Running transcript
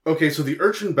Okay, so the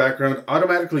urchin background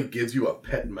automatically gives you a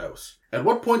pet mouse. At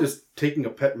what point is taking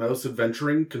a pet mouse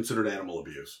adventuring considered animal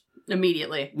abuse?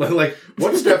 Immediately. Like,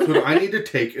 what steps would I need to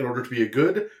take in order to be a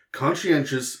good,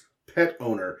 conscientious pet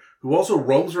owner who also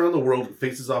roams around the world and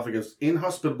faces off against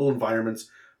inhospitable environments,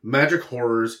 magic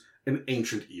horrors, and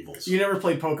ancient evils? You never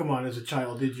played Pokemon as a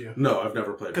child, did you? No, I've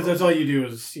never played Because that's all you do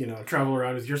is, travel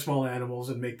around with your small animals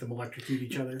and make them electrocute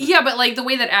each other. Yeah, but like the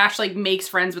way that Ash like makes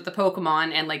friends with the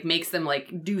Pokemon and like makes them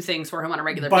like do things for him on a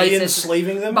regular basis. By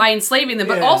enslaving them? By enslaving them,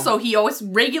 but also he always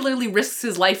regularly risks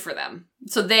his life for them.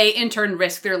 So they in turn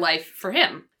risk their life for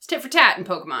him. It's tit for tat in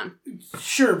Pokemon.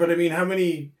 Sure, but I mean, how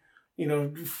many,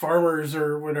 farmers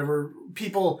or whatever,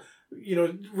 people,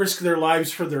 risk their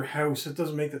lives for their house? It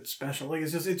doesn't make that special. Like,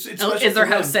 it's special. Is their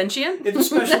house sentient? It's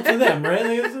special to them, right?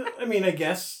 Like, I mean, I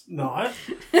guess not.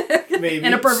 Maybe.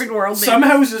 In a perfect world, maybe. Some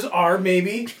houses are,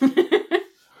 maybe.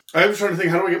 I was trying to think,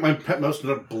 how do I get my pet mouse to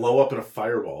not blow up in a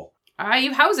fireball?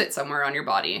 You house it somewhere on your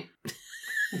body.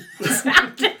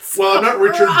 Well, I'm not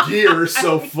Richard Gere,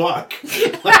 so fuck.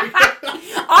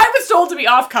 I was told to be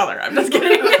off color. I'm just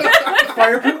kidding.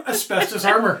 Fireproof asbestos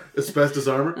armor. Asbestos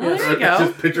armor? Oh, there you go.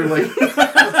 Just picture like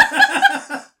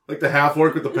the half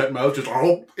orc with the pet mouse just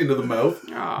all into the mouth.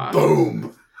 Aww.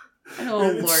 Boom. Oh,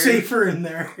 It's Lord. safer in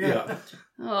there. Yeah.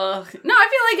 Ugh. No, I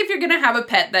feel like if you're going to have a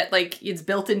pet that, like, it's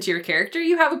built into your character,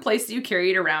 you have a place that you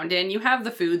carry it around in, you have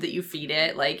the food that you feed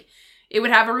it, like, it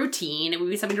would have a routine, it would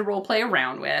be something to role play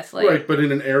around with. Like, Right, but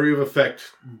in an area of effect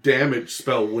damage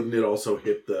spell, wouldn't it also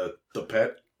hit the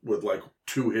pet with, like,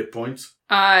 2 hit points?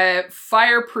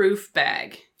 Fireproof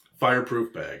bag.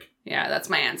 Fireproof bag. Yeah, that's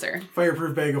my answer.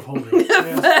 Fireproof bag of holding.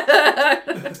 Yeah.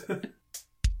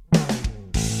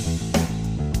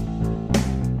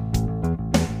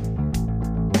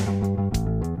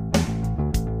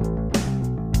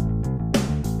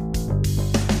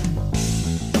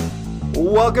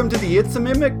 Welcome to the It's a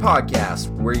Mimic podcast,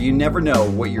 where you never know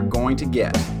what you're going to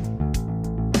get.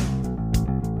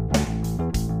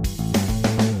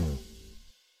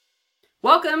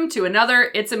 Welcome to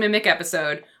another It's a Mimic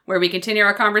episode, where we continue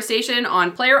our conversation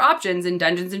on player options in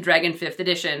Dungeons & Dragons 5th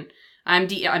edition. I'm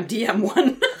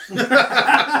DM1.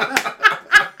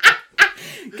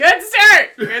 Good start!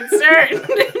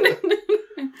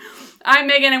 I'm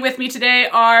Megan, and with me today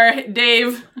are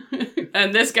Dave,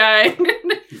 and this guy,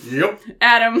 Yep.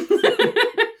 Adam.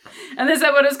 And this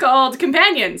episode is called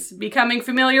Companions, Becoming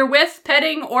Familiar with,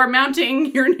 Petting, or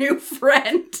Mounting Your New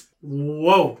Friend.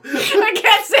 Whoa. I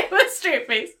can't say it with a straight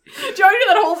face. Do you want me to do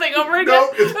that whole thing over again? No,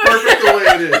 it's perfect the way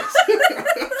it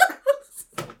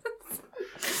is.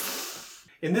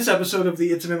 In this episode of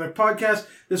the It's a Mimic podcast,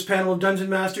 this panel of Dungeon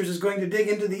Masters is going to dig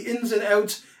into the ins and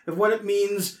outs of what it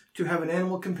means to have an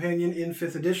animal companion in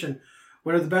 5th edition.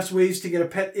 What are the best ways to get a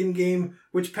pet in-game?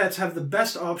 Which pets have the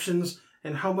best options?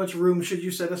 And how much room should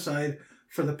you set aside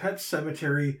for the pet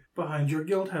cemetery behind your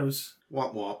guild house?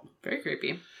 Womp womp. Very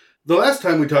creepy. The last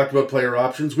time we talked about player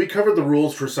options, we covered the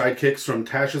rules for sidekicks from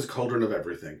Tasha's Cauldron of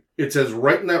Everything. It says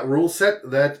right in that rule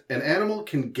set that an animal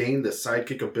can gain the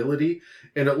sidekick ability,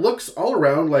 and it looks all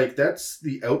around like that's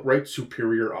the outright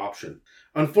superior option.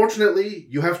 Unfortunately,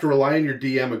 you have to rely on your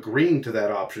DM agreeing to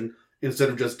that option, instead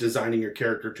of just designing your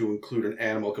character to include an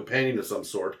animal companion of some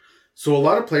sort. So a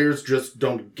lot of players just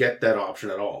don't get that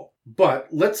option at all. But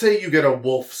let's say you get a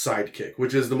wolf sidekick,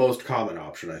 which is the most common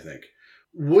option, I think.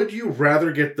 Would you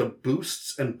rather get the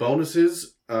boosts and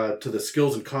bonuses to the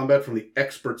skills and combat from the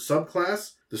expert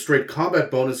subclass, the straight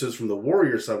combat bonuses from the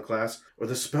warrior subclass, or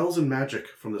the spells and magic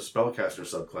from the spellcaster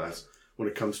subclass when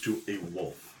it comes to a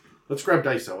wolf? Let's grab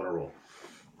dice. I want to roll.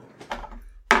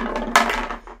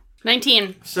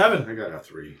 19. 7. I got a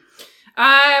 3.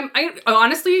 I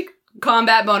honestly,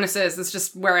 combat bonuses is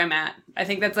just where I'm at. I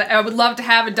think I would love to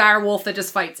have a dire wolf that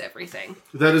just fights everything.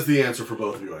 That is the answer for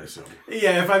both of you, I assume.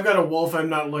 Yeah, if I've got a wolf, I'm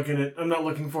not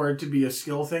looking for it to be a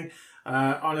skill thing.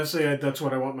 Honestly, that's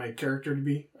what I want my character to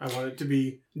be. I want it to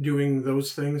be doing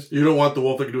those things. You don't want the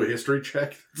wolf that can do a history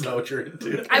check? That's not what you're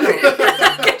into.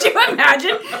 Could you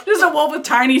imagine? Just a wolf with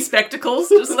tiny spectacles,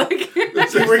 just like...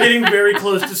 We're getting very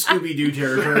close to Scooby-Doo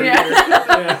territory. Yeah.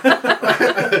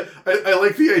 I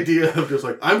like the idea of just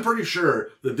like, I'm pretty sure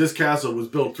that this castle was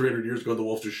built 300 years ago and the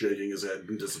wolf's just shaking his head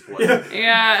in disappointment.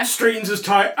 Yeah. Straightens his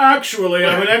tie. Actually,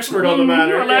 I'm an expert on the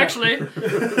matter. Well, actually.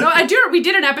 No, we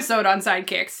did an episode on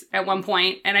sidekicks at one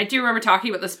point, and I do remember talking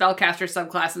about the spellcaster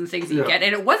subclass and the things that you get,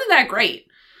 and it wasn't that great.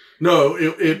 No,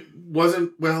 it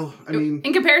wasn't, well, I mean...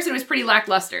 In comparison, it was pretty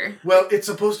lackluster. Well, it's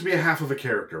supposed to be a half of a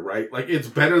character, right? Like, it's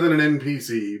better than an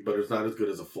NPC, but it's not as good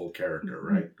as a full character,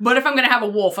 right? But if I'm going to have a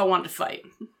wolf, I want to fight.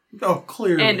 Oh,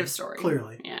 clearly. End of story.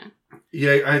 Clearly. Yeah.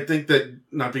 Yeah, I think that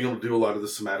not being able to do a lot of the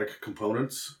somatic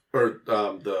components, or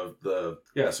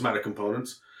somatic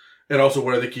components, and also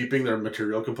where they're keeping their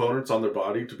material components on their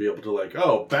body to be able to like,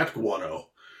 bat guano,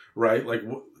 right? Like,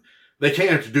 they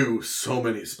can't do so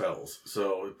many spells,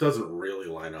 so it doesn't really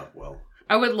line up well.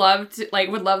 I would love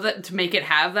to make it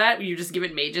have that. You just give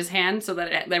it Mage's Hand so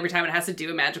that every time it has to do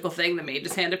a magical thing, the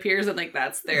Mage's Hand appears and like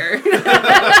that's there.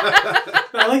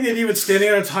 I like the idea of it standing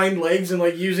on its hind legs and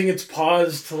like using its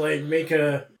paws to like make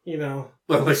a,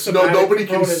 like nobody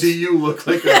can see you look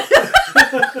like a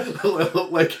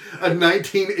like a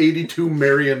 1982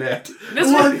 marionette.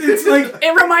 It's like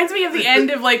it reminds me of the end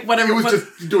of like whatever. He was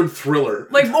just doing Thriller,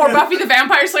 like or Buffy the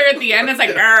Vampire Slayer at the end. It's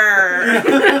like,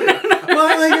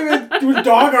 well, like with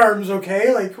dog arms,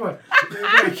 okay? Like come on.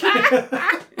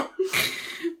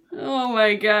 Oh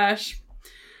my gosh!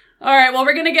 All right, well,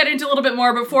 we're gonna get into a little bit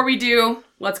more. Before we do,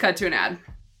 let's cut to an ad.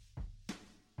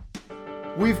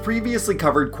 We've previously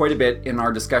covered quite a bit in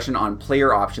our discussion on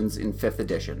player options in 5th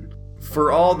edition.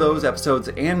 For all those episodes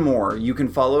and more, you can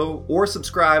follow or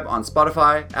subscribe on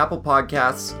Spotify, Apple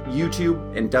Podcasts,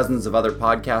 YouTube, and dozens of other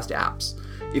podcast apps.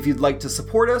 If you'd like to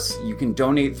support us, you can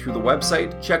donate through the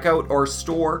website, check out our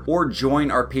store, or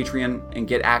join our Patreon and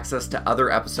get access to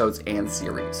other episodes and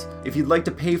series. If you'd like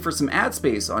to pay for some ad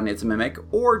space on It's a Mimic,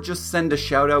 or just send a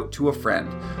shout out to a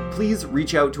friend, please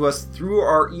reach out to us through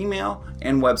our email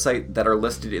and website that are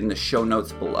listed in the show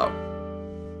notes below.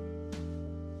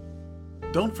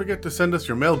 Don't forget to send us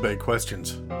your mailbag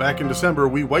questions. Back in December,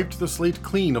 we wiped the slate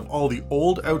clean of all the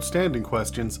old outstanding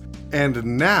questions, and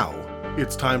now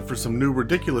it's time for some new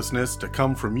ridiculousness to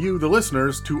come from you, the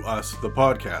listeners, to us, the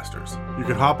podcasters. You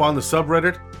can hop on the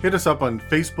subreddit, hit us up on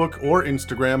Facebook or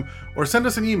Instagram, or send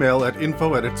us an email at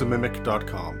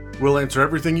info@itsamimic.com. We'll answer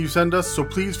everything you send us, so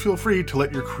please feel free to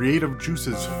let your creative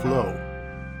juices flow.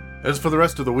 As for the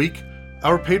rest of the week,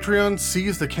 our Patreon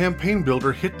sees the campaign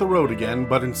builder hit the road again,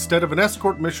 but instead of an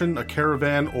escort mission, a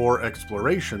caravan, or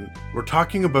exploration, we're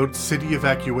talking about city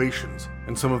evacuations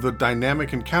and some of the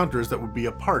dynamic encounters that would be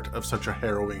a part of such a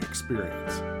harrowing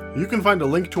experience. You can find a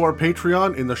link to our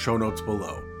Patreon in the show notes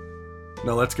below.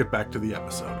 Now let's get back to the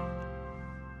episode.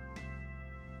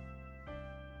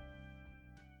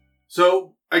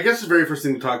 So, I guess the very first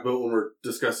thing to talk about when we're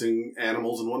discussing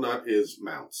animals and whatnot is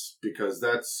mounts, because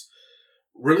that's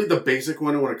really the basic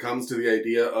one when it comes to the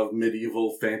idea of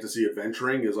medieval fantasy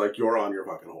adventuring is like you're on your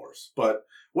fucking horse. But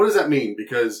what does that mean?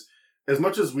 Because as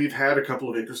much as we've had a couple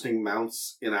of interesting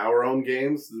mounts in our own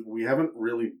games, we haven't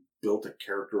really built a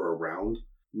character around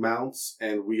mounts,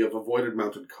 and we have avoided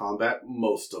mounted combat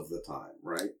most of the time,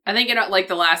 right? I think in like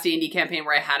the last D&D campaign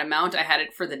where I had a mount, I had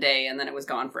it for the day and then it was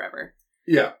gone forever.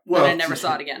 Yeah, well, and I never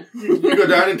saw it again. You go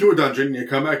down into a dungeon, you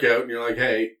come back out, and you're like,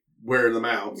 hey, where are the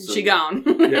mounts? She gone.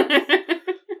 Yeah.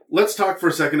 Let's talk for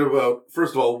a second about,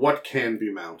 first of all, what can be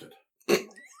mounted.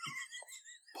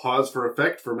 Pause for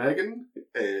effect for Megan,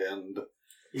 and...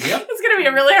 Yep. It's going to be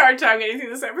a really hard time getting through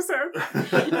this episode.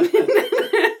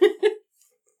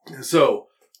 So,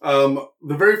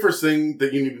 the very first thing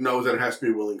that you need to know is that it has to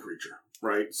be a willing creature,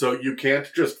 right? So you can't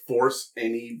just force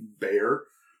any bear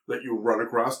that you run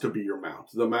across to be your mount.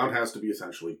 The mount has to be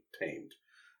essentially tamed.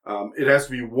 It has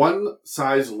to be one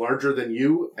size larger than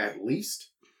you, at least.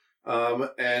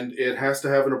 And it has to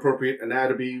have an appropriate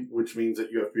anatomy, which means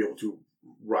that you have to be able to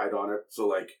ride on it. So,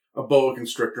 like, a boa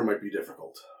constrictor might be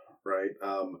difficult, right?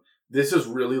 This is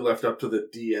really left up to the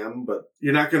DM, but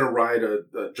you're not going to ride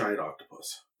a giant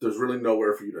octopus. There's really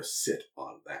nowhere for you to sit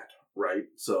on that, right?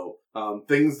 So,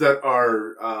 things that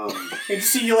are... And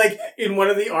see you, like, in one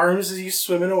of the arms as he's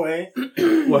swimming away.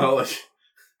 Well,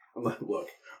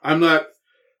 I'm not...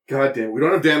 God damn, we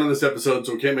don't have Dan on this episode,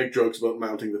 so we can't make jokes about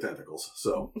mounting the tentacles.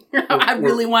 So I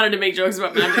really wanted to make jokes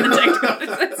about mounting the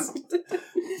tentacles.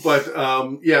 But,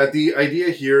 yeah, the idea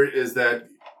here is that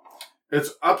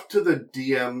it's up to the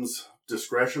DM's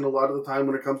discretion a lot of the time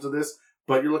when it comes to this,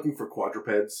 but you're looking for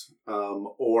quadrupeds,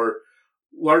 or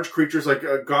large creatures like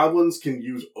goblins can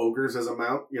use ogres as a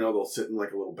mount. You know, they'll sit in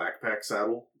like a little backpack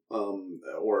saddle,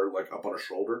 or like up on a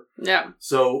shoulder. Yeah.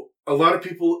 So a lot of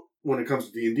people, when it comes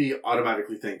to D&D,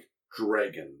 automatically think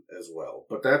dragon as well.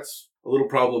 But that's a little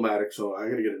problematic, so I'm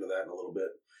going to get into that in a little bit.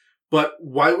 But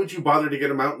why would you bother to get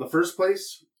a mount in the first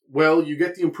place? Well, you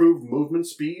get the improved movement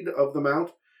speed of the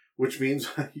mount, which means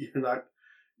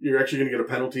you're actually going to get a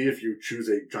penalty if you choose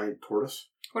a giant tortoise.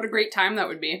 What a great time that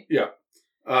would be. Yeah.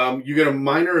 You get a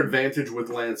minor advantage with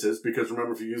lances, because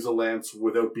remember, if you use a lance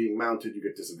without being mounted, you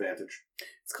get disadvantage.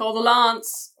 It's called a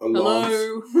lance. A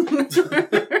lance.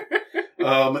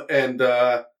 Hello. And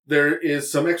there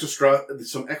is some extra stuff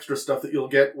that you'll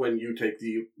get when you take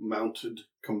the mounted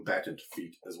combatant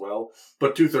feat as well.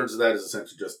 But 2/3 of that is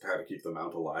essentially just how to keep the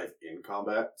mount alive in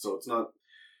combat. So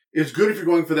it's good if you're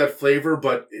going for that flavor,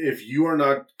 but if you are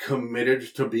not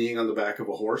committed to being on the back of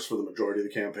a horse for the majority of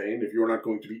the campaign, if you're not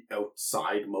going to be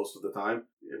outside most of the time,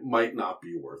 it might not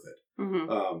be worth it.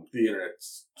 Mm-hmm. The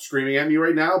internet's screaming at me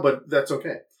right now, but that's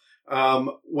okay.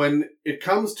 When it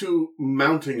comes to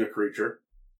mounting a creature...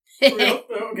 Okay,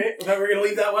 I thought we were going to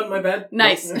leave that one, my bad.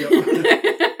 Nice. Nope.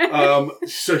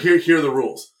 So here are the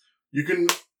rules. You can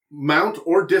mount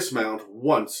or dismount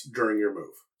once during your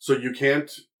move. So you can't...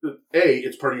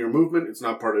 it's part of your movement. It's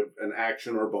not part of an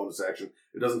action or a bonus action.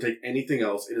 It doesn't take anything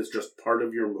else. It is just part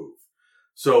of your move.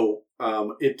 So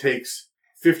it takes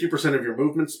 50% of your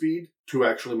movement speed to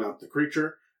actually mount the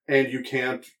creature. And you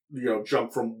can't,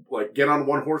 jump from, get on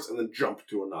one horse and then jump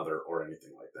to another or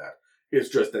anything like that. It's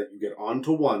just that you get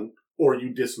onto one or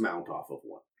you dismount off of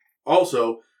one.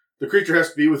 Also, the creature has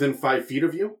to be within 5 feet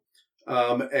of you.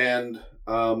 And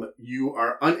you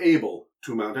are unable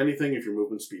to mount anything if your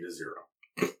movement speed is 0.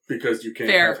 Because you can't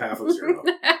have half of 0.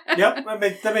 Yep, that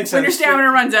makes sense. When your stamina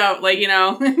runs out,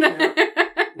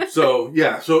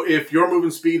 Yeah. So if your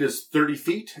movement speed is 30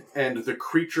 feet and the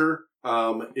creature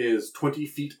is 20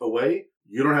 feet away,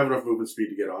 you don't have enough movement speed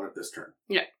to get on it this turn.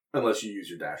 Yeah. Unless you use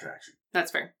your dash action.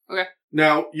 That's fair. Okay.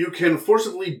 Now, you can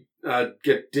forcibly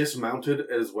get dismounted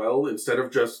as well, instead of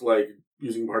just,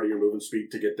 using part of your movement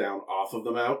speed to get down off of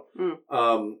the mount.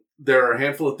 There are a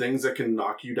handful of things that can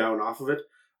knock you down off of it.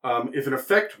 If an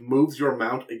effect moves your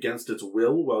mount against its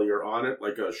will while you're on it,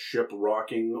 like a ship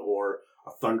rocking or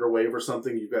a thunder wave or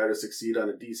something, you've got to succeed on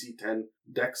a DC 10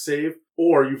 dex save,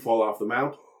 or you fall off the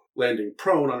mount, landing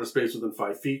prone on a space within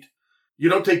 5 feet. You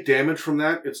don't take damage from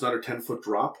that. It's not a 10-foot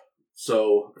drop.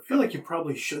 So I feel like you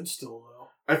probably should still, though.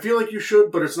 I feel like you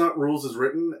should, but it's not rules as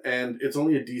written, and it's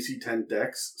only a DC 10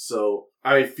 dex, so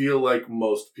I feel like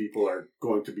most people are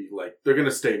going to be they're going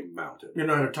to stay mounted. You're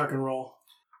not a tuck and roll.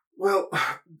 Well,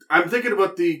 I'm thinking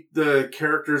about the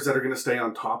characters that are going to stay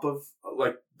on top of,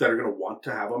 that are going to want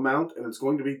to have a mount, and it's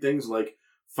going to be things like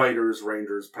fighters,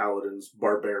 rangers, paladins,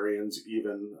 barbarians,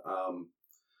 even,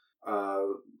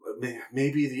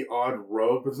 maybe the odd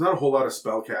rogue, but there's not a whole lot of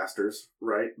spellcasters,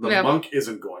 right? The monk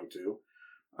isn't going to.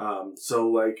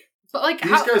 But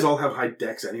these guys all have high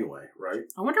dex anyway, right?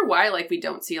 I wonder why we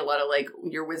don't see a lot of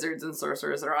your wizards and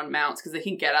sorcerers that are on mounts, because they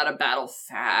can get out of battle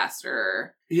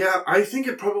faster. Yeah, I think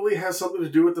it probably has something to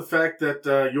do with the fact that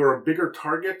you're a bigger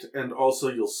target, and also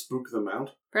you'll spook the mount.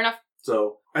 Fair enough.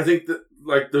 So I think that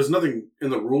there's nothing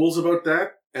in the rules about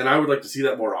that, and I would like to see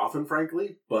that more often,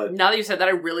 frankly. But now that you said that,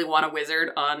 I really want a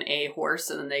wizard on a horse,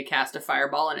 and then they cast a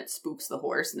fireball, and it spooks the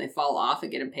horse, and they fall off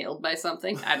and get impaled by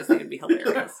something. I just think it'd be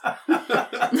hilarious.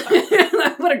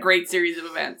 What a great series of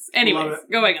events. Anyways,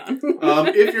 going on.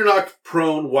 If you're knocked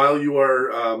prone while you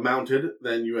are mounted,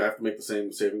 then you have to make the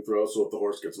same saving throw. So if the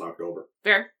horse gets knocked over,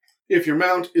 fair. If your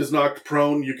mount is knocked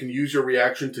prone, you can use your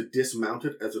reaction to dismount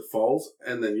it as it falls,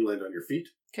 and then you land on your feet.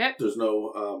 Okay. There's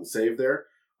no save there.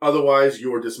 Otherwise,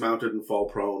 you are dismounted and fall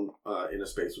prone in a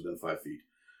space within 5 feet.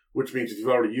 Which means if you've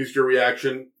already used your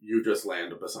reaction, you just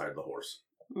land beside the horse.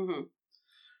 Mm-hmm.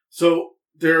 So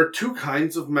there are 2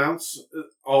 kinds of mounts.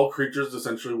 All creatures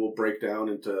essentially will break down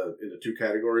into 2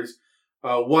 categories.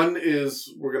 One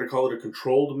is, we're going to call it a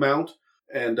controlled mount.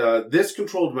 And this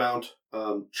controlled mount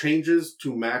changes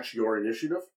to match your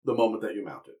initiative the moment that you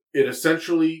mount it. It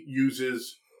essentially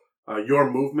uses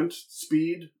your movement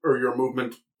speed, or your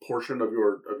movement portion of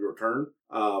your turn,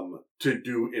 to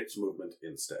do its movement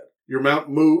instead. Your mount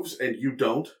moves and you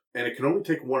don't, and it can only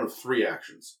take one of 3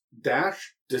 actions.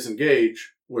 Dash,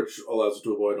 disengage, which allows it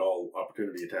to avoid all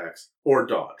opportunity attacks, or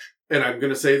dodge. And I'm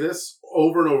going to say this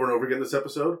over and over and over again this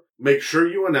episode. Make sure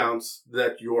you announce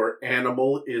that your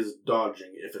animal is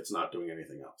dodging if it's not doing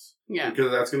anything else. Yeah.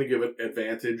 Because that's going to give it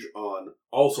advantage on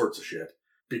all sorts of shit,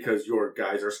 because your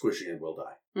guys are squishy and will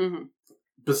die. Mm-hmm.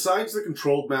 Besides the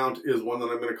controlled mount is one that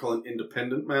I'm going to call an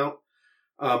independent mount.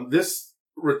 This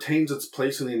retains its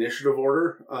place in the initiative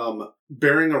order.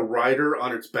 Bearing a rider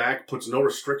on its back puts no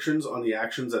restrictions on the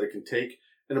actions that it can take,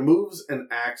 and it moves and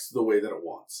acts the way that it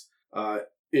wants.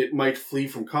 It might flee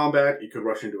from combat. It could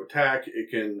rush into attack. It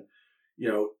can,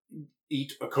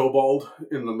 eat a kobold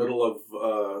in the middle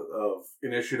of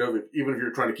initiative, even if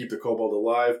you're trying to keep the kobold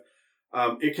alive.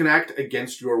 It can act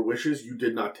against your wishes. You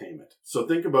did not tame it. So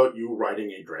think about you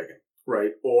riding a dragon,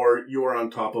 right? Or you are on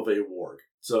top of a warg.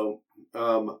 So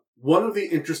one of the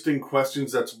interesting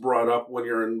questions that's brought up when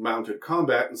you're in mounted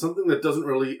combat, and something that doesn't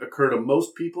really occur to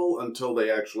most people until they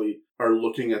actually are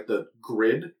looking at the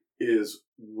grid, is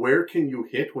where can you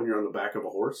hit when you're on the back of a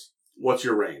horse? what's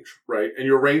your range, right? And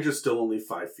your range is still only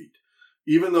 5 feet.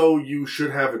 Even though you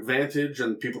should have advantage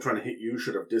and people trying to hit you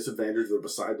should have disadvantage, they're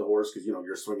beside the horse because,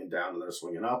 you're swinging down and they're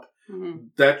swinging up. Mm-hmm.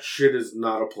 That shit is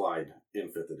not applied in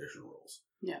 5th edition rules.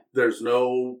 Yeah. There's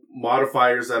no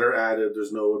modifiers that are added.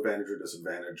 There's no advantage or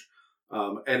disadvantage.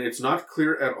 And it's not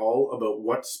clear at all about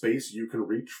what space you can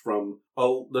reach from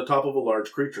the top of a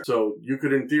large creature. So you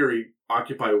could, in theory,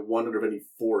 occupy one out of any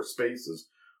 4 spaces.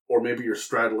 Or maybe you're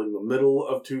straddling the middle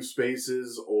of 2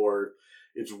 spaces, or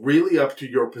it's really up to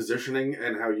your positioning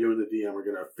and how you and the DM are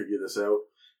going to figure this out.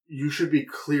 You should be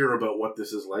clear about what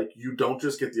this is like. You don't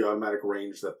just get the automatic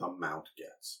range that the mount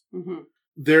gets. Mm-hmm.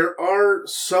 There are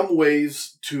some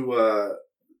ways to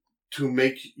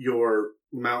make your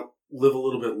mount live a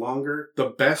little bit longer.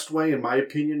 The best way, in my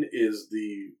opinion, is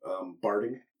the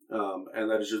barding, and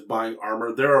that is just buying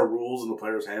armor. There are rules in the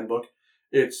player's handbook.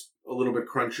 It's a little bit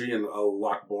crunchy and a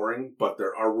lot boring, but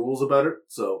there are rules about it.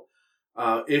 So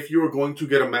if you are going to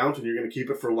get a mount and you're going to keep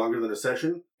it for longer than a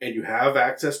session, and you have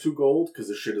access to gold, because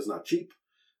this shit is not cheap,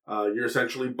 you're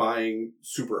essentially buying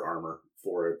super armor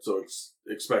for it. So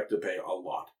expect to pay a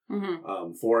lot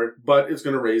for it, but it's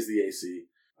going to raise the AC.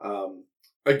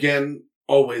 Again,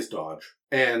 always dodge.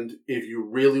 And if you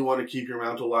really want to keep your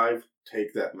mount alive,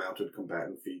 take that mounted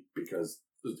combatant feat, because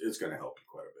it's going to help you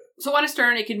quite a bit. So on a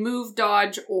turn, it can move,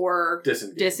 dodge, or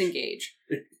disengage.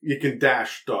 You can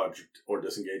dash, dodge, or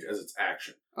disengage as its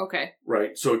action. Okay.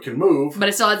 Right, so it can move. But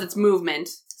it still has its movement.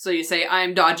 So you say,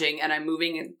 I'm dodging and I'm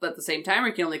moving at the same time, or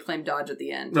you can only claim dodge at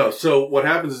the end? No, so what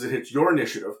happens is it hits your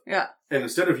initiative. Yeah. And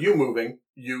instead of you moving,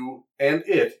 you and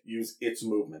it use its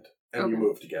movement. And you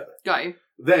move together. Got you.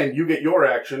 Then you get your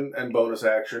action and bonus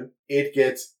action. It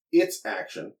gets its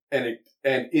action. And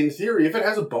in theory, if it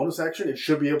has a bonus action, it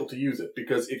should be able to use it.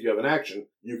 Because if you have an action,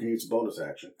 you can use a bonus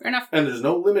action. Fair enough. And there's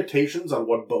no limitations on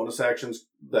what bonus actions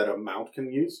that a mount can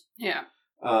use. Yeah.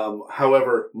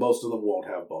 However, most of them won't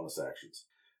have bonus actions.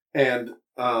 And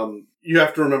you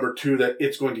have to remember, too, that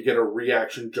it's going to get a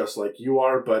reaction just like you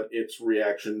are, but its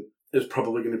reaction is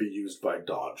probably going to be used by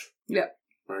dodge. Yeah.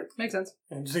 Right. Makes sense.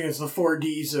 And just think it's the 4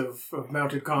 Ds of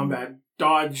mounted combat.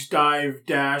 Dodge, dive,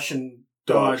 dash, and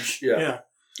dodge. Yeah.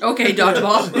 Okay,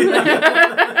 dodgeball.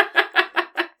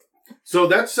 So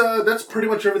that's pretty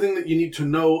much everything that you need to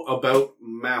know about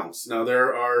mounts. Now,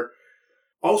 there are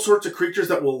all sorts of creatures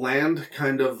that will land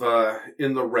kind of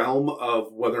in the realm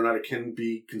of whether or not it can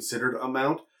be considered a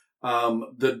mount.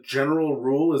 The general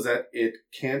rule is that it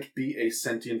can't be a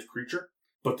sentient creature,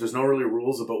 but there's no really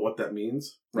rules about what that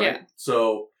means, right? Yeah.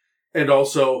 So, and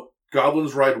also,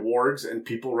 goblins ride wargs and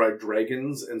people ride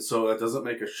dragons, and so that doesn't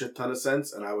make a shit ton of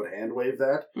sense, and I would hand wave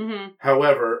that. Mm-hmm.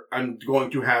 However, I'm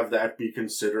going to have that be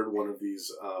considered one of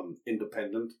these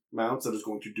independent mounts that is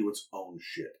going to do its own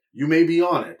shit. You may be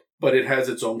on it, but it has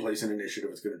its own place in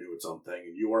initiative. It's going to do its own thing,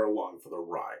 and you are along for the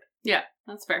ride. Yeah,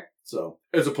 that's fair. So,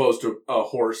 as opposed to a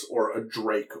horse or a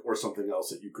drake or something else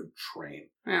that you could train.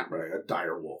 Yeah. Right, a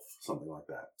dire wolf, something like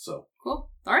that. So cool.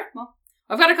 All right, well,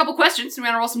 I've got a couple questions. Do we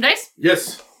want to roll some dice?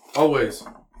 yes, always.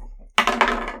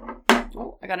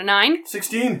 Oh, I got a 9.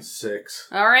 16. 6.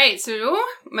 All right, so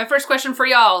my first question for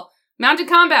y'all. Mounted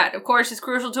combat, of course, is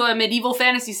crucial to a medieval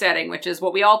fantasy setting, which is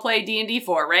what we all play D&D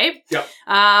for, right? Yep.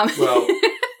 Well,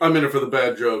 I'm in it for the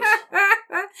bad jokes.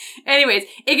 Anyways,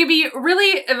 it could be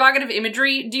really evocative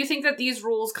imagery. Do you think that these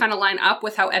rules kind of line up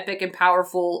with how epic and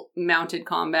powerful mounted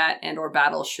combat and or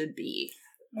battle should be?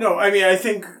 No, I mean, I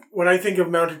think when I think of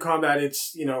mounted combat,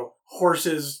 it's,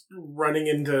 horses running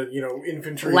into,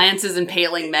 infantry. Lances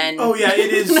impaling men. Oh yeah,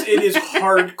 it is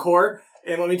hardcore.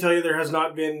 And let me tell you, there has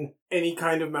not been any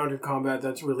kind of mounted combat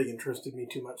that's really interested me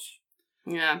too much.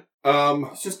 Yeah.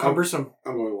 It's just cumbersome.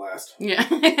 I'm going last. Yeah.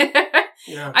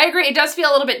 Yeah. I agree. It does feel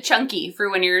a little bit chunky for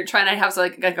when you're trying to have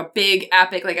like a big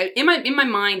epic. Like in my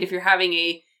mind, if you're having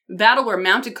a battle where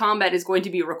mounted combat is going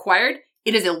to be required,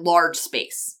 it is a large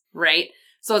space, right?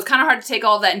 So it's kind of hard to take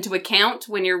all of that into account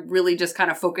when you're really just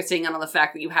kind of focusing on the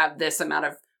fact that you have this amount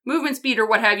of movement speed or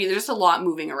what have you. There's just a lot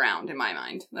moving around in my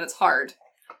mind. That's hard.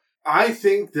 I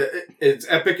think that it's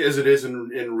epic as it is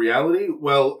in reality.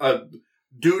 Well, a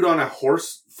dude on a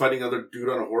horse fighting another dude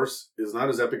on a horse is not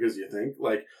as epic as you think.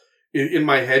 Like, in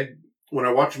my head, when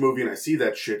I watch a movie and I see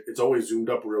that shit, it's always zoomed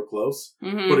up real close.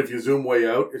 Mm-hmm. But if you zoom way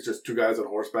out, it's just 2 guys on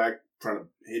horseback trying to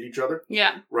hit each other.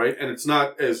 Yeah. Right? And it's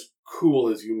not as cool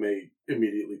as you may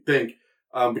immediately think.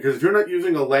 Because if you're not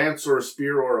using a lance or a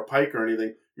spear or a pike or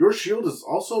anything, your shield is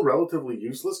also relatively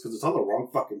useless because it's on the wrong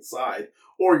fucking side.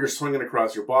 Or you're swinging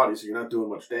across your body, so you're not doing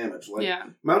much damage. Like, yeah.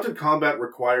 Mounted combat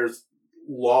requires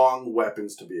long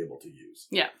weapons to be able to use.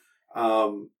 Yeah.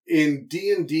 In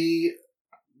D&D,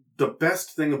 the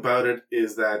best thing about it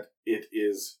is that it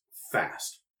is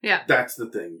fast. Yeah. That's the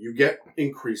thing. You get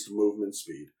increased movement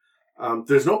speed.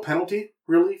 There's no penalty,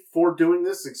 really, for doing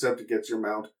this, except it gets your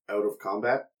mount out of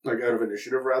combat, like out of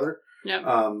initiative, rather.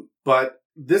 Yeah. But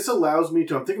this allows me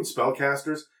to, I'm thinking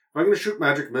spellcasters, if I'm going to shoot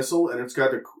Magic Missile and it's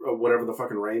got whatever the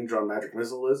fucking range on Magic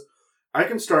Missile is, I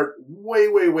can start way,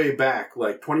 way, way back,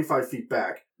 like 25 feet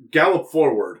back, gallop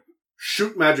forward,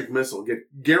 shoot Magic Missile,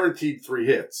 get guaranteed 3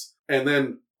 hits, and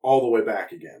then all the way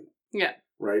back again. Yeah.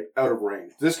 Right? Out of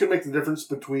range. This can make the difference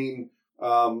between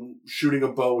shooting a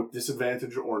bow with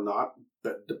disadvantage or not,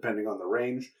 but depending on the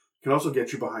range. It can also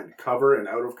get you behind cover and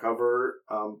out of cover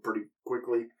pretty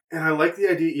quickly. And I like the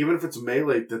idea, even if it's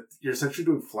melee, that you're essentially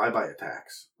doing flyby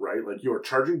attacks, right? Like you are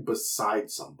charging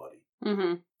beside somebody.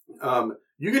 Mm-hmm.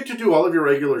 You get to do all of your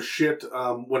regular shit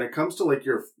when it comes to like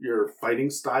your fighting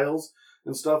styles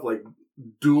and stuff, like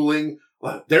dueling.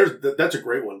 That's a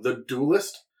great one. The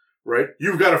duelist, right?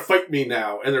 You've got to fight me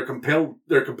now, and they're compelled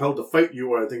to fight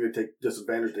you, or I think they take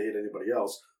disadvantage to hit anybody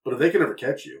else. But if they can ever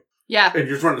catch you, yeah, and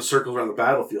you're just running a circle around the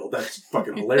battlefield, that's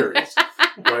fucking hilarious,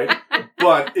 right?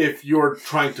 But if you're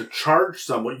trying to charge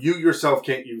someone, you yourself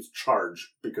can't use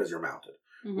charge because you're mounted,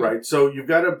 right? So you've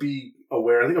got to be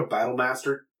aware. I think a battle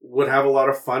master would have a lot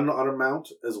of fun on a mount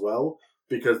as well,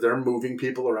 because they're moving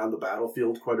people around the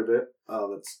battlefield quite a bit.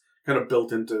 It's kind of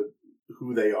built into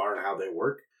who they are and how they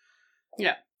work.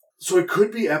 Yeah. So it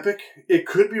could be epic. It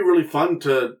could be really fun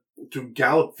to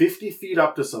gallop 50 feet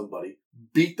up to somebody,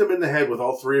 beat them in the head with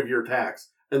all 3 of your attacks,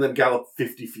 and then gallop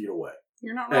 50 feet away.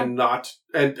 You're not wrong.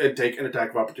 And take an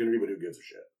attack of opportunity, but who gives a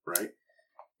shit, right?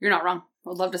 You're not wrong.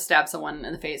 I'd love to stab someone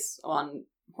in the face on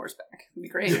horseback. It'd be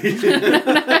great.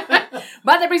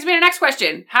 But that brings me to the next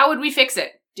question. How would we fix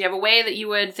it? Do you have a way that you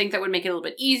would think that would make it a little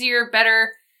bit easier,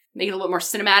 better, make it a little bit more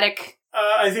cinematic?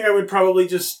 I think I would probably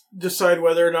just decide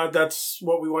whether or not that's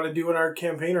what we want to do in our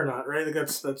campaign or not, right? I think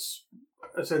that's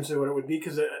essentially what it would be,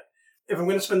 because if I'm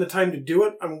going to spend the time to do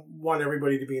it, I want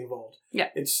everybody to be involved. Yeah.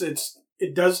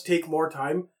 It does take more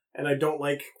time, and I don't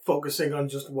like focusing on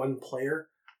just one player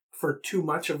for too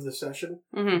much of the session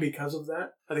because of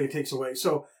that. I think it takes away.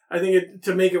 So I think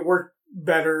to make it work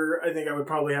better, I think I would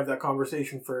probably have that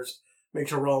conversation first, make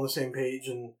sure we're all on the same page,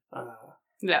 and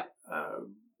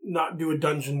not do a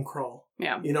dungeon crawl.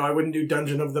 Yeah. I wouldn't do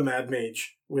Dungeon of the Mad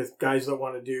Mage with guys that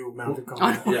want to do mounted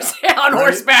combat. On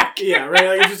horseback. Yeah,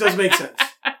 right? Like, it just doesn't make sense.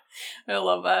 I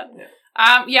love that.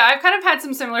 Yeah. I've kind of had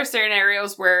some similar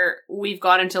scenarios where we've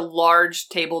got into large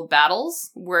tabled battles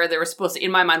where they were supposed to,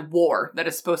 in my mind, war that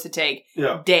is supposed to take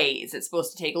days. It's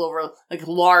supposed to take over like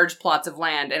large plots of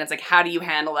land. And it's like, how do you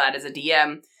handle that as a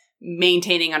DM?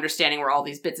 Maintaining understanding where all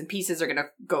these bits and pieces are going to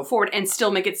go forward and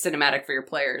still make it cinematic for your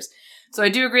players. So I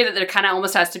do agree that there kind of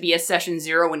almost has to be a session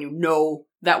 0 when you know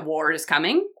that war is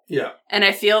coming. Yeah. And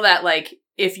I feel that like,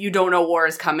 if you don't know war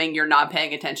is coming, you're not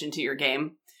paying attention to your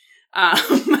game.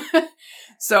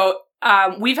 So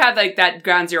we've had like that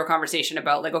ground zero conversation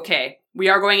about like, okay, we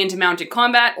are going into mounted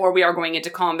combat or we are going into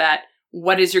combat.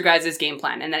 What is your guys' game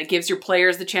plan? And then it gives your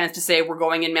players the chance to say we're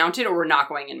going in mounted or we're not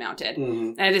going in mounted.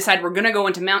 And I decide we're going to go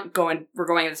into we're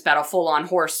going into this battle full on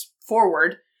horse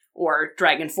forward or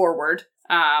dragon forward.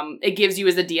 It gives you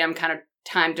as a DM kind of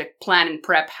time to plan and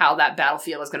prep how that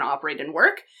battlefield is going to operate and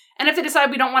work. And if they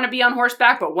decide we don't want to be on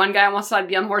horseback, but one guy wants to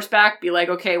be on horseback, be like,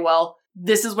 okay, well,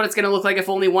 this is what it's going to look like if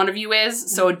only one of you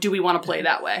is. So do we want to play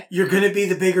that way? You're going to be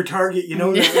the bigger target, you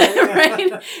know that,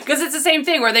 right? Because it's the same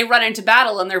thing where they run into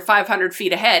battle and they're 500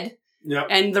 feet ahead. Yep.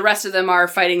 And the rest of them are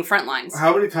fighting front lines.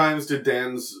 How many times did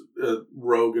Dan's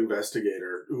rogue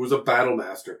investigator, who was a battle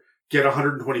master, get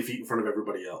 120 feet in front of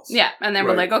everybody else? Yeah, and then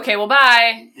we're like, okay, well,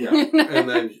 bye. Yeah,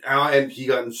 and he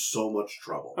got in so much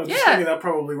trouble. I was just thinking that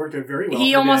probably worked out very well.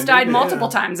 He almost died multiple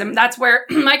times, and that's where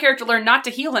my character learned not to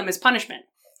heal him as punishment.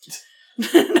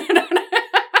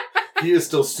 He is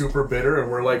still super bitter,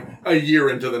 and we're like a year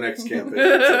into the next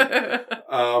campaign.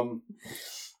 So,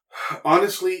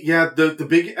 honestly, the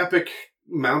big epic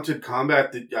mounted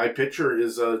combat that I picture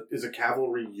is a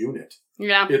cavalry unit.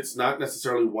 Yeah, it's not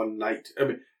necessarily one knight. I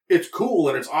mean, it's cool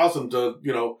and it's awesome to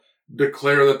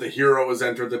declare that the hero has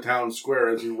entered the town square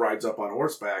as he rides up on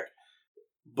horseback.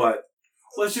 But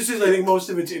let's just say I think most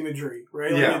of it's imagery,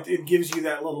 right? Like yeah, it gives you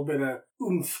that little bit of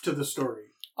oomph to the story.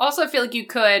 Also, I feel like you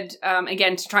could,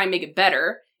 again, to try and make it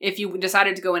better, if you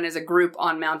decided to go in as a group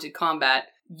on mounted combat,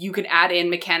 you could add in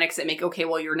mechanics that make, okay,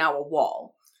 well, you're now a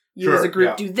wall. You as a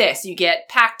group do this. You get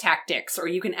pack tactics, or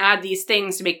you can add these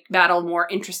things to make battle more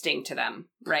interesting to them,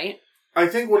 right? I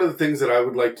think one of the things that I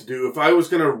would like to do, if I was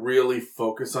going to really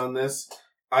focus on this,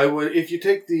 I would, if you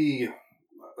take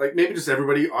maybe just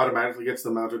everybody automatically gets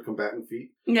the mounted combatant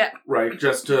feat. Yeah. Right,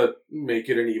 just to make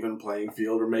it an even playing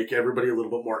field or make everybody a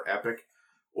little bit more epic.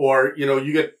 Or,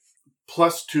 you get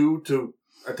 +2 to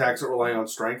attacks that rely on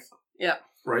strength. Yeah.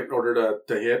 Right? In order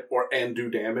to hit and do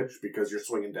damage because you're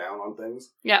swinging down on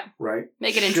things. Yeah. Right?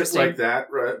 Make it Shit interesting. like that.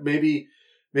 Right?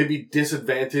 Maybe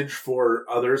disadvantage for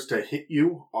others to hit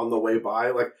you on the way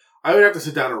by. Like, I would have to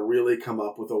sit down and really come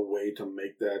up with a way to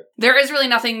make that. There is really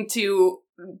nothing to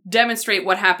demonstrate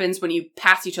what happens when you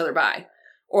pass each other by.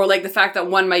 Or, like, the fact that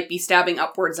one might be stabbing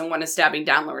upwards and one is stabbing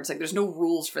downwards. Like, there's no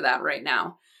rules for that right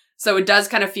now. So it does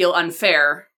kind of feel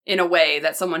unfair in a way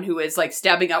that someone who is, like,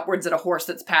 stabbing upwards at a horse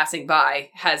that's passing by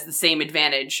has the same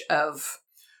advantage of...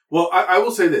 Well, I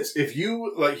will say this. If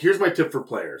you, here's my tip for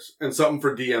players, and something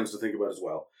for DMs to think about as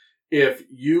well. If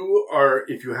you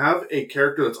have a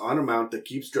character that's on a mount that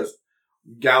keeps just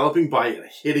galloping by and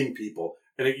hitting people,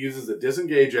 and it uses the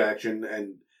disengage action,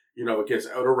 and, it gets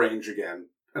out of range again,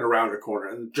 and around a corner,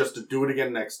 and just to do it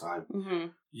again next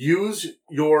time, use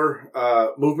your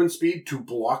movement speed to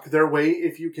block their way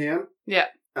if you can. Yeah.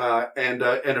 And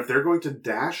if they're going to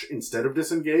dash instead of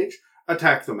disengage,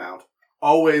 attack the mount.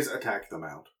 Always attack the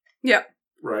mount. Yeah.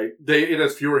 Right? It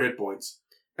has fewer hit points.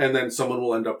 And then someone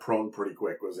will end up prone pretty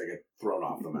quick as they get thrown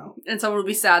off the mount. And someone will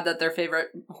be sad that their favorite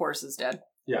horse is dead.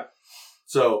 Yeah.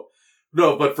 So,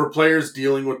 no, but for players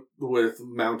dealing with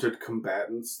mounted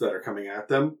combatants that are coming at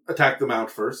them, attack the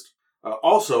mount first.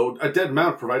 Also, a dead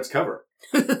mount provides cover.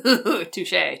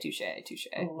 Touche. I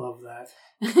love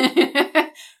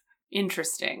that.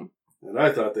 Interesting. And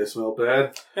I thought they smelled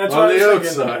bad That's on what the I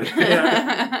was thinking. outside.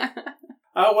 Yeah.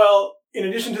 Well, in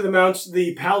addition to the mounts,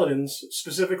 the paladins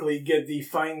specifically get the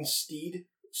Find Steed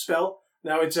spell.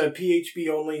 Now, it's a PHB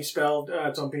only spell.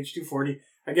 It's on page 240.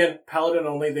 Again, paladin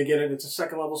only. They get it. It's a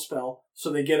 2nd level spell,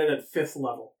 so they get it at 5th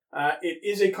level. It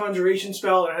is a conjuration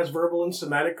spell. It has verbal and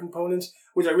somatic components,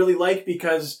 which I really like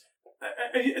because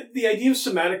the idea of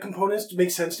somatic components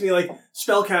makes sense to me. Like,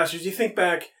 spellcasters, you think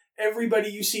back, everybody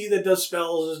you see that does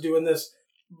spells is doing this.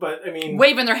 But, I mean...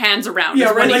 waving their hands around yeah,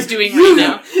 is what right, he's doing right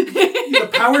now. The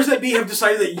powers that be have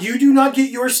decided that you do not get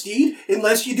your steed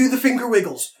unless you do the finger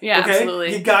wiggles. Yeah, okay?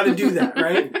 absolutely. You gotta do that,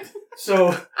 right?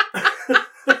 So...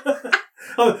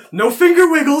 no finger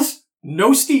wiggles,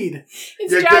 no steed.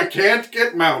 You can't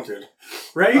get mounted.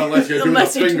 Right? Unless you do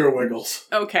Unless the you finger wiggles.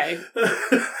 Okay.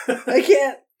 I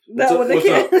can't. That one I What's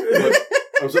can't.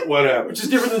 up? What happened? Which is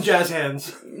different than jazz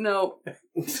hands. No.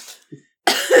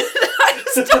 I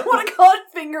just don't want to call it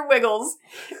finger wiggles.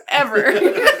 Ever.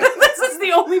 This is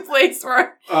the only place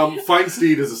where... Find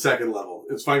Steed is a 2nd level.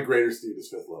 Find Greater Steed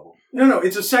is 5th level. No,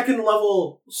 it's a 2nd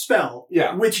level spell.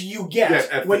 Yeah. Which you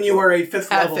get when you level. are a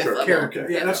 5th level At 5th level. character.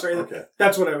 Okay. Yeah, that's right. Okay.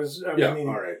 That's what I was meaning.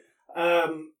 Alright.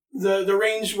 The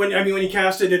range, when you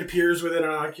cast it, it appears within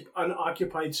an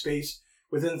unoccupied space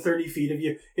within 30 feet of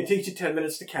you. It takes you 10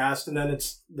 minutes to cast, and then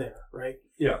it's there, right?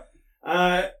 Yeah.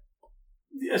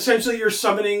 Essentially, you're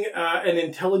summoning an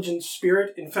intelligent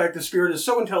spirit. In fact, the spirit is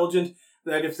so intelligent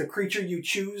that if the creature you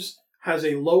choose has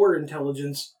a lower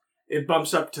intelligence, it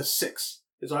bumps up to 6.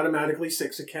 It's automatically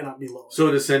 6. It cannot be lower. So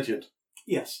it is sentient.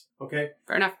 Yes. Okay.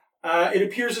 Fair enough. It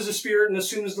appears as a spirit and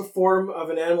assumes the form of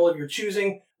an animal of your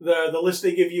choosing. The list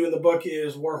they give you in the book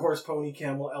is warhorse, pony,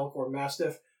 camel, elk, or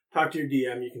mastiff. Talk to your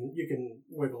DM. You can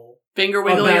wiggle. Finger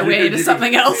wiggle that your way to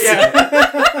something else.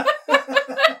 Yeah.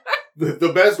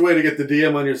 The best way to get the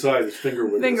DM on your side is finger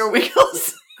wiggles. Finger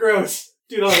wiggles. Gross.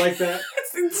 Do not like that.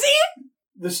 See?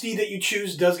 The steed that you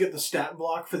choose does get the stat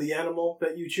block for the animal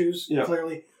that you choose, Yeah.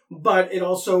 clearly. But it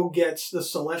also gets the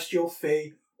celestial,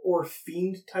 fey, or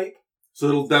fiend type.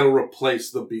 So that'll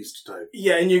replace the beast type.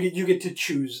 Yeah, and you get to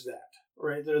choose that,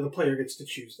 right? The player gets to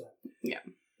choose that. Yeah.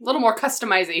 A little more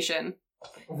customization.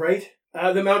 Right?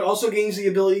 The mount also gains the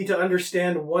ability to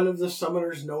understand one of the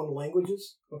summoner's known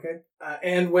languages, okay?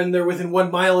 And when they're within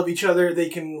 1 mile of each other, they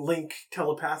can link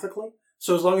telepathically.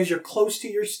 So as long as you're close to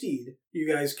your steed,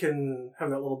 you guys can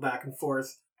have that little back and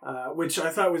forth, which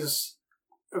I thought was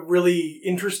a really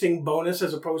interesting bonus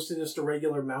as opposed to just a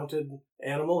regular mounted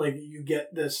animal. Like, you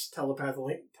get this telepathic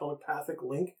link.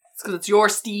 It's because it's your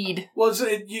steed. Well,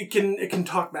 it can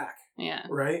talk back. Yeah.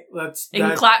 Right? It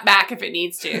can clap back if it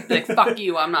needs to. Like, fuck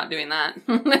you, I'm not doing that.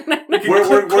 We're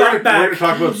going to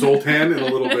talk about Zoltan in a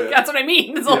little bit. That's what I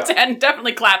mean. Zoltan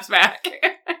definitely claps back.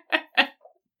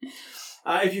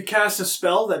 If you cast a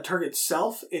spell that targets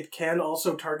self, it can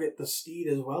also target the steed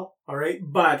as well. All right?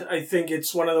 But I think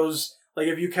it's one of those, like,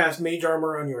 if you cast mage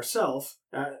armor on yourself,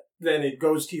 then it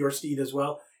goes to your steed as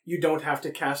well. You don't have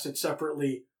to cast it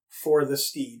separately for the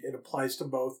steed. It applies to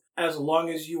both, as long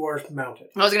as you are mounted.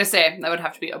 I was going to say, that would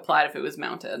have to be applied if it was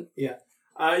mounted. Yeah.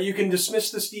 You can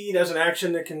dismiss the steed as an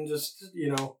action that can just,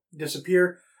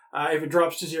 disappear. If it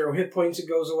drops to 0 hit points, it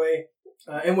goes away.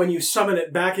 And when you summon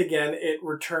it back again, it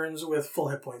returns with full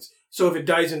hit points. So if it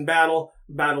dies in battle,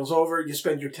 battle's over, you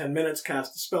spend your 10 minutes,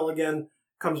 cast the spell again,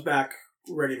 comes back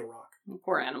ready to rock.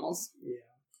 Poor animals.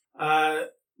 Yeah.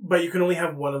 But you can only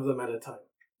have one of them at a time.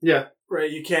 Yeah.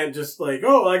 Right? You can't just like,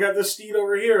 oh, I got this steed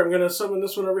over here, I'm going to summon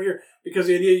this one over here. Because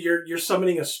the idea you're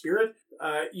summoning a spirit,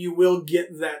 you will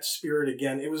get that spirit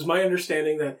again. It was my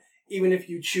understanding that even if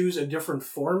you choose a different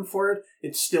form for it,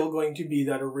 it's still going to be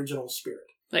that original spirit.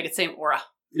 Like it's same aura.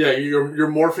 Yeah, you're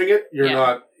morphing it. You're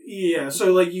not. Yeah,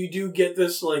 so like you do get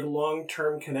this like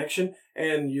long-term connection,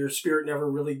 and your spirit never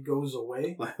really goes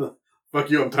away. Fuck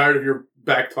you! I'm tired of your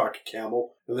back talk,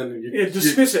 camel. And then you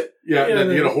dismiss it. Yeah, and then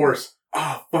you get a horse.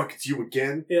 Ah, fuck! It's you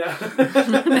again. Yeah.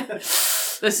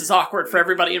 This is awkward for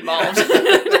everybody involved.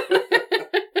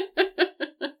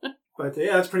 But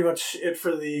yeah, that's pretty much it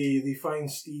for the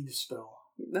Find Steed spell.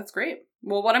 That's great.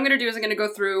 Well, what I'm going to do is I'm going to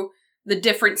go through the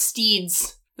different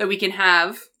steeds that we can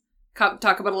have,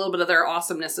 talk about a little bit of their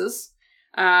awesomenesses,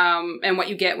 and what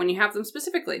you get when you have them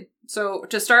specifically. So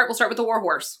to start, we'll start with the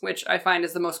warhorse, which I find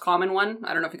is the most common one.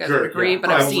 I don't know if you guys would agree,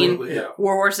 but I've seen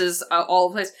warhorses all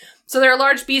over the place. So they're a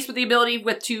large beast with the ability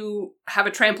to have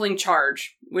a trampling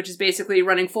charge, which is basically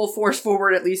running full force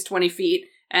forward at least 20 feet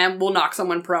and will knock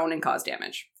someone prone and cause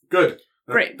damage. Good.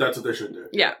 Great. That's what they should do.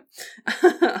 Yeah.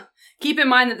 Keep in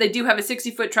mind that they do have a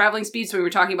 60-foot traveling speed, so we were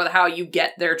talking about how you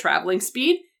get their traveling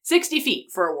speed. 60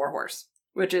 feet for a warhorse,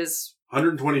 which is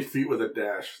 120 feet with a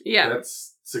dash. Yeah.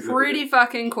 That's significant. Pretty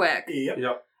fucking quick.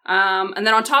 Yep. And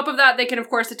then on top of that, they can, of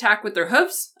course, attack with their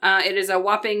hooves. It is a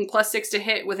whopping +6 to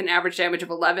hit with an average damage of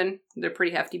 11. They're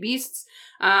pretty hefty beasts.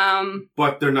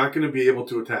 But they're not going to be able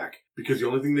to attack, because the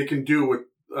only thing they can do with,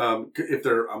 if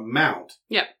they're a mount,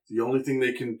 the only thing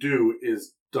they can do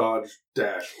is dodge,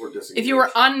 dash, or disengage. If you were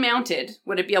unmounted,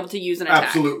 would it be able to use an attack?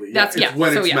 Absolutely. That's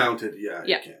when it's mounted, you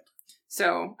can't.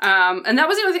 So, and that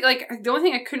was the only thing, the only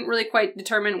thing I couldn't really quite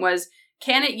determine was,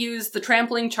 can it use the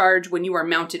trampling charge when you are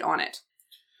mounted on it?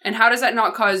 And how does that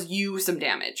not cause you some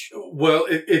damage? Well,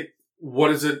 what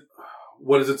does it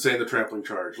say in the trampling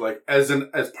charge? Like, as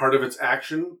part of its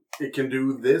action, it can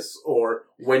do this, or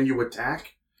when you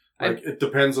attack? Like, it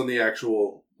depends on the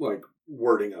actual,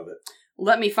 wording of it.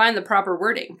 Let me find the proper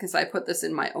wording, because I put this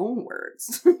in my own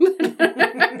words.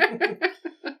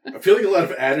 I'm feeling a lot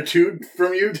of attitude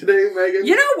from you today, Megan.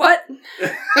 You know what?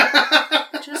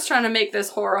 Just trying to make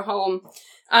this horror home.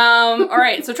 All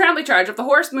right, so trampling charge. If the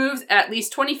horse moves at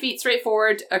least 20 feet straight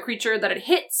forward, a creature that it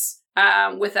hits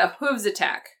with a hooves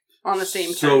attack on the same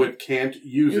turn. So it can't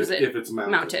use it if it's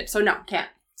mounted. So no, can't.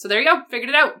 So there you go. Figured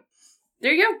it out.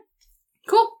 There you go.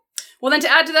 Cool. Well, then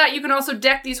to add to that, you can also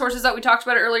deck these horses out. We talked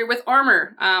about it earlier with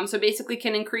armor. So basically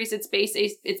can increase its base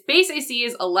AC. Its base AC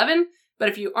is 11, but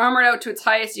if you armor it out to its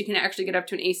highest, you can actually get up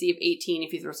to an AC of 18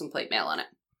 if you throw some plate mail on it.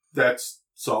 That's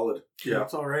solid. Yeah.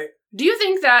 That's all right. Do you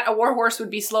think that a warhorse would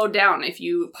be slowed down if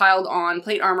you piled on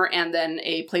plate armor and then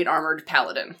a plate armored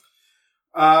paladin?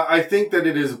 I think that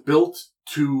it is built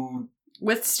to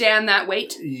withstand that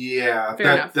weight. Yeah,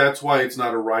 Fair enough. That's why it's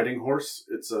not a riding horse.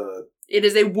 It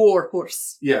is a war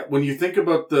horse. Yeah, when you think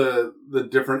about the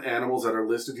different animals that are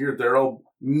listed here, they're all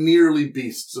nearly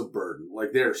beasts of burden.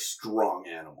 Like, they're strong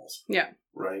animals. Yeah.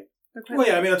 Right? Okay. Well,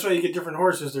 yeah, I mean, that's why you get different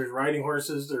horses. There's riding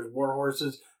horses, there's war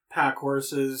horses, pack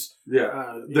horses.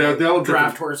 Yeah. They all have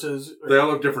draft horses. They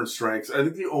all have different strengths. I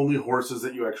think the only horses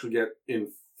that you actually get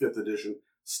in 5th edition,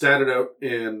 statted out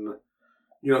in,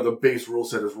 the base rule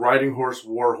set, is riding horse,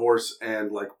 war horse,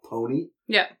 and, pony.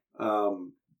 Yeah.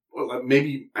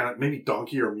 Maybe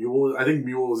donkey or mule. I think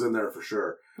mule is in there for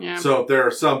sure. Yeah. So there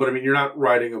are some, but you're not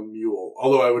riding a mule.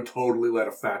 Although I would totally let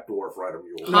a fat dwarf ride a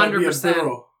mule.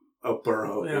 100%. A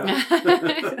burrow. Yeah.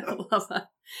 I love that.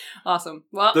 Awesome.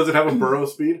 Well, does it have a burrow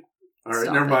speed? All right,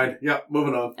 Stop never it. mind. Yeah,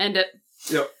 moving on. End it.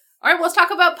 Yep. All right, well, let's talk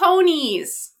about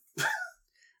ponies.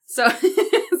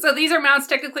 So these are mounts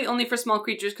technically only for small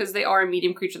creatures because they are a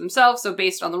medium creature themselves. So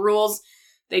based on the rules,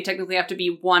 they technically have to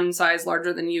be one size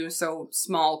larger than you. So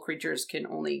small creatures can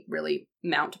only really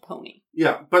mount a pony.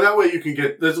 Yeah, but that way you can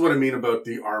get, this is what I mean about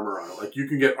the armor on it. You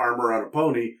can get armor on a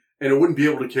pony, and it wouldn't be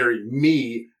able to carry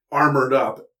me armored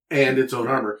up and its own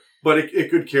armor, but it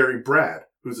could carry Brad,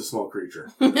 who's a small creature,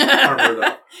 armored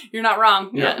up. You're not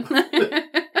wrong. Yeah.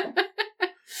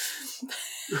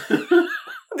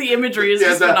 The imagery is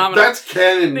just phenomenal. That's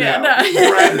canon now.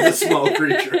 Brad is a small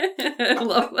creature. I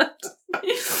love that.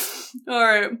 All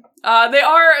right. They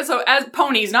are, so as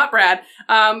ponies, not Brad,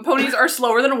 ponies are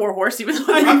slower than a warhorse, even though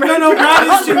No,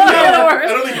 Brad is too I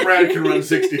don't think Brad can run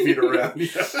 60 feet around.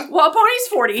 Yeah. Well, a pony's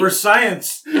 40. For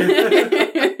science.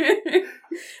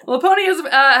 Well, a pony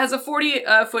has a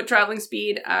 40-foot traveling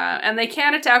speed, and they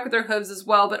can attack with their hooves as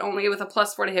well, but only with a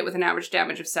 +4 to hit with an average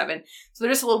damage of 7. So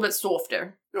they're just a little bit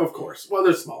softer. Of course. Well,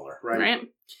 they're smaller, right? Right?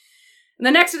 And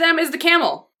the next to them is the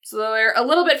camel. So they're a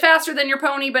little bit faster than your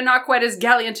pony, but not quite as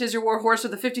gallant as your warhorse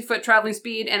with a 50-foot traveling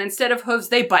speed, and instead of hooves,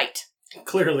 they bite.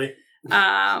 Clearly. They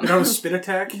don't have a spit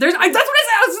attack? That's what I said.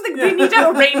 I was thinking they need to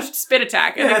have a ranged spit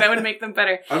attack. I think that would make them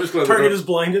better. I'm just glad Target is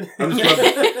blinded. I'm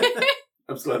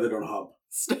just glad they don't hump.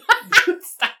 Stop.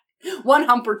 One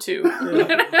hump or two.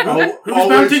 Yeah. Who's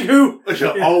mounting who?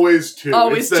 Yeah, always two.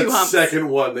 Always it's two that humps. second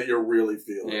one that you're really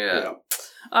feeling. Yeah.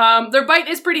 Their bite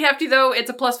is pretty hefty, though. It's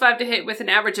a +5 to hit with an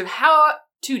average of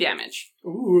 2 damage.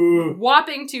 Ooh.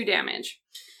 Whopping 2 damage.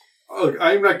 Look,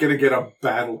 I'm not going to get a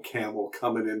battle camel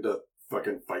coming in to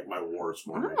fucking fight my wars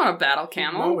for I me. don't want a battle Not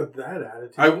camel. with that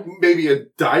attitude. Maybe a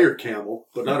dire camel,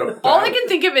 but not a battle. All I can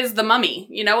think of is the Mummy.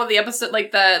 You know, of the episode,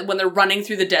 like when they're running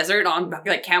through the desert on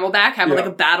like camelback, having like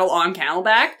a battle on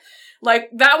camelback. Like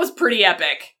that was pretty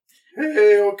epic.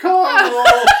 Hey, O'Connell!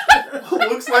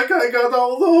 Looks like I got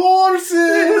all the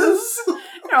horses!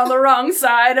 You're on the wrong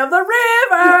side of the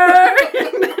river!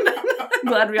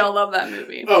 Glad we all love that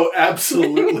movie. Oh,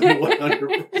 absolutely,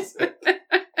 100%.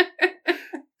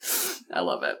 I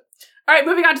love it. Alright,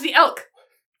 moving on to the elk.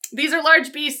 These are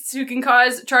large beasts who can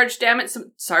cause charge damage.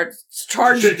 Charge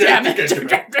damage.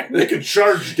 They can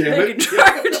charge, damn They it. can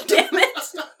charge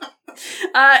damage.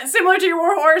 Similar to your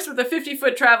warhorse with a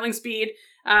 50-foot traveling speed,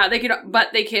 they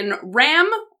can ram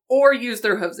or use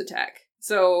their hooves attack.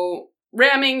 So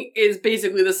ramming is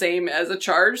basically the same as a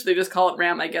charge. They just call it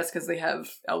ram, I guess, because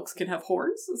elks can have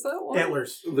horns. Is that what?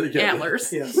 Antlers.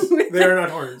 Antlers. Yes. They are not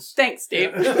horns. Thanks,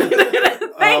 Dave. Yeah.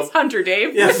 Thanks, Hunter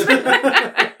Dave. Yes.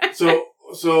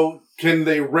 So can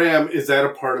they ram? Is that a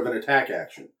part of an attack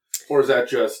action, or is that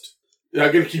just? I'm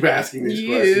gonna keep asking these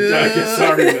questions. I guess,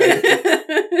 sorry, man.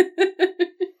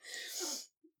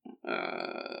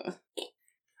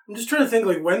 I'm just trying to think,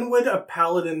 like, when would a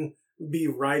paladin be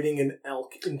riding an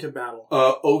elk into battle?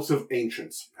 Oaths of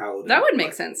Ancients, paladin. That would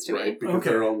make sense to me. Because Okay.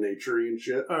 they're all naturey and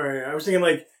shit. All right, I was thinking,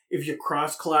 like, if you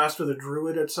cross-classed with a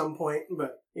druid at some point,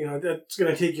 but, you know, that's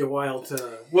going to take you a while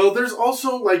to... Well, there's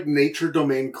also, like, nature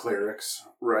domain clerics,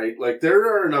 right? Like, there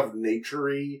are enough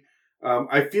naturey...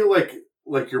 I feel like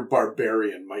your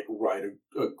barbarian might ride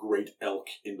a great elk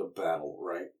into battle,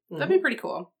 right? That'd be pretty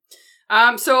cool.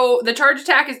 So the charge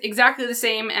attack is exactly the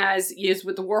same as is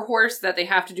with the warhorse, that they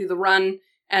have to do the run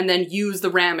and then use the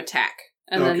ram attack.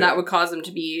 And then that would cause them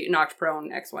to be knocked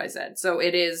prone, XYZ. So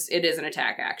it is an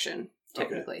attack action,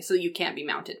 technically. Okay. So you can't be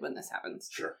mounted when this happens.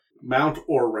 Sure. Mount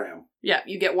or ram. Yeah,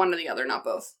 you get one or the other, not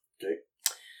both. Okay.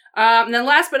 And then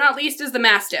last but not least is the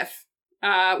Mastiff.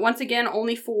 Once again,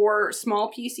 only for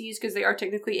small PCs because they are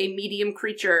technically a medium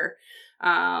creature.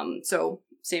 So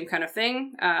same kind of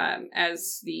thing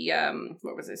as the,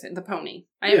 what was I saying? The pony.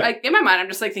 In my mind, I'm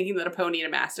just like thinking that a pony and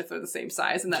a Mastiff are the same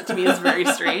size, and that to me is very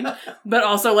strange, but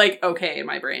also like okay in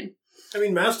my brain. I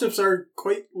mean, Mastiffs are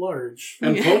quite large.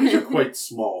 And ponies are quite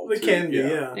small. They can be,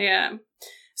 yeah. Yeah.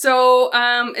 So,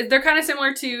 they're kind of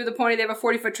similar to the pony. They have a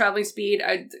 40-foot traveling speed.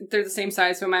 They're the same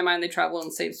size, so in my mind, they travel in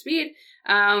the same speed.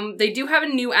 They do have a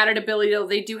new added ability, though.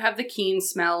 They do have the keen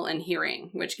smell and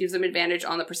hearing, which gives them advantage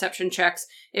on the perception checks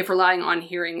if relying on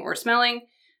hearing or smelling.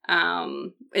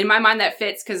 In my mind, that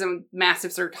fits because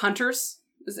Mastiffs are hunters.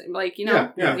 Like, you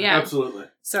know? Yeah, absolutely.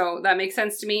 So that makes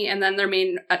sense to me. And then their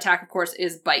main attack, of course,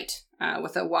 is bite,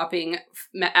 with a whopping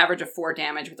average of 4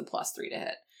 damage with a +3 to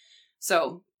hit.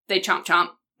 So they chomp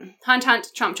chomp. Hunt,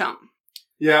 chomp, chomp.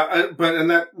 Yeah,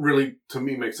 and that really, to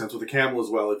me, makes sense with the camel as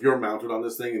well. If you're mounted on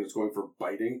this thing and it's going for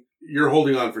biting, you're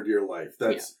holding on for dear life.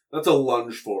 That's a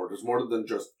lunge forward. It's more than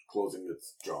just closing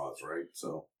its jaws, right?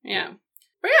 So yeah.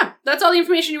 But yeah, that's all the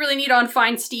information you really need on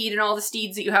Find Steed and all the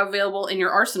steeds that you have available in your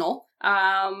arsenal.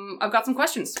 I've got some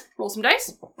questions. Roll some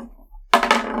dice.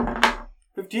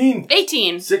 15.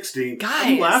 18. 16.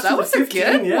 Guys, that was a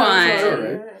good one. All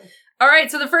right. All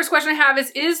right, so the first question I have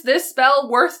is this spell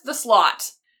worth the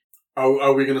slot?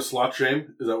 Are we going to slot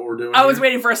shame? Is that what we're doing? I was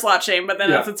waiting for a slot shame, but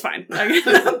then it's fine.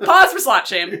 Pause for slot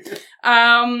shame.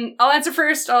 I'll answer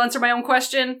first. I'll answer my own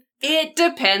question. It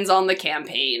depends on the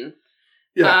campaign.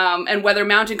 Yeah. And whether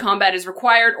mounted combat is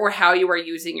required or how you are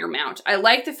using your mount. I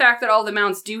like the fact that all the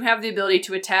mounts do have the ability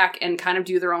to attack and kind of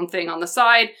do their own thing on the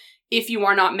side if you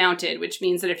are not mounted, which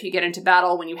means that if you get into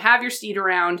battle, when you have your steed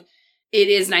around, it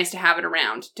is nice to have it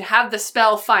around. To have the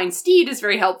spell Find Steed is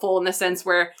very helpful in the sense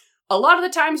where a lot of the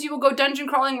times you will go dungeon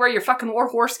crawling where your fucking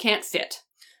warhorse can't fit.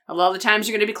 A lot of the times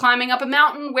you're going to be climbing up a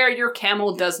mountain where your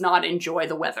camel does not enjoy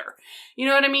the weather. You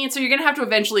know what I mean? So you're going to have to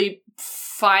eventually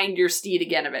find your steed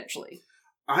again eventually.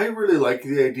 I really like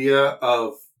the idea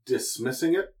of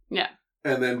dismissing it. Yeah.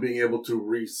 And then being able to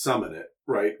resummon it,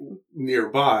 right,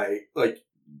 nearby, like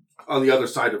on the other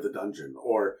side of the dungeon.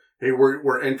 Or, hey,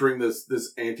 we're entering this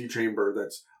antechamber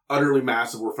that's utterly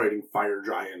massive. We're fighting fire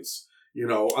giants, you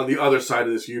know, on the other side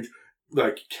of this huge,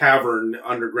 like, cavern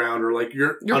underground, or like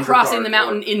you're crossing the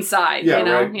mountain inside, yeah, you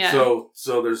know? Right? Yeah.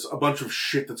 So there's a bunch of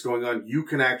shit that's going on. You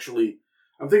can actually,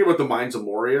 I'm thinking about the Mines of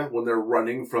Moria when they're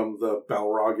running from the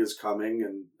Balrog is coming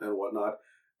and whatnot.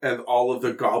 And all of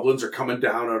the goblins are coming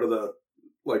down out of the,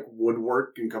 like,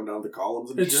 woodwork and come down the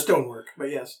columns and It's shit. stonework, but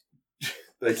yes.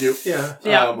 Thank you. Yeah.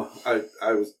 Yeah.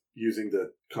 I was using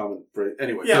the common phrase.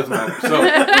 Anyway, Yeah. doesn't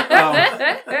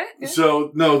matter.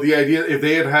 So, no, the idea, if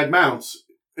they had mounts,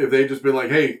 if they had just been like,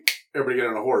 hey, everybody get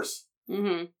on a horse,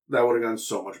 Mm-hmm. that would have gone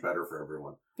so much better for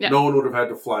everyone. Yeah. No one would have had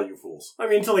to fly, you fools. I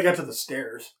mean, until they got to the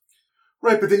stairs.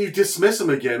 Right, but then you dismiss them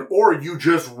again, or you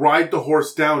just ride the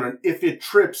horse down, and if it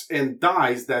trips and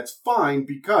dies, that's fine,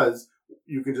 because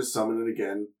you can just summon it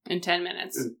again. In 10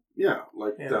 minutes.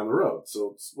 Down the road.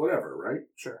 So it's whatever, right?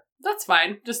 Sure. That's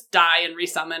fine. Just die and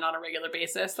resummon on a regular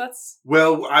basis. That's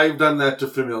Well, I've done that to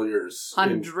familiars.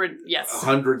 yes.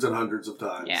 Hundreds and hundreds of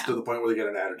times. Yeah. To the point where they get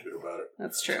an attitude about it.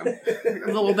 That's true. A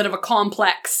little bit of a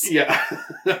complex. Yeah.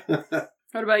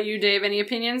 What about you, Dave? Any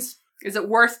opinions? Is it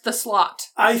worth the slot?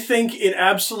 I think it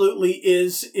absolutely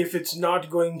is if it's not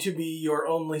going to be your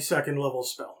only second level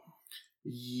spell.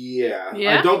 Yeah.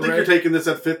 Yeah? I don't think Right. you're taking this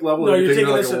at 5th level. No, you're you're taking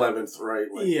it like taking this at- 11th, right?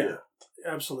 Like, Yeah.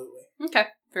 Absolutely. Okay,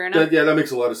 fair enough. That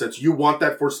makes a lot of sense. You want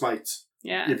that for smites.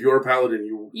 Yeah. If you're a paladin,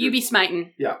 You be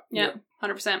smiting. Yeah. Yeah,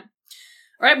 100%. All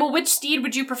right, well, which steed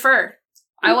would you prefer?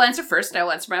 I will answer first. I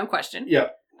will answer my own question. Yeah.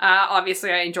 Obviously,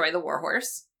 I enjoy the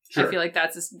warhorse. Sure. I feel like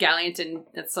that's just gallant, and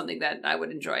that's something that I would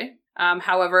enjoy.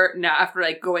 However, now after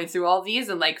like going through all these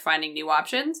and like finding new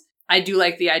options, I do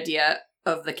like the idea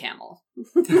of the camel.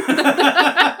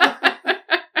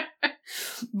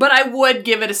 But I would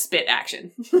give it a spit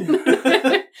action.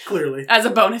 Clearly. As a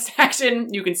bonus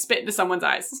action, you can spit into someone's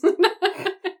eyes.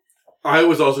 I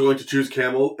was also going to choose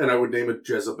camel, and I would name it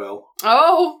Jezebel.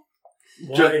 Oh!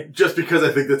 Why? Just because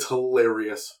I think that's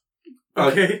hilarious.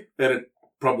 Okay. And it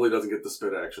probably doesn't get the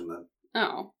spit action then.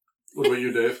 Oh. What about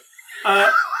you, Dave?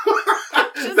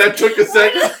 That took a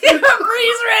second.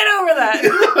 Breeze right over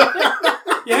that.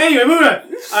 Yeah, anyway, moving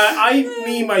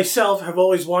on. Myself, have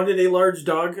always wanted a large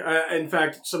dog. In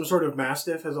fact, some sort of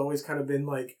mastiff has always kind of been,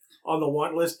 like, on the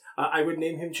want list. I would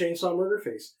name him Chainsaw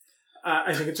Murderface.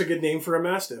 I think it's a good name for a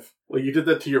mastiff. Well, you did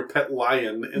that to your pet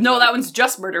lion. No, that one's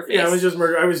just Murderface. Yeah, it was just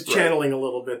murder. I was channeling a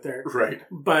little bit there. Right.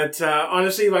 But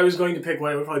honestly, if I was going to pick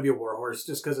one, it would probably be a warhorse,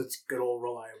 just because it's good old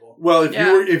reliable. Well, if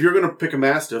Yeah. you're going to pick a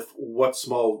mastiff, what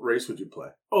small race would you play?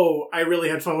 Oh, I really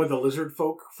had fun with the lizard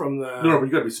folk from the... No, but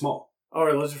you got to be small. Oh,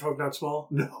 are lizard folk not small?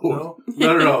 No. No?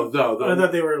 No. I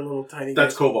thought they were a little tiny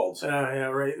That's guys. kobolds. Yeah,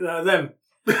 right. Them.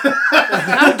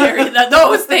 How dare you?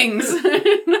 Those things.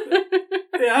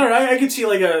 Yeah, I don't know. I could see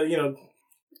like a,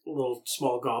 little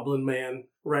small goblin man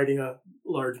riding a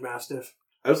large mastiff.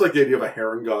 I just like the idea of a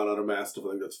Harengon on a mastiff.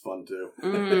 I think that's fun, too.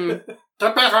 Mm,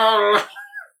 To battle!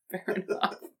 fair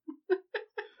enough.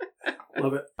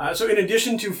 Love it. So in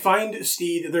addition to Find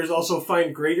Steed, there's also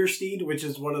Find Greater Steed, which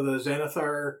is one of the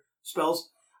Xanathar spells.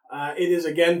 It is,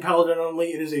 again, Paladin only.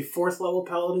 It is a 4th level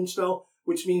Paladin spell,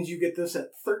 which means you get this at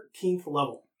 13th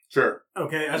level. Sure.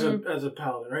 Okay, as a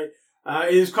Paladin, right?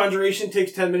 His Conjuration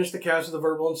takes 10 minutes to cast with the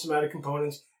verbal and somatic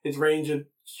components. Its range, it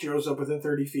shows up within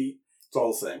 30 feet. It's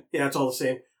all the same. Yeah, it's all the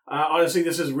same. Honestly,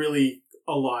 this is really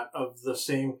a lot of the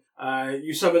same.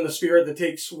 You summon the spirit that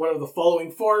takes one of the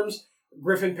following forms: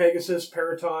 Griffin, Pegasus,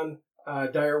 Periton,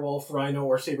 Direwolf, Rhino,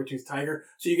 or Saber-toothed Tiger.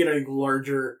 So you get a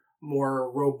larger, more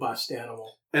robust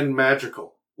animal. And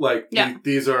magical. Like, Yeah.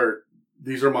 these are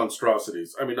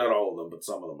monstrosities. I mean, not all of them, but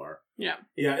some of them are. Yeah.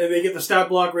 Yeah, and they get the stat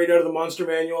block right out of the monster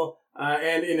manual.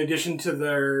 And in addition to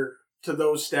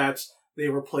those stats, they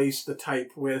replace the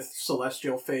type with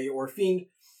Celestial, Fey, or Fiend.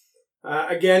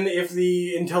 Again, if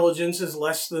the intelligence is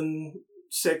less than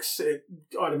 6, it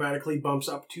automatically bumps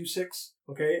up to 6.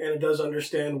 Okay, and it does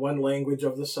understand one language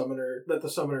of the summoner that the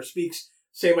summoner speaks.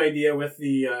 Same idea with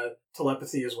the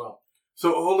telepathy as well.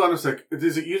 So, hold on a sec.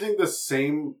 Is it using the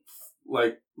same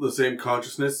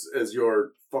consciousness as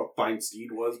your Find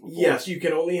Steed was before? Yes, you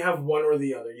can only have one or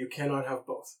the other. You cannot have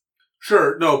both.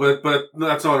 Sure, no, but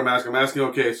that's not what I'm asking. I'm asking,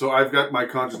 okay, so I've got my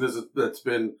consciousness that's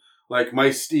been, like, my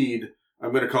steed.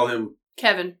 I'm going to call him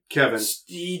Kevin.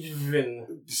 Steedvin.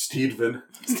 Steedvin.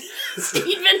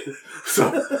 Steedvin?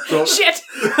 So Shit!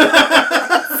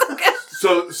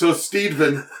 So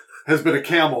Steedvin has been a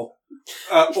camel,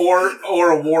 or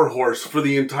a warhorse for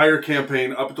the entire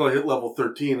campaign up until I hit level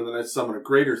 13, and then I summon a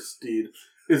greater steed.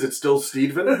 Is it still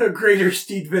Steedvin? Greater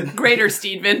Steedvin. Greater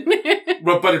Steedvin.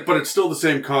 but it's still the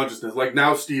same consciousness. Like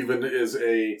now Steedvin is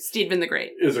Steedvin the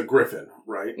Great. Is a griffin,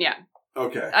 right? Yeah.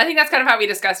 Okay. I think that's kind of how we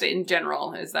discussed it in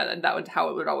general, is that would how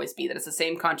it would always be, that it's the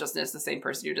same consciousness, the same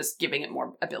person, you're just giving it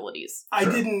more abilities. I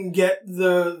didn't get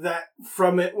that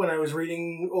from it when I was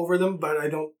reading over them, but I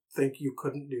don't think you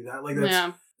couldn't do that. Like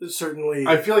that's certainly.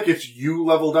 I feel like it's you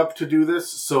leveled up to do this,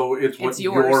 so it's what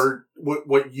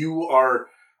what you are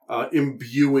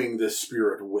imbuing this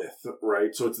spirit with,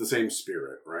 right? So it's the same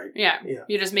spirit, right? Yeah.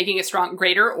 You're just making it strong,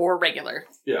 greater or regular.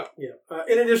 Yeah.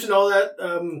 In addition to all that,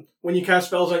 when you cast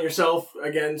spells on yourself,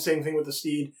 again, same thing with the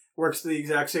steed, works the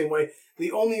exact same way.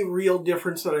 The only real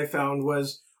difference that I found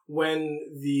was when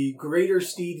the greater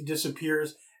steed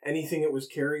disappears, anything it was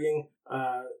carrying,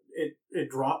 it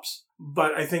drops.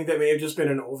 But I think that may have just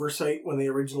been an oversight when they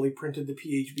originally printed the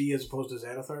PHB as opposed to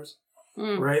Xanathar's.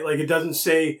 Right? Like, it doesn't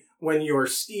say when your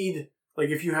steed, like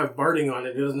if you have barding on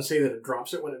it, it doesn't say that it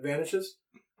drops it when it vanishes,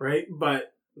 right?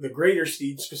 But the greater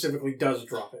steed specifically does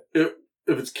drop it.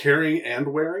 If it's carrying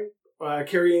and wearing?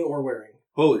 Carrying or wearing.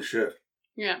 Holy shit.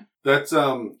 Yeah. That's,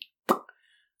 dumb.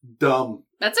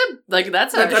 That's a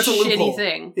shitty loophole.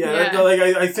 thing. Yeah.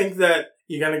 I think that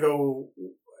you gotta go...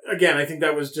 Again, I think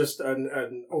that was just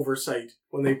an oversight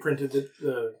when they printed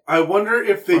the I wonder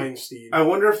if they steed. I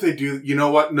wonder if they do. You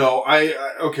know what? No, I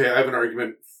have an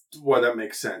argument why that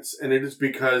makes sense, and it is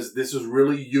because this is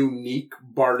really unique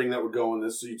barding that would go in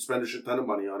this, so you'd spend a shit ton of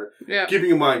money on it. Yeah. Keeping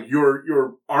in mind,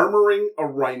 you're armoring a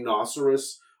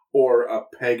rhinoceros or a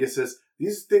pegasus.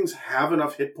 These things have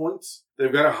enough hit points.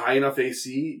 They've got a high enough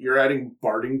AC. You're adding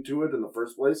barding to it in the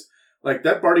first place. Like,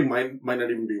 that barding might not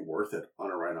even be worth it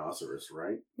on a rhinoceros,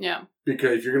 right? Yeah.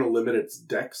 Because if you're going to limit its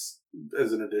dex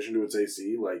as an addition to its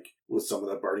AC, like, with some of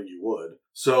that barding you would.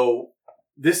 So,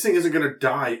 this thing isn't going to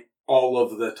die all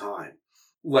of the time,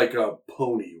 like a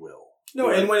pony will. No,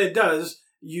 right? And when it does,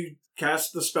 you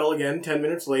cast the spell again, 10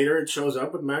 minutes later, it shows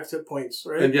up with max hit points,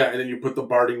 right? And then you put the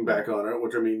barding back on it,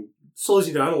 which, I mean... slows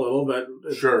you down a little, but...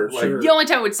 Sure. The only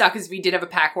time it would suck is if you did have a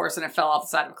pack horse and it fell off the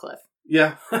side of a cliff.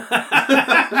 Yeah.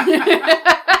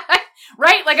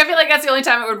 Right? Like, I feel like that's the only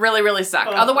time it would really, really suck.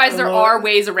 Otherwise, there are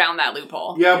ways around that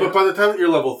loophole. Yeah, but by the time that you're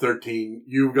level 13,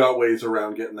 you've got ways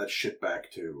around getting that shit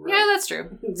back, too, right? Yeah, that's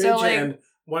true. So, like...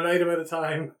 one item at a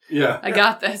time. Yeah. I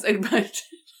got this. It's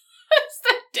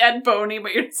the dead pony,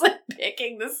 but you're just, like,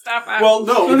 picking this stuff out. Well,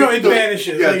 no, it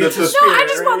vanishes. Yeah, like, it's a spirit, I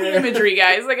just want the imagery,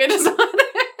 guys. Like, I just want it.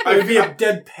 It would be a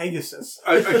dead Pegasus.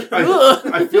 I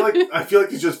feel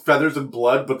like it's just feathers and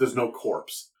blood, but there's no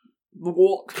corpse.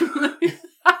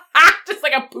 Just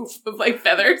like a poof of like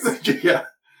feathers. Yeah.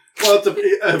 Well,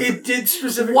 it did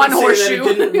specifically one say horseshoe.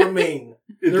 that it didn't remain.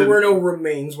 There were no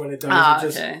remains when it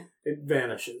dies. It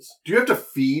vanishes. Do you have to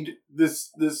feed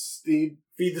this steed?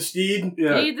 Feed the steed?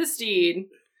 Yeah. Feed the steed.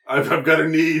 I've got a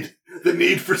need. The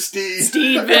need for steed.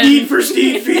 Steed need for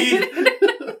steed feed.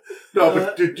 No,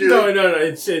 but no.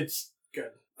 It's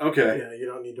good. Okay. Yeah, you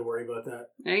don't need to worry about that.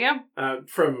 There you go.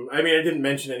 I didn't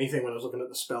mention anything when I was looking at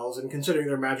the spells, and considering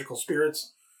they're magical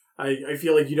spirits, I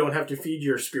feel like you don't have to feed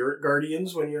your spirit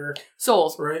guardians when you're...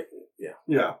 souls. Right? Yeah.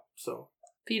 Yeah. So...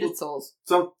 feed its souls.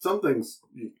 Some things,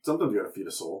 sometimes you gotta feed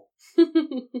a soul.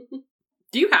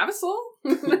 Do you have a soul?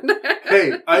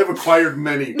 Hey, I have acquired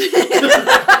many.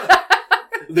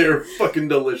 They're fucking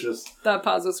delicious. That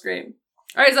pause was great.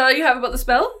 Alright, is that all you have about the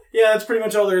spell? Yeah, that's pretty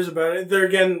much all there is about it. They're,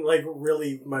 again, like,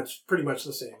 pretty much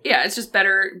the same. Yeah, it's just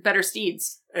better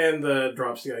steeds. And the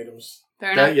drops the items.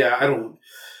 Fair enough. Yeah, I don't...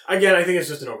 Again, I think it's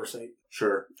just an oversight.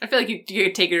 Sure. I feel like you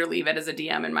could take it or leave it as a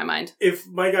DM in my mind. If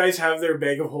my guys have their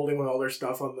bag of holding with all their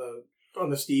stuff on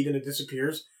the steed and it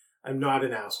disappears, I'm not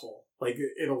an asshole. Like,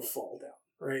 it'll fall down,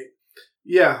 right?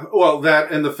 Yeah, well,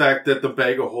 that and the fact that the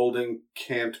bag of holding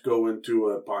can't go into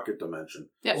a pocket dimension.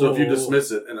 Yep. So if you dismiss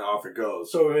it, and off it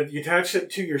goes. So if you attach it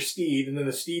to your steed, and then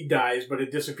the steed dies, but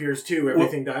it disappears too,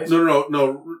 everything dies?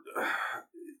 No.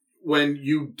 When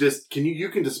you you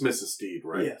can dismiss a steed,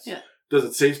 right? Yes. Yeah. Does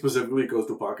it say specifically it goes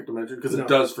to a pocket dimension? Because No. it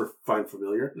does for Find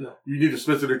Familiar. No. You need to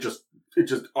dismiss it, it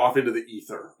just off into the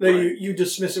ether. Then right? you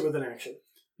dismiss it with an action.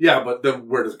 Yeah, but then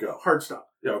where does it go? Hard stop.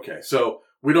 Yeah, okay. So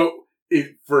we don't...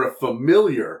 for a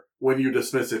familiar, when you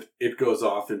dismiss it, it goes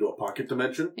off into a pocket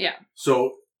dimension. Yeah.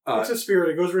 So... it's a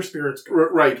spirit. It goes where spirits go.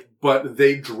 Right, but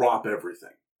they drop everything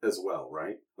as well,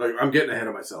 right? Like, I'm getting ahead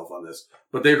of myself on this,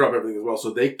 but they drop everything as well,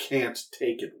 so they can't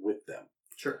take it with them.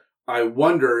 Sure. I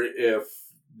wonder if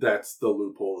that's the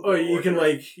loophole. Oh, you can,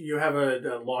 you have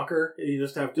a locker. You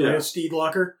just have to, a steed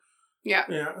locker. Yeah.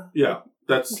 Yeah. Yeah,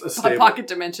 that's a stable. A pocket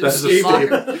dimension. That's a steed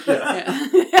stable. locker. Yeah.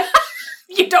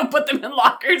 Yeah. You don't put them in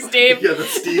lockers, Dave. Yeah, the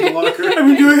steed locker. I've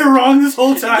been doing it wrong this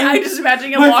whole time. I'm just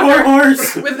imagining a My locker poor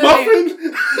horse. with the name,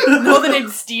 Muffin. no, the name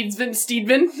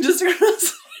Steedman. Just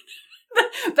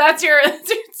that's your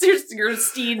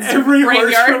Steed's Every horse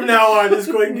graveyard. from now on is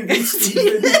going to be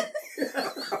Steven.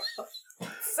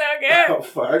 So good. Oh,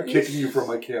 fuck, I'm kicking you from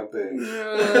my campaign.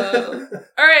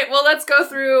 All right, well, let's go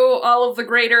through all of the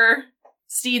greater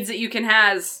steeds that you can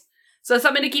has. So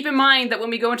something to keep in mind that when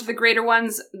we go into the greater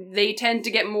ones, they tend to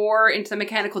get more into the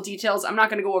mechanical details. I'm not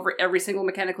going to go over every single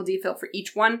mechanical detail for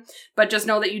each one, but just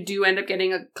know that you do end up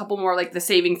getting a couple more, like the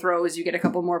saving throws. You get a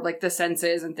couple more of like the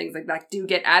senses and things like that do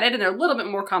get added, and they're a little bit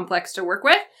more complex to work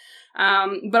with.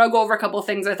 But I'll go over a couple of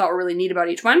things I thought were really neat about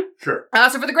each one. Sure.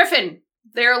 So for the Griffin,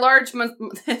 they are large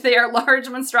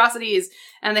monstrosities,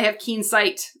 and they have keen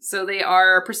sight, so they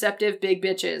are perceptive big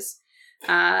bitches.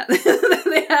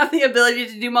 They have the ability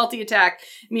to do multi-attack,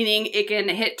 meaning it can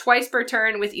hit twice per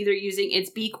turn with either using its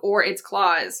beak or its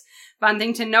claws. Fun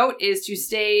thing to note is to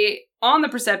stay on the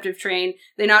perceptive train,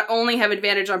 they not only have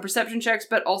advantage on perception checks,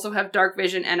 but also have dark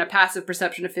vision and a passive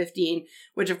perception of 15,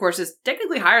 which of course is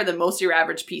technically higher than most of your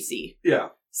average PC. Yeah.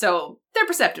 So they're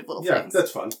perceptive little things. Yeah,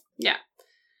 that's fun. Yeah.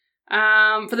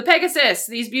 For the Pegasus,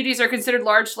 these beauties are considered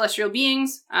large celestial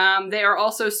beings. They are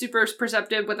also super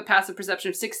perceptive with a passive perception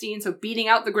of 16, so beating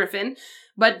out the Griffin,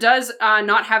 but does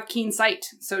not have keen sight,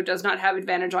 so does not have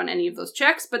advantage on any of those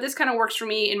checks. But this kind of works for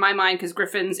me in my mind, because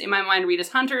Griffins, in my mind, read as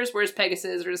hunters, whereas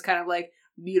Pegasus are just kind of like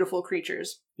beautiful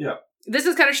creatures. Yeah. This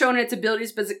is kind of shown in its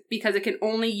abilities because it can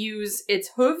only use its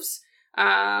hooves,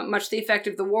 much the effect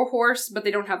of the Warhorse, but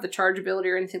they don't have the charge ability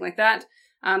or anything like that.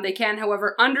 They can,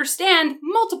 however, understand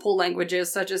multiple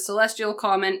languages, such as Celestial,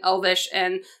 Common, Elvish,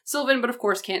 and Sylvan, but of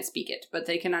course can't speak it, but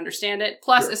they can understand it.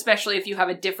 Plus, Sure. especially if you have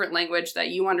a different language that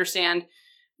you understand,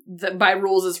 by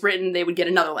rules as written, they would get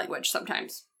another language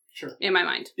sometimes. Sure. In my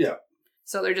mind. Yeah.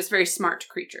 So they're just very smart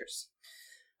creatures.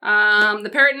 The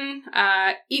Peryton,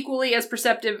 equally as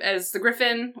perceptive as the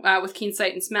Griffin, with keen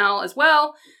sight and smell as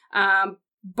well,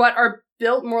 but are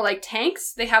built more like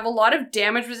tanks. They have a lot of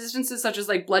damage resistances, such as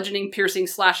like bludgeoning, piercing,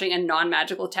 slashing, and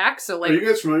non-magical attacks. So like, Are you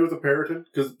guys familiar with the Peryton?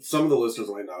 Because some of the listeners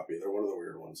might not be. They're one of the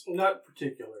weird ones. Not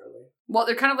particularly. well,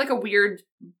 they're kind of like a weird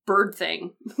bird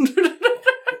thing.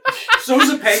 So is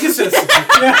a Pegasus.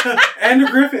 Yeah. And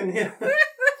a Griffin. Yeah.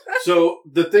 So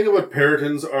the thing about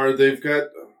Perytons are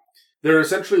they're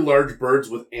essentially large birds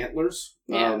with antlers.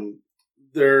 Yeah.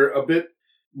 They're a bit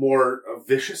more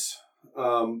vicious,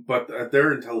 but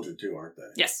they're intelligent too, aren't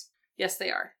they? Yes,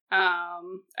 they are. I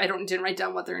didn't write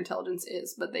down what their intelligence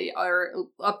is, but they are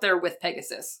up there with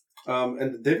Pegasus.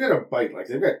 And they've got a bite, like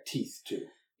they've got teeth too.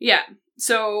 Yeah.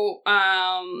 So,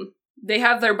 they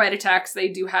have their bite attacks. They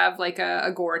do have like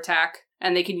a gore attack,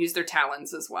 and they can use their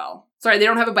talons as well. Sorry, they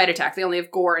don't have a bite attack. They only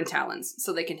have gore and talons,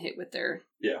 so they can hit with their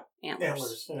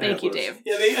antlers. Yeah. Thank you, Antlers. Dave.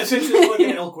 Yeah, they essentially look like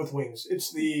an elk with wings.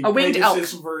 It's the A winged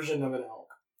Pegasus version of an elk.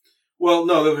 Well,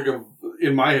 no, they're like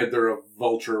in my head, they're a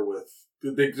vulture with,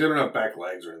 they don't have back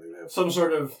legs or anything. They have Some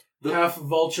sort of half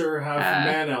vulture, half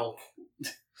man elk.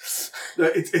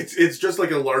 It's just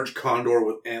like a large condor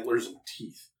with antlers and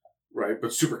teeth, right?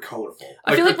 But super colorful.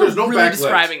 I feel like we're there's no really back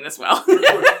describing this well.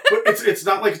 legs. But it's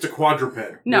not like it's a quadruped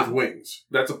No. with wings.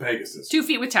 That's a Pegasus. 2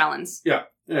 feet with talons. Yeah.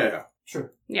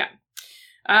 Sure.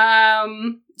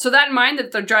 So that in mind,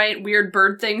 that they're giant weird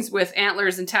bird things with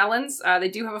antlers and talons, they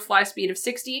do have a fly speed of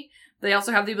 60. They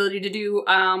also have the ability to do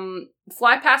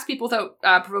fly past people without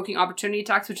provoking opportunity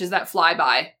attacks, which is that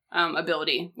flyby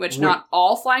ability, which not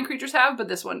all flying creatures have, but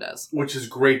this one does. Which is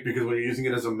great because when you're using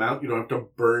it as a mount, you don't have to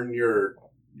burn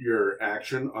your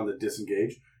action on the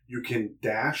disengage. You can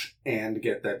dash and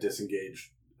get that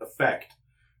disengage effect,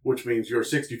 which means your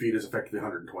 60 feet is effectively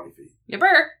 120 feet.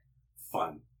 Yipper!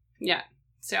 Fun. Yeah.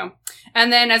 So,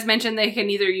 and then as mentioned, they can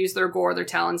either use their gore or their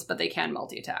talons, but they can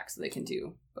multi-attack, so they can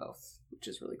do both, which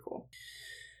is really cool.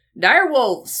 Dire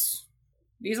wolves.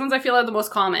 These ones I feel are the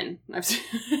most common.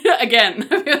 Again,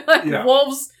 I feel like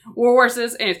wolves,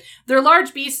 warhorses, and they're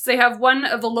large beasts. They have one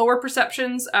of the lower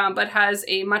perceptions, but has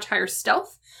a much higher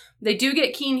stealth. They do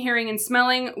get keen hearing and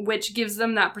smelling, which gives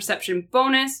them that perception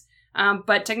bonus.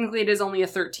 But technically it is only a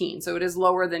 13, so it is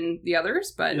lower than the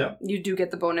others, but you do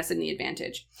get the bonus and the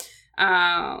advantage.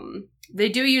 They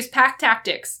do use pack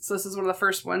tactics, so this is one of the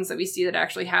first ones that we see that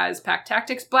actually has pack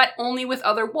tactics, but only with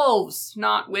other wolves,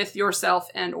 not with yourself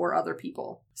and or other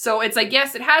people. So it's like,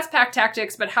 yes, it has pack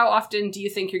tactics, but how often do you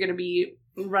think you're going to be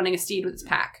running a steed with its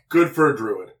pack? Good for a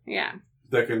druid. Yeah.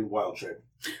 That can wild shape.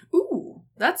 Ooh,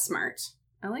 that's smart.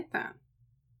 I like that.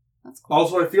 That's cool.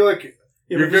 Also, I feel like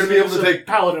you're going to be able to take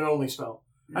paladin only spell.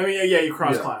 I mean, yeah, you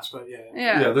cross class, but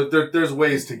yeah. There's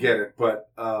ways to get it, but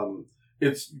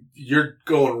you're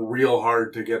going real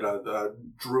hard to get a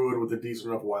druid with a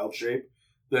decent enough wild shape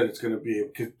that it's going to be,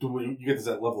 because you get this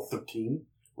at level 13,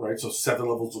 right? So 7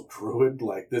 levels of druid,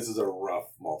 like, this is a rough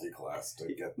multi-class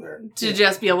to get there. To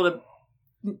just be able to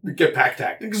get pack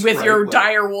tactics. with right? your like,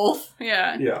 dire wolf.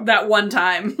 Yeah. That one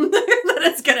time that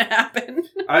it's going to happen.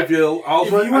 I feel...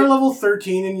 If you are level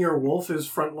 13 and your wolf is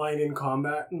frontline in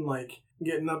combat and, like,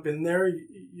 getting up in there,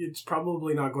 it's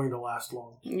probably not going to last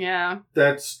long. Yeah.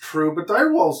 That's true, but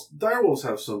dire wolves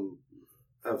have some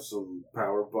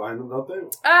power behind them, don't they?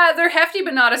 They're hefty,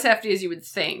 but not as hefty as you would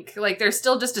think. Like, they're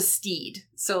still just a steed,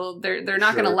 so they're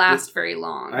not going to last very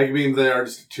long. I mean, they are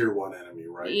just a tier 1 enemy,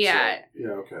 right? Yeah. So, yeah,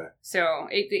 okay. So,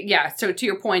 so to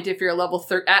your point, if you're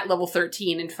at level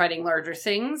 13 and fighting larger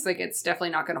things, like, it's definitely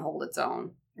not going to hold its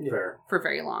own Fair. for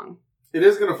very long. It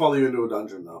is going to follow you into a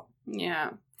dungeon, though.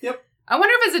 Yeah. Yep. I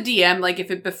wonder if as a DM, like,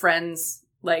 if it befriends...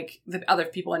 like the other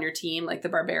people on your team, like the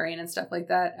barbarian and stuff like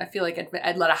that. I feel like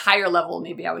I'd let a higher level,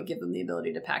 maybe I would give them the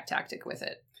ability to pack tactic with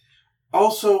it.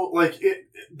 Also, like,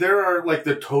 there are, like,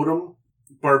 the totem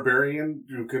barbarian,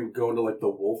 you can go into, like, the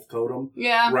wolf totem.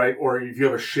 Yeah. Right? Or if you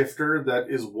have a shifter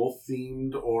that is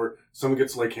wolf-themed, or someone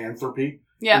gets lycanthropy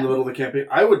in the middle of the campaign,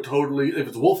 I would totally, if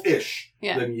it's wolf-ish,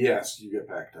 then yes, you get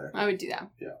pack tactic. I would do that.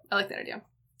 Yeah. I like that idea.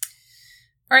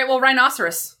 All right, well,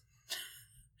 rhinoceros.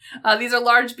 These are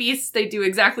large beasts. They do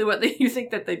exactly what you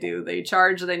think that they do. They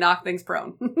charge, they knock things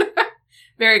prone.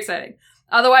 Very exciting.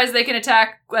 Otherwise, they can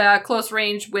attack close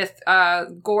range with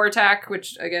gore attack,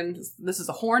 which, again, this is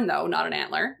a horn, though, not an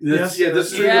antler. This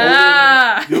is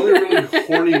the only really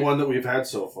horny one that we've had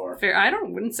so far. Fair. I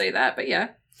wouldn't say that, but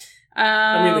yeah.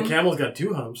 I mean, the camel's got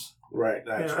 2 humps. Right,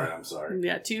 that's right, I'm sorry.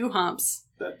 Yeah, 2 humps.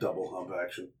 That double hump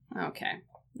action. Okay.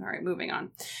 All right, moving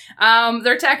on.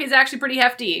 Their attack is actually pretty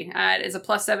hefty. It is a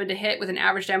 +7 to hit with an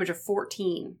average damage of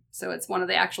 14. So it's one of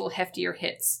the actual heftier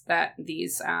hits that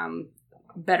these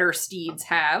better steeds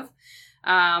have.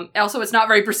 Also, it's not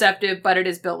very perceptive, but it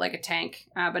is built like a tank,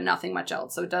 but nothing much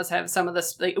else. So it does have some of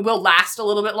this, like, it will last a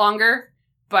little bit longer,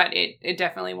 but it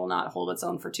definitely will not hold its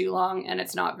own for too long, and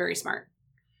it's not very smart.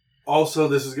 Also,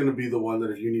 this is going to be the one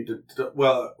that if you need to...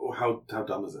 Well, how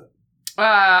dumb is it?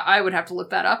 I would have to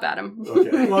look that up, Adam.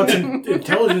 Okay. Well,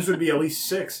 intelligence would be at least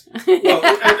 6. Well,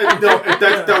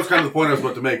 that was kind of the point I was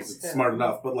about to make, is it's smart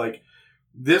enough. But, like,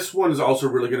 this one is also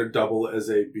really going to double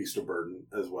as a beast of burden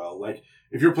as well. Like,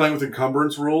 if you're playing with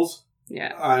encumbrance rules,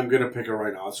 I'm going to pick a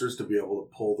rhinoceros to be able to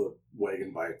pull the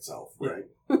wagon by itself, right?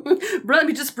 Let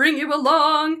me just bring you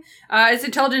along. Its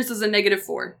intelligence is a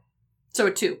 -4. So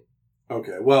a 2.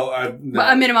 Okay, well,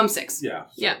 but a minimum 6. Yeah.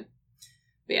 So. Yeah.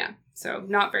 But yeah. So,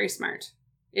 not very smart.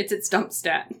 It's its dump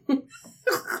stat.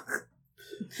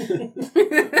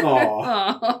 Aww.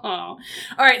 All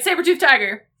right, saber-tooth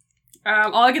tiger.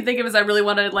 All I can think of is I really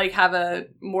want to, like, have a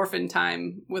morphin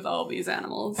time with all these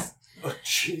animals. Oh,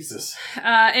 Jesus.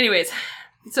 Anyways,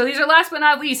 so these are last but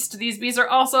not least. These beasts are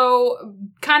also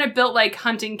kind of built like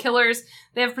hunting killers.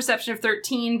 They have a perception of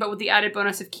 13, but with the added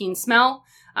bonus of keen smell.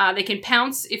 They can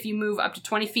pounce if you move up to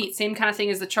 20 feet. Same kind of thing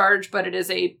as the charge, but it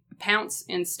is a pounce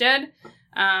instead,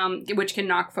 which can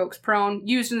knock folks prone.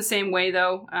 Used in the same way,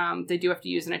 though. They do have to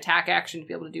use an attack action to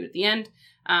be able to do it at the end.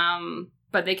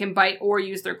 But they can bite or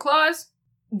use their claws.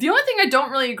 The only thing I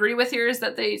don't really agree with here is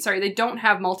that they don't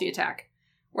have multi-attack.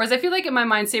 Whereas I feel like in my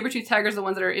mind, saber-tooth tigers are the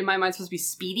ones that are, in my mind, supposed to be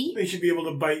speedy. They should be able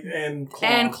to bite and claw.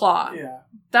 And claw. Yeah.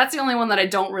 That's the only one that I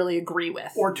don't really agree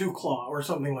with. Or 2 claw, or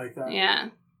something like that. Yeah.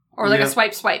 Or like a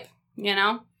swipe, you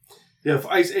know? Yeah, if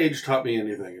Ice Age taught me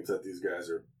anything, it's that these guys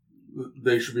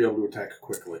they should be able to attack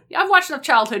quickly. Yeah, I've watched enough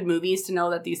childhood movies to know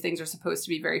that these things are supposed to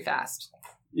be very fast.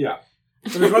 Yeah.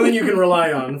 So there's one thing you can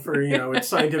rely on for, its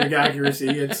scientific accuracy.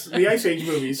 It's the Ice Age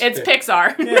movies. It's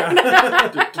Pixar.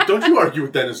 Yeah. Don't you argue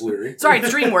with Dennis Leary. Sorry,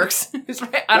 it's DreamWorks.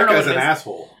 I don't know That guy's what it an is.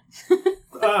 asshole.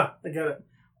 I get it.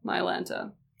 Mylanta.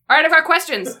 All right, I've got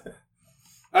questions.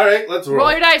 All right, let's roll.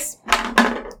 Roll your dice.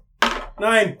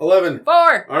 9. 11.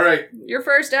 4. All right. You're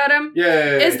first, Adam.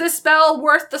 Yay. Is the spell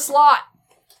worth the slot?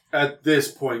 At this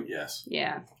point, yes.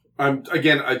 Yeah.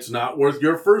 Again, it's not worth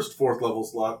your first 4th level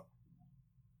slot.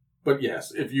 But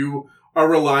yes, if you are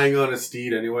relying on a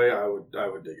steed anyway, I would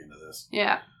dig into this.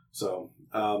 Yeah. So,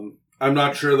 I'm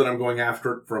not sure that I'm going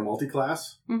after it for a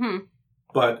multi-class. Mm-hmm.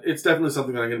 But it's definitely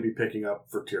something that I'm going to be picking up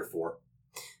for tier 4.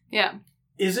 Yeah.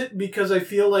 Is it because I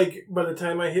feel like by the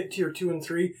time I hit tier 2 and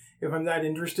 3, if I'm that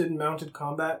interested in mounted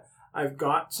combat, I've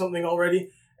got something already,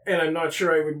 and I'm not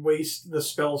sure I would waste the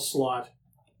spell slot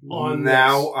on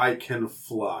now this. I can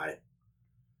fly.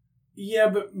 Yeah,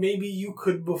 but maybe you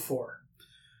could before.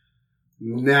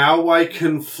 Now I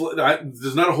can fly.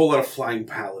 There's not a whole lot of flying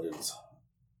paladins.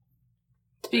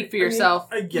 Speak for yourself.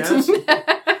 I guess.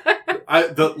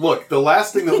 The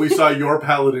last thing that we saw your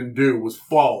paladin do was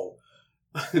fall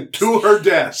to her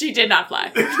death. She did not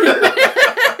fly.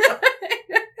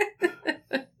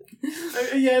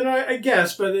 I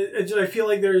guess, but I feel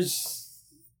like there's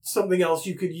something else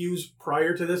you could use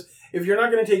prior to this. If you're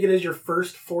not going to take it as your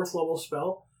first 4th level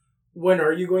spell, when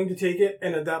are you going to take it?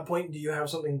 And at that point, do you have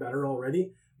something better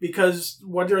already? Because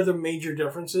what are the major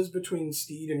differences between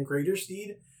Steed and Greater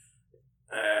Steed?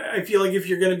 I feel like if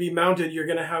you're going to be mounted, you're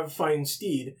going to have Fine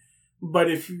Steed.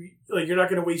 But if you're not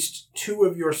going to waste 2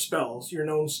 of your spells, your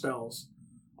known spells,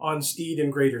 on Steed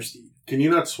and Greater Steed. Can you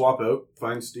not swap out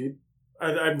Fine Steed?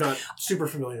 I'm not super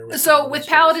familiar with. So with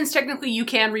paladins, technically, you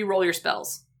can re-roll your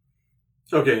spells.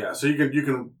 Okay, yeah. So you can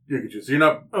choose. So you're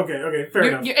not okay. Fair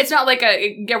enough. It's not like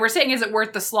we're saying is it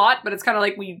worth the slot, but it's kind of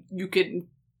like you could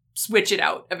switch it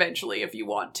out eventually if you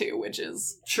want to, which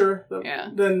is sure. Yeah.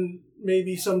 Then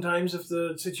maybe sometimes if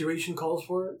the situation calls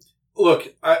for it.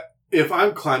 Look, if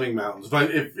I'm climbing mountains,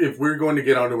 if we're going to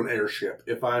get onto an airship,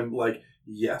 if I'm like,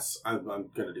 yes, I'm going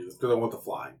to do this because I want the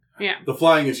flying. Yeah. The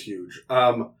flying is huge.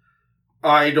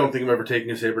 I don't think I'm ever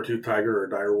taking a saber-toothed tiger or a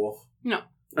direwolf. No.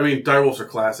 I mean, direwolves are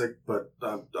classic, but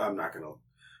I'm not going to.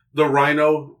 The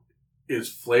rhino is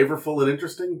flavorful and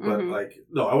interesting, but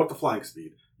no, I want the flying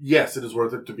speed. Yes, it is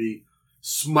worth it to be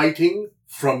smiting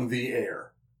from the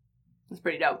air. That's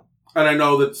pretty dope. And I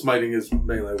know that smiting is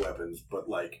melee weapons, but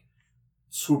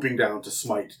swooping down to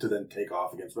smite to then take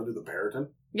off against the Peryton.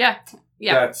 Yeah.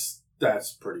 That's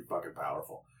pretty fucking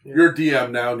powerful. Yeah. Your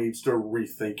DM now needs to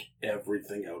rethink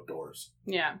everything outdoors.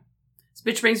 Yeah.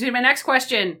 Which brings me to my next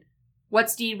question.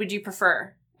 What steed would you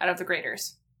prefer out of the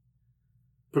graders?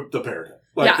 The Peryton.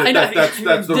 I know.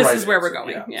 That's the this right is where answer. we're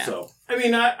going. Yeah. So. I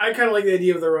mean, I kind of like the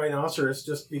idea of the rhinoceros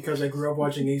just because I grew up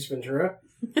watching Ace Ventura.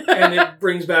 And it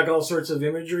brings back all sorts of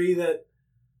imagery that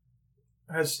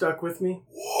has stuck with me.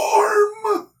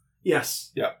 Warm!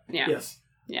 Yes. Yeah. Yes.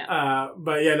 Yeah.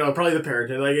 But yeah, no, probably the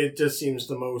Peryton. It just seems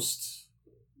the most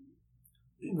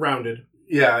rounded.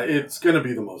 Yeah, it's going to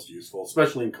be the most useful,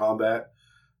 especially in combat.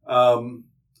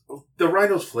 The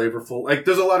rhino's flavorful.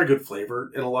 There's a lot of good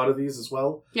flavor in a lot of these as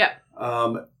well. Yeah.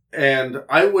 And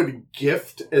I would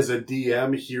gift as a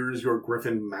DM, here's your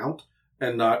griffin mount,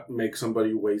 and not make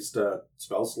somebody waste a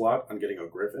spell slot on getting a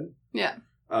griffin. Yeah.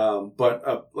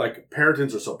 But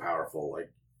Perytons are so powerful.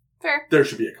 Fair. There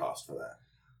should be a cost for that.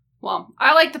 Well,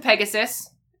 I like the Pegasus,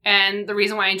 and the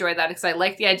reason why I enjoyed that is because I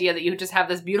like the idea that you just have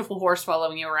this beautiful horse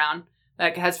following you around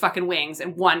that has fucking wings,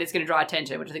 and 1, it's going to draw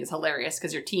attention, which I think is hilarious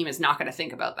because your team is not going to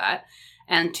think about that.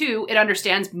 And 2, it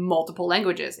understands multiple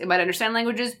languages. It might understand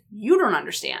languages you don't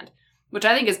understand, which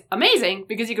I think is amazing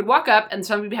because you could walk up and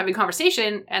somebody would be having a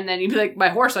conversation and then you'd be like, my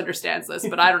horse understands this,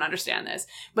 but I don't understand this.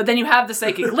 But then you have the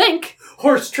psychic link.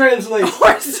 Horse translate.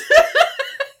 Horse.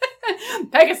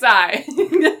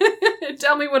 Pegasi.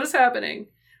 Tell me what is happening.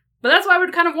 But that's why I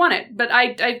would kind of want it. But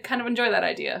I kind of enjoy that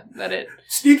idea. That it...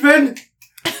 Steedman!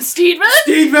 Steedman?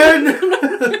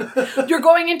 Steedman! You're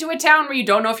going into a town where you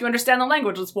don't know if you understand the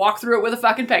language. Let's walk through it with a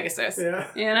fucking Pegasus. Yeah.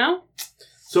 You know?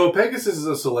 So Pegasus is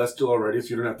a celestial already, so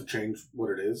you don't have to change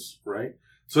what it is, right?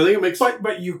 So I think it makes...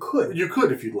 But you could. You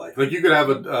could if you'd like. You could have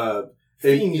a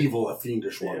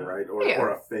fiendish one, Yeah. right? Or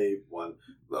a fae one.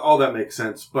 All that makes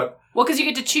sense, but... Well, because you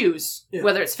get to choose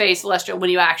whether it's fae, celestial, when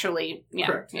you actually... Yeah.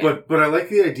 Correct. Yeah. But I like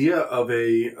the idea of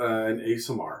an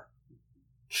ASMR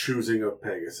choosing a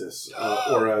Pegasus,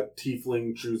 or a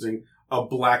tiefling choosing a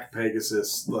black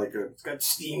Pegasus, It's got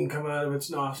steam coming out of its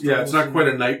nostrils. Yeah, it's not quite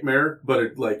a nightmare, but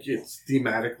it's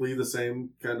thematically the same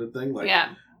kind of thing.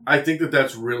 Yeah. I think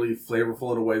that's really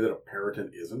flavorful in a way that a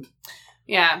Peryton isn't.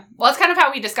 Yeah. Well, it's kind of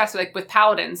how we discussed with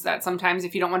paladins, that sometimes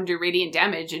if you don't want to do radiant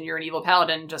damage and you're an evil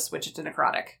paladin, just switch it to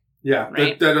necrotic. Yeah,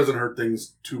 right? that doesn't hurt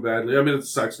things too badly. I mean, it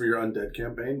sucks for your undead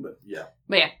campaign, but yeah.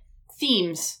 But yeah.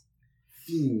 Themes.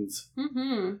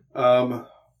 Mm-hmm.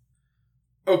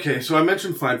 Okay, so I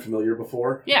mentioned Find Familiar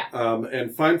before. Yeah.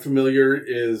 And Find Familiar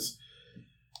is...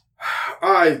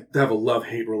 I have a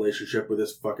love-hate relationship with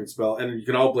this fucking spell, and you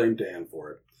can all blame Dan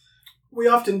for it. We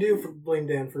often do blame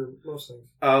Dan for most things.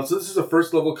 So this is a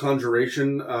first-level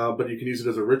conjuration, but you can use it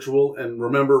as a ritual. And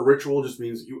remember, ritual just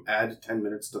means you add 10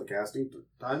 minutes to the casting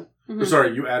time. Mm-hmm. Or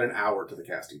sorry, you add an hour to the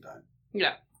casting time.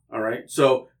 Yeah. All right?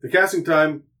 So the casting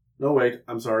time... No, wait.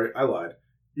 I'm sorry. I lied.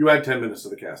 You add 10 minutes to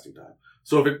the casting time.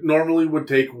 So if it normally would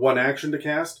take 1 action to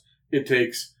cast, it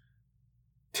takes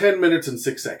 10 minutes and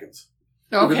 6 seconds.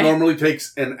 Okay. If it normally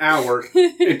takes an hour,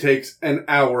 it takes an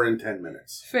hour and 10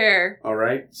 minutes. Fair. All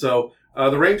right? So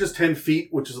the range is 10 feet,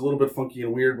 which is a little bit funky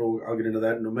and weird, but I'll get into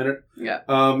that in a minute. Yeah.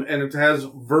 And it has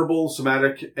verbal,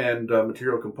 somatic, and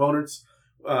material components.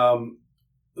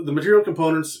 The material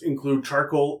components include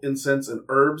charcoal, incense, and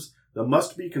herbs that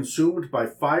must be consumed by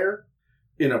fire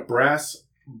in a brass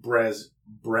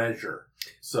brazier.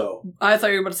 So I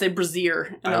thought you were about to say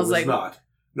brazier, and I was like, not.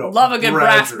 No, love a good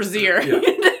brass brazier. Yeah.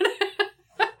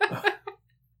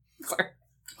 Sorry.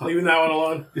 Leaving that one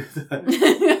alone.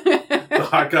 The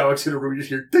hot guy walks in a room, you just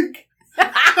hear dink.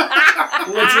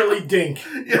 Literally dink.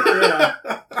 Yeah.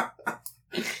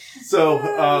 So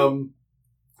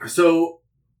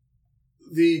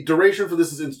the duration for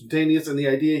this is instantaneous, and the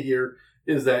idea here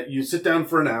is that you sit down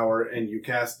for an hour and you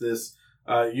cast this.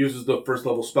 Uses the first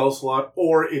level spell slot,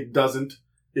 or it doesn't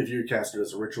if you cast it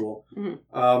as a ritual.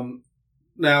 Mm-hmm.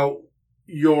 Now,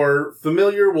 your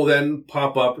familiar will then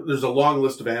pop up. There's a long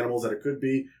list of animals that it could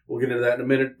be. We'll get into that in a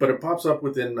minute, but it pops up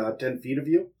within 10 feet of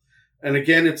you. And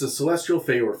again, it's a celestial,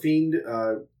 fey, or fiend,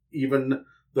 even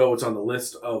though it's on the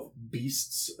list of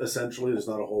beasts, essentially. There's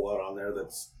not a whole lot on there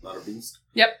that's not a beast.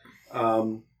 Yep.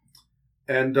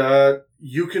 And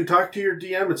you can talk to your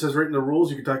DM. It says right in the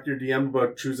rules, you can talk to your DM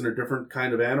about choosing a different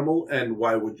kind of animal, and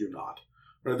why would you not?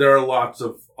 There are lots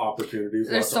of opportunities.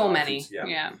 There's lots so of many. options.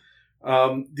 Yeah.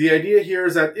 The idea here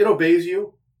is that it obeys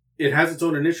you. It has its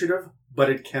own initiative, but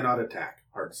it cannot attack.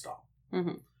 Hard stop.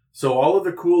 Mm-hmm. So all of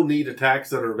the cool, neat attacks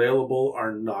that are available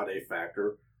are not a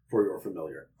factor for your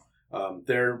familiar.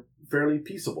 They're fairly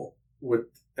peaceable, with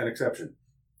an exception.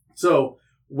 So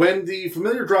when the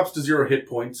familiar drops to 0 hit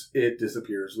points, it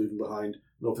disappears, leaving behind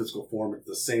no physical form. It's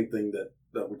the same thing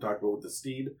that we talked about with the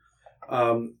steed.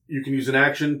 You can use an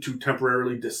action to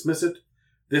temporarily dismiss it.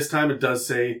 This time it does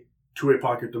say to a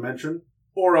pocket dimension,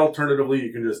 or alternatively,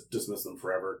 you can just dismiss them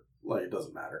forever. Like, it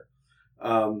doesn't matter.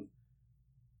 Oh,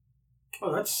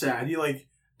 that's sad. You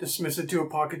dismiss it to a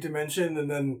pocket dimension,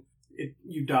 and then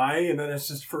you die, and then it's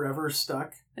just forever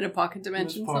stuck In a pocket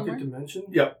dimension somewhere? dimension?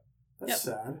 Yep. That's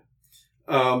sad.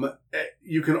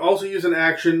 You can also use an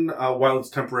action while it's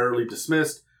temporarily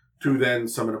dismissed to then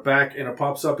summon it back, and it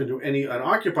pops up into any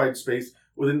unoccupied space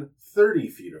within 30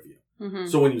 feet of you. Mm-hmm.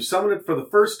 So when you summon it for the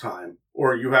first time,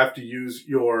 or you have to use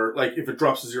your, if it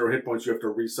drops to 0 hit points, you have to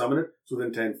resummon it. It's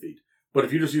within 10 feet. But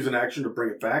if you just use an action to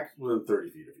bring it back, within 30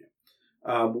 feet of you.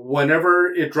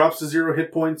 Whenever it drops to 0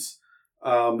 hit points,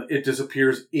 it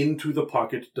disappears into the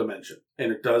pocket dimension.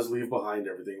 And it does leave behind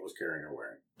everything it was carrying or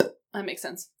wearing. That makes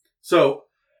sense. So,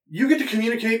 you get to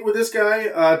communicate with this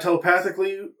guy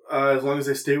telepathically as long as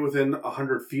they stay within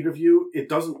 100 feet of you. It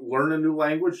doesn't learn a new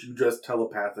language, you just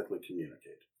telepathically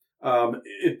communicate.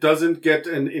 It doesn't get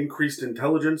an increased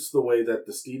intelligence the way that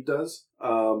the steed does,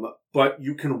 but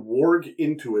you can warg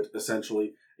into it,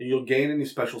 essentially, and you'll gain any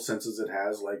special senses it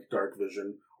has, like dark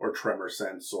vision or tremor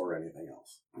sense or anything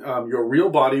else. Your real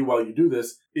body, while you do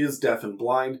this, is deaf and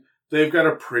blind. They've got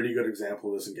a pretty good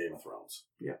example of this in Game of Thrones.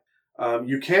 Yeah.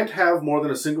 You can't have more than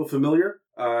a single familiar,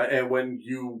 and when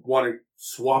you want to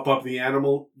swap up the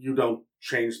animal, you don't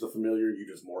change the familiar, you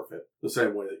just morph it, the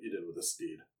same way that you did with the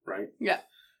steed, right? Yeah.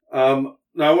 Now,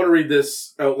 I want to read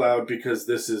this out loud because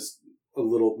this is a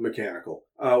little mechanical.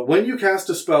 When you cast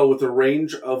a spell with a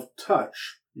range of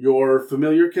touch, your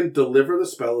familiar can deliver the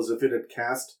spell as if it had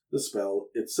cast the spell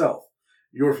itself.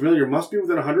 Your familiar must be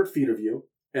within 100 feet of you,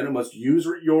 and it must use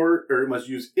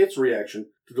its reaction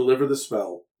to deliver the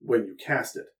spell when you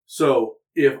cast it. So,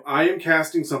 if I am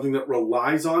casting something that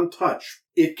relies on touch,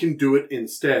 it can do it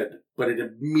instead, but it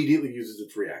immediately uses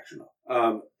its reaction up.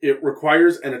 It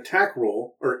requires an attack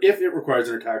roll, or if it requires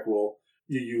an attack roll,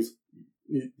 you use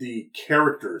the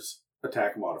character's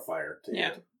attack modifier to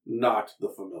hit, not the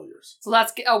familiar's. So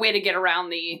that's a way to get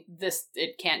around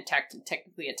it can't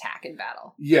technically attack in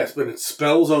battle. Yes, but it's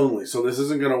spells only, so this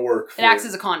isn't going to work. It acts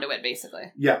as a conduit,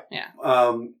 basically. Yeah. Yeah.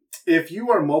 If you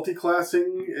are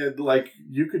multi-classing,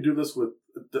 you could do this with...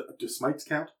 Do smites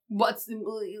count? Well,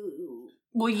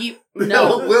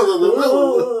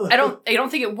 no. I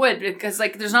don't think it would, because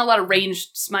there's not a lot of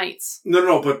ranged smites.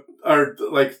 No, but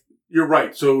you're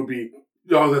right. So it would be,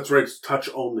 that's right, it's touch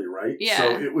only, right? Yeah.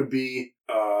 So it would be,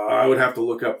 I would have to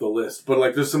look up the list,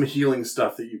 but there's some healing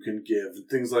stuff that you can give.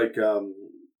 Things like,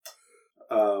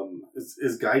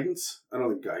 is guidance? I don't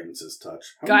think guidance is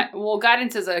touch.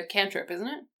 Guidance is a cantrip, isn't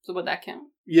it? So would that count?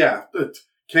 Yeah.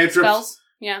 Cantrips. Spells?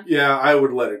 Yeah. Yeah, I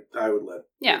would let it.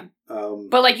 Yeah.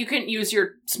 But you couldn't use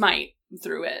your smite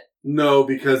through it. No,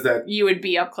 because that... You would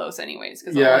be up close anyways.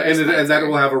 And that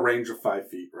will have a range of 5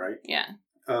 feet, right? Yeah.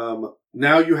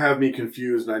 Now you have me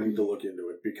confused and I need to look into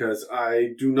it because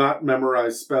I do not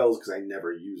memorize spells because I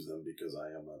never use them because I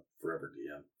am a forever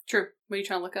DM. True. What are you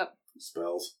trying to look up?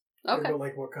 Spells. Okay. But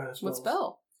what kind of spells? What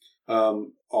spell?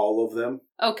 All of them.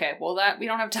 Okay, well we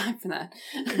don't have time for that.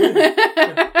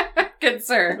 Good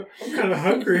sir. I'm kind of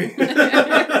hungry.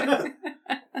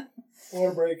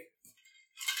 Water break.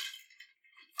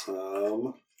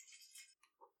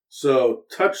 So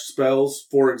touch spells,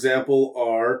 for example,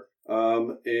 are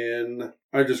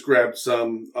I just grabbed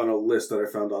some on a list that I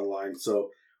found online. So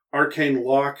Arcane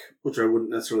Lock, which I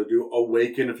wouldn't necessarily do.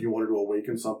 Awaken, if you wanted to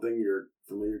awaken something, your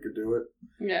familiar could do it.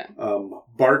 Yeah.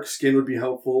 Bark Skin would be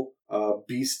helpful.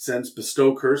 Beast Sense,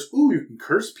 Bestow Curse. Ooh, you can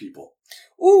curse people.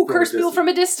 Ooh, curse people from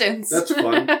a distance. That's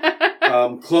fun.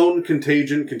 Clone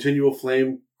Contagion, Continual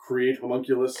Flame, Create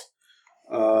Homunculus.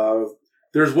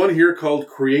 There's one here called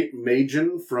Create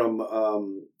Magen from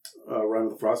Rime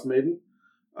of the Frost Maiden.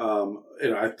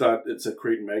 And I thought it said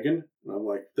Create Megan. And I'm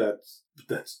like, that's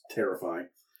terrifying.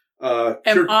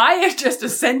 Am I just a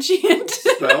sentient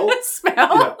spell?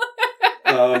 Spell?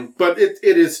 Yeah. But it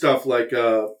is stuff like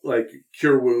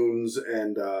Cure Wounds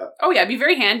and... oh yeah, it'd be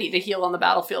very handy to heal on the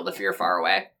battlefield if you're far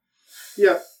away.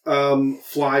 Yeah.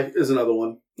 Fly is another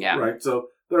one. Yeah. Right, so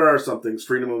there are some things.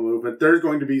 Freedom of movement. There's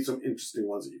going to be some interesting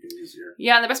ones that you can use here.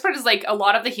 Yeah, and the best part is like a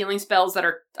lot of the healing spells that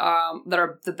are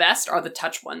the best are the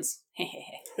touch ones.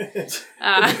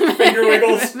 Finger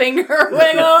wiggles. Finger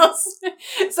wiggles.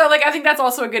 So like I think that's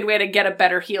also a good way to get a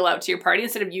better heal out to your party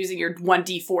instead of using your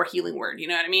 1d4 healing word, you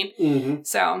know what I mean? Mm-hmm.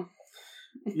 So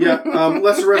yeah,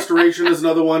 Lesser Restoration is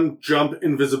another one. Jump,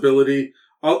 invisibility.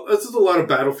 This is a lot of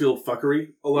battlefield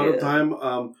fuckery a lot of time.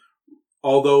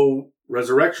 Although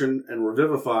Resurrection and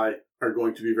Revivify are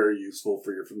going to be very useful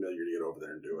for your familiar to get over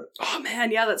there and do it. Oh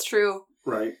man, yeah, that's true.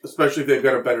 Right, especially if they've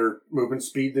got a better movement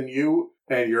speed than you,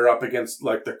 and you're up against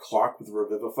like the clock with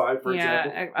Revivify, for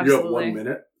example. Absolutely. You have 1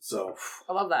 minute, so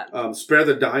I love that. Spare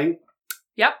the Dying.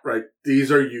 Yep. Right,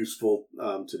 these are useful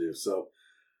to do. So,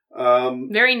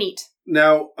 very neat.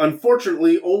 Now,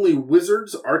 unfortunately, only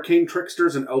wizards, arcane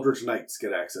tricksters, and eldritch knights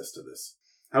get access to this.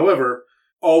 However,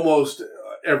 almost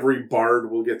every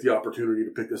bard will get the opportunity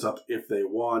to pick this up if they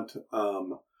want.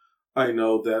 I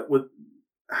know that with.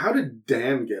 How did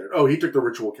Dan get it? Oh, he took the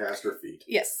Ritual Caster feat.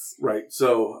 Yes. Right.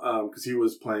 So, because he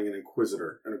was playing an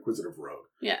Inquisitive rogue.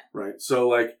 Yeah. Right. So,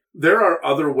 like, there are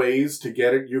other ways to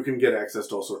get it. You can get access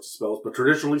to all sorts of spells, but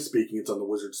traditionally speaking, it's on the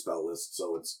wizard spell list.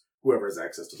 So it's whoever has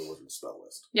access to the wizard spell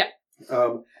list. Yeah.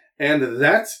 And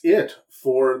that's it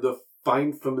for the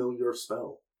Find Familiar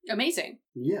spell. Amazing.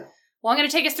 Yeah. Well, I'm going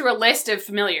to take us through a list of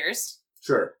familiars.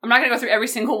 Sure. I'm not going to go through every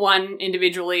single one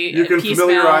individually. You can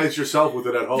familiarize yourself with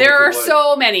it at home. There are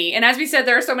so many. And as we said,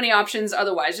 there are so many options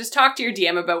otherwise. Just talk to your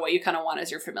DM about what you kind of want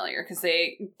as your familiar. Because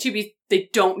they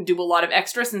don't do a lot of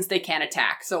extra since they can't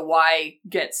attack. So why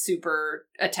get super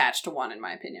attached to one, in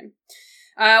my opinion?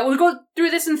 We'll go through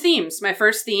this in themes. My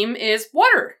first theme is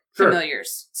water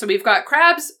familiars. So we've got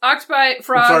crabs, octopi,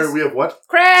 frogs. I'm sorry, we have what?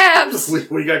 Crabs!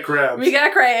 We got crabs. We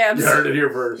got crabs. You heard it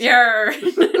here first. Yarr.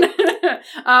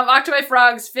 Octopi,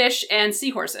 frogs, fish, and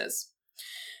seahorses.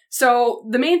 So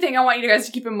the main thing I want you guys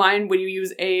to keep in mind when you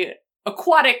use a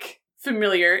aquatic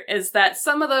familiar is that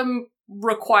some of them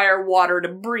require water to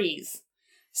breathe,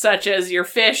 such as your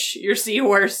fish, your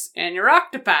seahorse, and your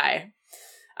octopi.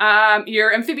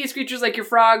 Your amphibious creatures like your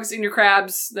frogs and your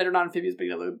crabs that are not amphibious, but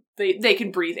they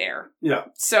can breathe air. Yeah.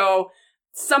 So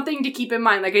something to keep in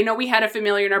mind. Like, I know we had a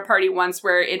familiar in our party once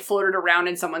where it floated around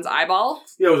in someone's eyeball.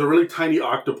 Yeah, it was a really tiny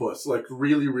octopus, like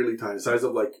really, really tiny, size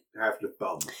of like half your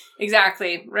thumb.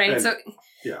 Exactly, right? And, so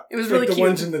yeah, it was it's really like the cute.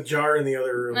 ones in the jar in the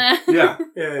other room. Yeah.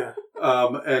 Yeah.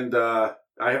 And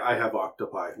I have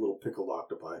octopi, little pickled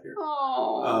octopi here.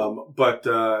 Oh. But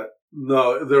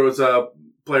no, there was a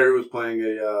player who was playing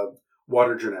a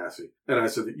water genasi, and I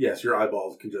said that, yes, your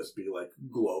eyeballs can just be like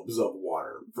globes of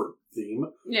water for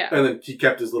theme. Yeah. And then he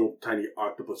kept his little tiny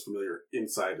octopus familiar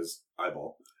inside his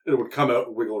eyeball. And it would come out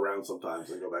and wiggle around sometimes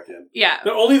and go back in. Yeah.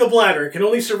 No, only the bladder. It can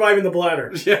only survive in the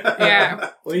bladder. Yeah. Yeah.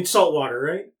 Well, you need salt water,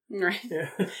 right? Right. Yeah.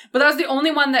 But that was the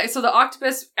only one so the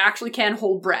octopus actually can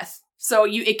hold breath. So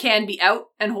it can be out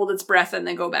and hold its breath and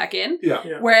then go back in.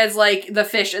 Yeah. Whereas like the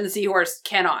fish and the seahorse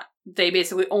cannot. They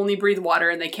basically only breathe water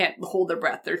and they can't hold their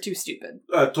breath. They're too stupid.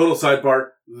 Total sidebar.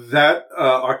 That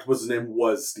octopus's name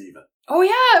was Steven. Oh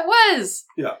yeah, it was.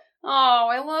 Yeah. Oh,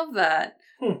 I love that.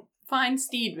 Fine,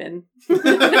 Steedman. But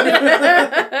other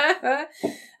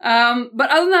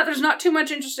than that, there's not too much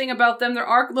interesting about them. There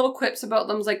are little quips about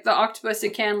them, like the octopus.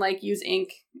 It can like use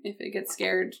ink if it gets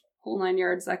scared, whole 9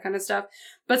 yards, that kind of stuff.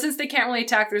 But since they can't really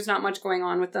attack, there's not much going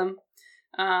on with them.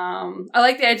 I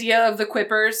like the idea of the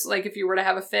quippers, like if you were to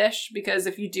have a fish, because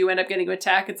if you do end up getting to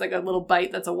attack, it's like a little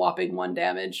bite that's a whopping 1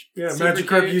 damage. Yeah, Super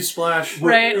Magikarp cute. use splash.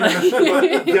 Right?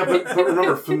 But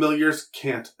remember, familiars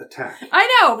can't attack.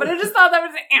 I know, but I just thought that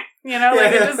was,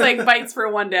 like it just like bites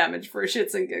for 1 damage for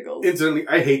shits and giggles. Incidentally,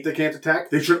 I hate they can't attack.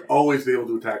 They should always be able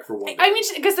to attack for 1 damage. I mean,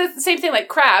 because it's the same thing, like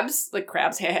crabs,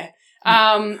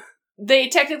 they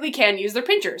technically can use their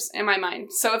pinchers, in my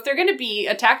mind. So if they're going to be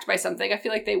attacked by something, I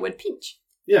feel like they would pinch.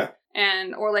 Yeah.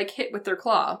 Or like hit with their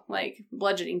claw, like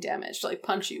bludgeoning damage, to like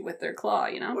punch you with their claw,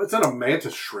 you know? Well, it's not a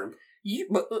mantis shrimp.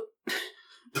 But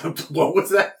What was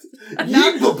that? now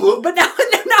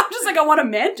I'm just like, I want a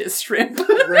mantis shrimp.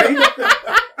 Right?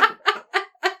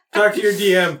 Talk to your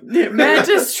DM.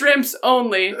 Mantis shrimps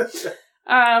only.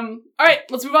 Alright,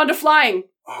 let's move on to flying.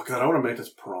 Oh god, I want a mantis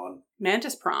prawn.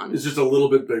 Mantis prawn. It's just a little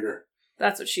bit bigger.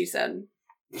 That's what she said.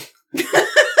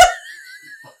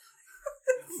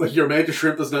 Like your mantis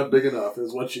shrimp is not big enough,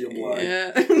 is what she implied.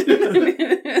 Yeah.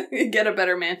 Get a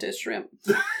better mantis shrimp.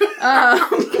 That's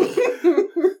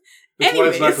why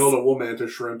it's not anyways. called a wool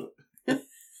mantis shrimp.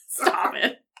 Stop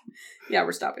it. Yeah,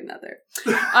 we're stopping that there.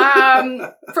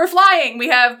 For flying, we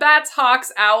have bats,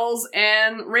 hawks, owls,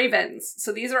 and ravens.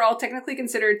 So these are all technically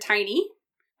considered tiny.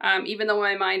 Even though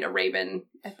in my mind, a raven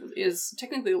is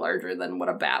technically larger than what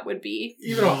a bat would be.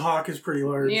 Even a hawk is pretty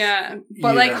large. Yeah.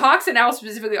 But like hawks and owls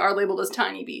specifically are labeled as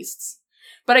tiny beasts.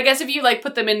 But I guess if you like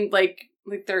put them in like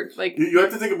they're like You have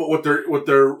to think about what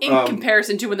they're in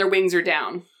comparison to when their wings are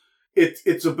down.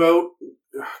 It's about,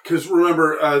 because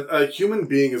remember, a human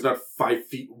being is not 5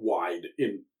 feet wide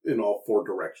in all 4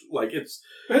 directions. Like it's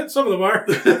Some of them are.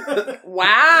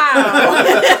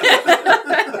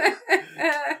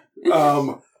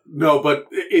 Wow. No, but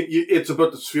it's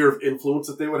about the sphere of influence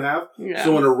that they would have. Yeah.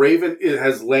 So when a raven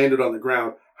has landed on the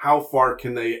ground, how far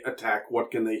can they attack?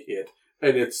 What can they hit?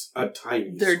 And it's a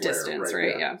tiny Their square, distance,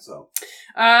 right? Yeah. So,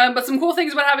 but some cool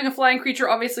things about having a flying creature.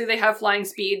 Obviously, they have flying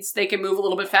speeds. They can move a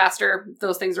little bit faster.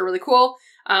 Those things are really cool.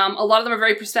 A lot of them are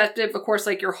very perceptive. Of course,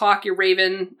 like your hawk, your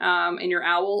raven, and your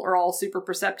owl are all super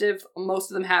perceptive.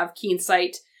 Most of them have keen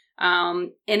sight.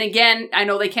 And again, I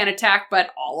know they can't attack, but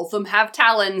all of them have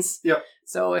talons. Yep.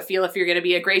 So if you're going to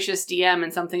be a gracious DM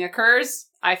and something occurs,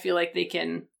 I feel like they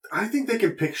can. I think they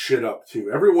can pick shit up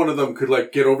too. Every one of them could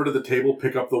like get over to the table,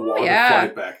 pick up the wand, and fly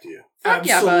it back to you. Fuck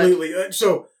yeah, Absolutely.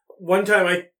 So one time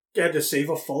I had to save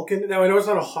a falcon. Now I know it's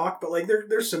not a hawk, but like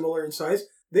they're similar in size.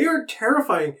 They are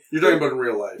terrifying. You're talking about in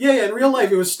real life. Yeah, in real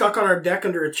life it was stuck on our deck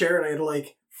under a chair and I had to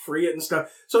like free it and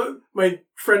stuff. So my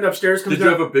friend upstairs comes Did you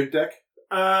have a big deck?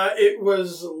 It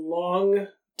was long.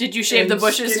 Did you shave And the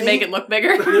bushes skinny? to make it look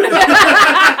bigger?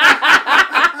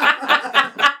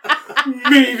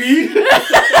 Maybe.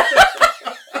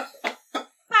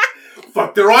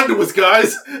 Fuck, they're onto us,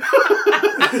 guys.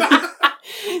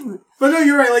 But no,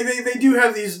 you're right. Like they do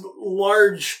have these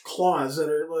large claws that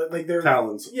are like they're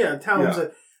Talons. Yeah, talons. Yeah.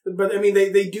 But I mean,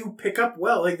 they do pick up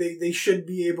well. Like they should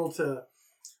be able to.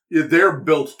 Yeah, they're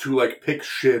built to like pick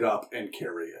shit up and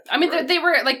carry it. I mean, right? they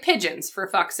were like pigeons, for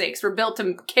fuck's sakes. Were built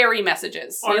to carry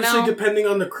messages. Honestly, you know? depending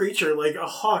on the creature, like a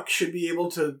hawk should be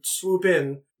able to swoop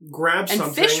in, grab And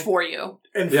something, fish for you.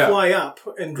 and Yeah. fly up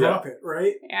and drop it.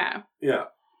 Right? Yeah. Yeah.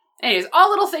 Anyways, all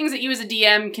little things that you as a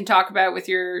DM can talk about with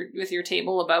your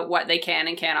table about what they can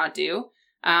and cannot do.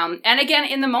 And again,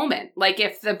 in the moment, like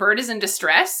if the bird is in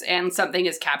distress and something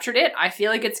has captured it, I feel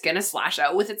like it's gonna slash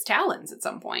out with its talons at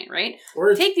some point, right?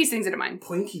 Or its Take these things into mind.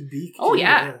 pointy beak. Oh too,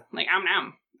 yeah, like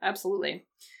nom. Absolutely.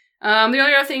 The only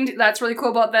other thing that's really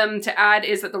cool about them to add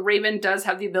is that the raven does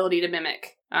have the ability to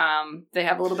mimic. They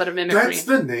have a little bit of mimicry. That's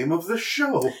the name of the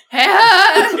show.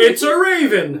 It's a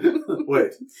raven.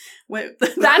 Wait. Wait,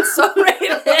 that's so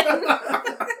raven.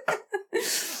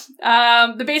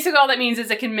 The basic all that means is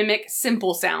it can mimic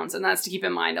simple sounds, and that's to keep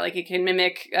in mind. Like it can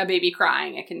mimic a baby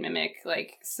crying. It can mimic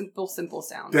like simple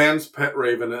sounds. Dan's pet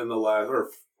raven in the last, or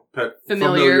pet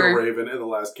Familiar raven in the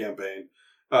last campaign.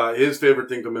 His favorite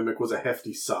thing to mimic was a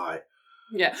hefty sigh.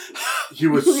 Yeah. He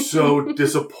was so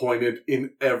disappointed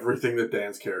in everything that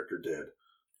Dan's character did.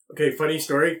 Okay, funny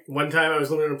story. One time I was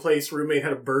living in a place, roommate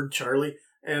had a bird, Charlie,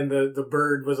 and the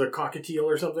bird was a cockatiel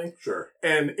or something. Sure.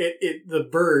 And the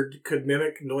bird could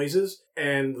mimic noises,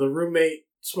 and the roommate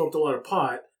smoked a lot of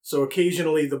pot, so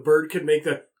occasionally the bird could make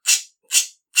the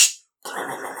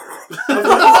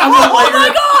Oh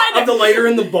my god! of the lighter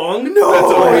in the bong. No!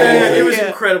 Oh, yeah, it was Yeah.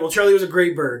 incredible. Charlie was a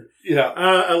great bird. Yeah.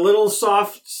 A little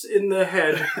soft in the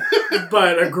head,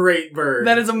 but a great bird.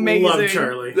 That is amazing. Love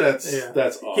Charlie. That's Yeah.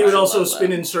 awesome. He would also love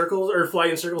spin that. in circles, or fly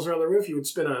in circles around the roof. He would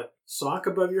spin a sock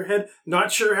above your head.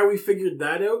 Not sure how we figured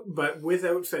that out, but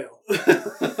without fail.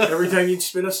 Every time you'd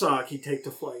spin a sock, he'd take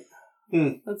to flight.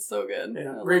 That's so good.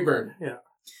 Yeah, I great love bird. that. Yeah.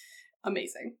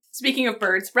 Amazing. Speaking of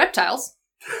birds, reptiles.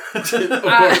 Of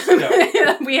course,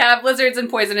 yeah. We have lizards and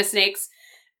poisonous snakes.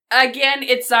 Again,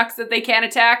 it sucks that they can't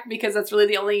attack because that's really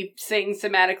the only thing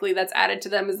thematically that's added to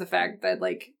them is the fact that,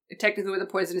 like, technically with a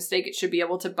poisonous snake, it should be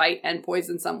able to bite and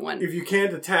poison someone. If you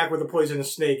can't attack with a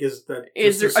poisonous snake, is that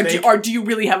Is just there, a snake? or do you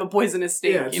really have a poisonous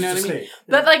snake? Yeah, it's you know what I just a mean? snake.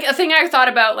 But like a thing I thought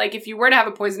about, like if you were to have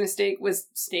a poisonous snake, was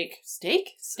snake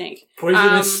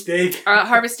Poisonous snake.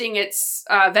 harvesting its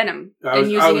venom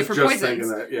and using it for poisons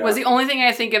was the only thing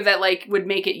I think of that like would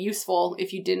make it useful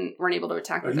if you weren't able to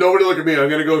attack with it. Nobody look at me. I'm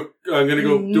gonna go do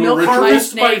a Milk ritual.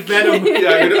 Harvest my snake. venom. Yeah,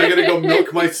 I'm gonna go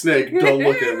milk my snake. Don't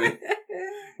look at me.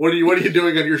 What are you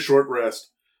doing on your short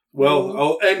rest? Well,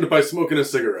 I'll end by smoking a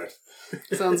cigarette.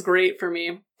 Sounds great for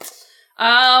me.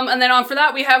 And then on for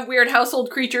that, we have weird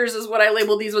household creatures is what I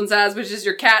labeled these ones as, which is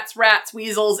your cats, rats,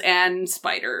 weasels, and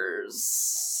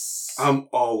spiders. I'm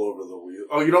all over the wheel.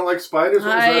 Oh, you don't like spiders?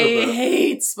 What was I that about?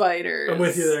 hate spiders. I'm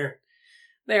with you there.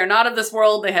 They are not of this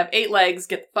world. They have 8 legs.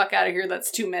 Get the fuck out of here.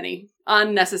 That's too many.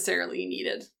 Unnecessarily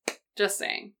needed. Just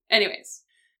saying. Anyways.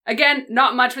 Again,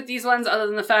 not much with these ones other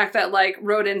than the fact that, like,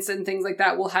 rodents and things like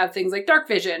that will have things like dark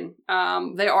vision.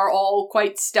 They are all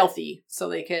quite stealthy, so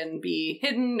they can be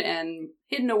hidden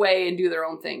away and do their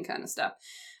own thing kind of stuff.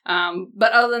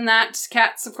 But other than that,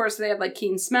 cats, of course, they have, like,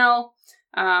 keen smell.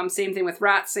 Same thing with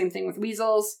rats, same thing with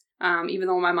weasels. Even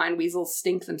though in my mind weasels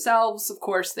stink themselves, of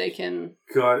course they can...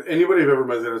 God, anybody I've ever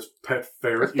met that has pet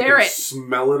ferret, you can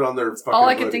smell it on their fucking All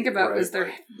I can hoodie, think about right? is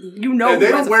their... And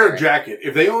they don't wear a jacket.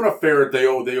 If they own a ferret, they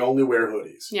only wear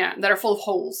hoodies. Yeah, that are full of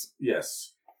holes.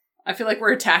 Yes. I feel like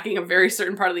we're attacking a very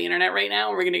certain part of the internet right now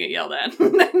and we're going to get yelled at.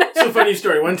 It's a funny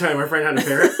story. One time our friend had a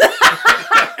ferret.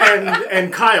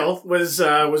 and Kyle was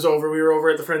over. We were over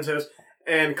at the friend's house.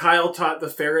 And Kyle taught the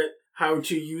ferret how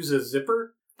to use a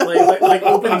zipper. Like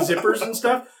open zippers and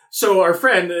stuff. So our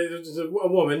friend, a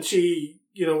woman, she,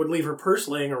 would leave her purse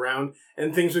laying around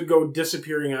and things would go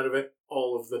disappearing out of it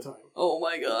all of the time. Oh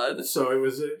my god. So it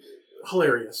was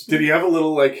hilarious. Did he have a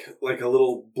little, like a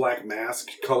little black mask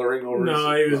coloring over his...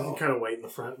 No, he was kind of white in the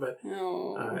front, but...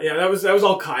 Oh. Yeah, that was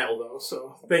all Kyle, though,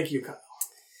 so thank you, Kyle.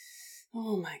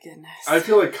 Oh my goodness. I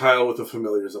feel like Kyle with the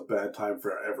familiar is a bad time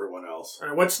for everyone else. All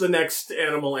right, what's the next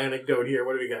animal anecdote here?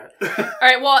 What do we got?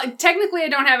 Alright, well, technically I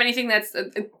don't have anything that's...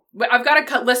 I've got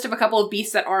a list of a couple of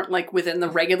beasts that aren't, like, within the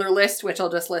regular list, which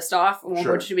I'll just list off.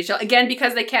 Sure. Again,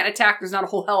 because they can't attack, there's not a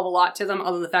whole hell of a lot to them,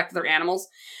 other than the fact that they're animals.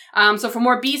 So for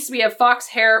more beasts, we have fox,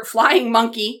 hare, flying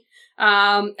monkey,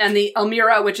 and the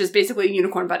Elmira, which is basically a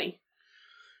unicorn bunny.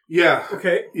 Yeah.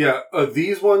 Okay. Yeah.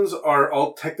 These ones are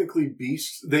all technically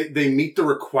beasts. They meet the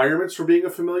requirements for being a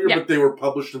familiar, but they were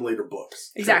published in later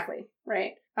books. Exactly.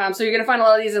 Right. So you're going to find a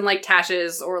lot of these in, like,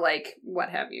 Tashes or, like, what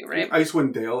have you, right?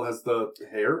 Icewind Dale has the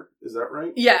hare. Is that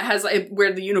right? Yeah, it has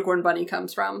where the unicorn bunny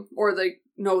comes from. Or the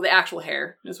actual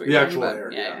hare is what you're talking about.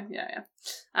 Hare,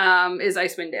 Yeah. Is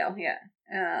Icewind Dale, yeah.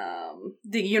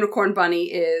 The unicorn bunny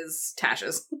is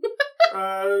Tashes.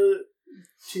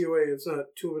 TOA, it's not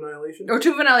Tomb of Annihilation? Oh,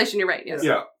 Tomb of Annihilation, you're right, yes.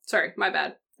 Yeah. Sorry, my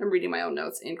bad. I'm reading my own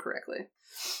notes incorrectly.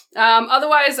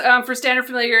 Otherwise, for standard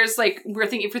familiars, like, if we're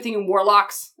thinking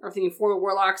warlocks, or thinking 4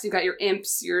 warlocks, you've got your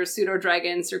imps, your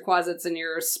pseudo-dragons, your quasits, and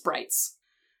your sprites.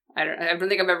 I don't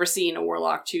think I've ever seen a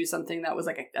warlock choose something that was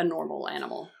like a normal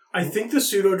animal. I think the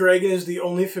pseudo-dragon is the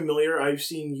only familiar I've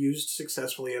seen used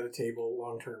successfully at a table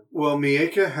long-term. Well,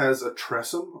 Mieka has a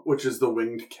Tressum, which is the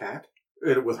winged cat.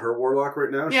 With her warlock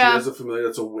right now, Yeah. she has a familiar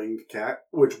that's a winged cat,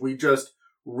 which we just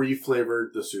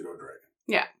reflavored the pseudo-dragon.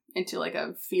 Yeah, into like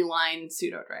a feline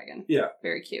pseudo-dragon. Yeah.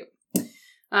 Very cute.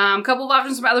 Couple of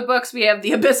options from other books. We have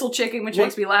the Abyssal Chicken, which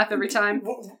makes me laugh every time.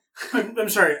 I'm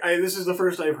sorry, this is the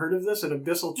first I've heard of this, an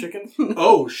Abyssal Chicken.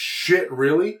 Oh, shit,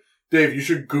 really? Dave, you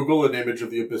should Google an image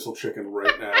of the Abyssal Chicken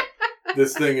right now.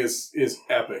 This thing is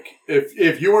epic.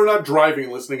 If you are not driving,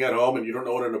 listening at home, and you don't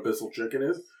know what an Abyssal Chicken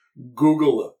is,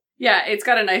 Google it. Yeah, it's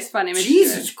got a nice fun image.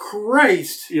 Jesus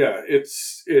Christ! Yeah,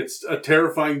 it's a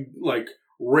terrifying, like,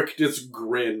 rictus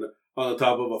grin on the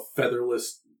top of a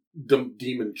featherless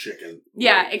demon chicken.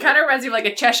 Yeah, it kind of reminds you of like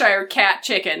a Cheshire cat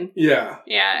chicken. Yeah.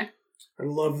 Yeah. I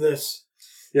love this.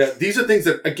 Yeah, these are things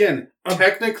that, again,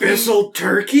 technically... Abyssal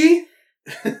turkey?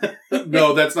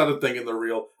 No, that's not a thing in the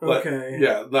real. But, Okay.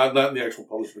 Yeah, not in the actual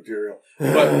published material.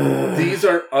 But these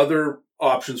are other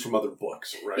options from other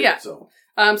books, right? Yeah. So...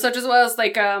 such as well as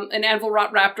like an anvil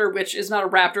rot raptor, which is not a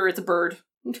raptor, it's a bird.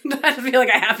 I feel like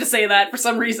I have to say that for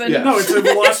some reason. Yeah. No, it's a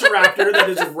velociraptor that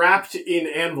is wrapped in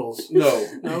anvils. No.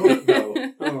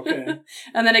 No? Oh, okay.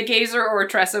 And then a gazer or a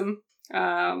tressum.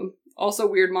 Also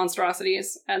weird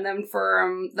monstrosities. And then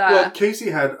for Well,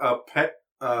 Casey had a pet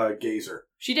gazer.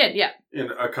 She did, yeah. In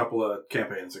a couple of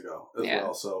campaigns ago as Yeah.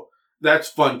 well. So that's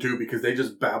fun too because they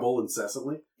just babble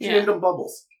incessantly. She Yeah. named them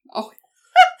Bubbles. Oh.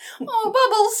 Oh,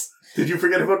 Bubbles! Did you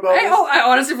forget about Bubbles? I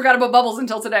honestly forgot about Bubbles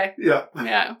until today. Yeah.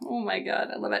 Yeah. Oh my god,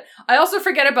 I love it. I also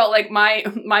forget about like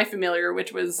my familiar,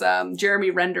 which was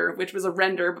Jeremy Render, which was a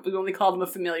render, but we only called him a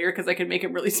familiar because I could make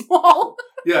him really small.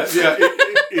 Yeah.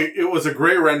 It was a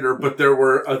gray render, but there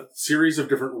were a series of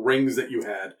different rings that you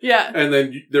had. Yeah. And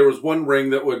then there was one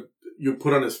ring that you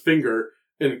put on his finger,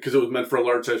 and because it was meant for a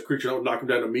large sized creature, that would knock him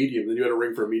down to medium. Then you had a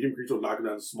ring for a medium creature, that would knock him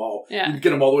down to small. Yeah. You'd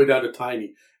get him all the way down to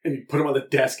tiny, and you'd put him on the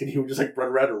desk, and he would just like run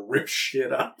around and rip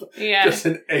shit up. Yeah. Just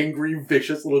an angry,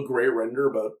 vicious little gray render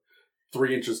about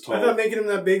 3 inches tall. I thought making him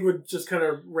that big would just kind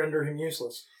of render him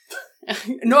useless.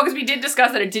 No, because we did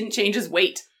discuss that it didn't change his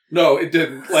weight. No, it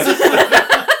didn't. Like,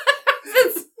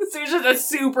 So he's just a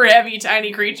super heavy,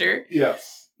 tiny creature. yeah.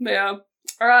 Yeah.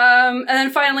 And then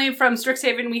finally, from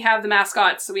Strixhaven, we have the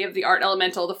mascots. So we have the Art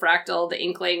Elemental, the Fractal, the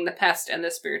Inkling, the Pest, and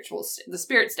the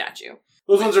Spirit Statue.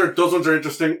 Those ones are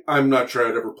interesting. I'm not sure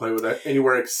I'd ever play with that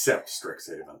anywhere except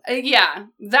Strixhaven. Yeah,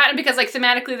 that because like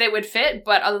thematically they would fit,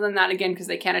 but other than that, again, because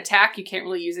they can't attack, you can't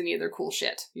really use any of their cool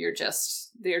shit. They're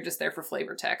just there for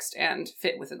flavor text and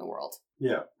fit within the world.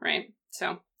 Yeah. Right.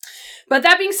 So, but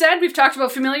that being said, we've talked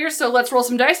about familiars, so let's roll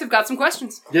some dice. We've got some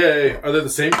questions. Yay! Are they the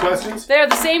same questions? They're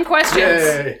the same questions.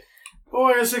 Yay! Oh,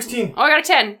 I got 16. Oh, I got a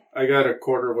 10. I got a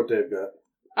quarter of what Dave got.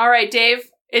 All right, Dave.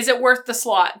 Is it worth the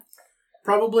slot?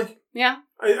 Probably. Yeah.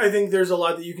 I think there's a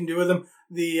lot that you can do with them.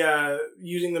 The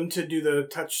using them to do the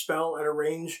touch spell at a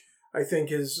range, I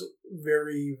think, is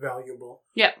very valuable.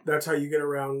 Yeah. That's how you get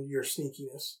around your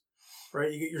sneakiness,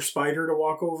 right? You get your spider to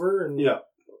walk over, and Yeah.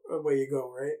 away you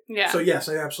go, right? Yeah. So yes,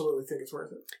 I absolutely think it's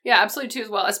worth it. Yeah, absolutely too as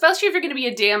well. Especially if you're going to be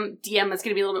a DM that's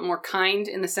going to be a little bit more kind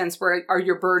in the sense where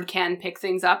your bird can pick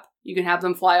things up. You can have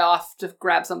them fly off to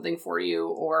grab something for you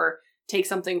or take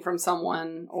something from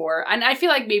someone, and I feel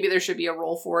like maybe there should be a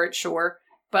roll for it, sure.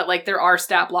 But like there are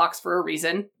stat blocks for a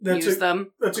reason. Use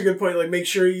them. That's a good point. Like make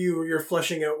sure you're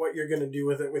fleshing out what you're going to do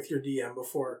with it with your DM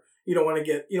before. You don't want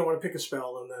to pick a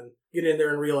spell and then get in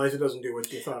there and realize it doesn't do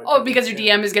what you thought it Oh, could. because your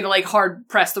DM is going to like hard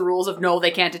press the rules of no,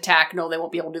 they can't attack, no, they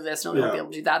won't be able to do this, no, they won't be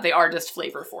able to do that. They are just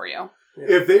flavor for you. Yeah.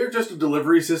 If they are just a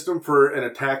delivery system for an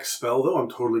attack spell, though, I'm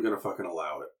totally going to fucking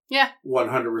allow it. Yeah.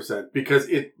 100%. Because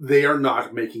they are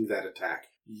not making that attack.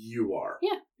 You are.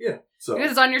 Yeah. Yeah. So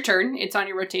because it's on your turn, it's on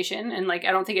your rotation, and like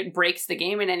I don't think it breaks the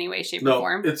game in any way, shape, or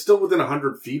form. It's still within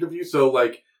 100 feet of you, so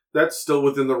like that's still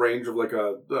within the range of like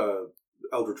a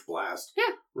Eldritch Blast.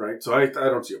 Yeah. Right? So I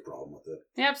don't see a problem with it.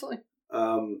 Yeah, absolutely.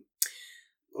 Hold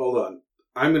on.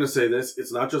 I'm going to say this.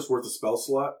 It's not just worth a spell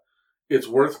slot. It's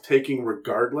worth taking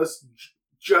regardless,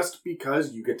 just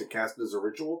because you get to cast it as a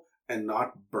ritual and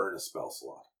not burn a spell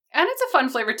slot. And it's a fun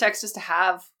flavor text just to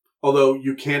have. Although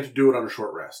you can't do it on a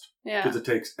short rest. Yeah. Because it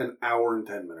takes an hour and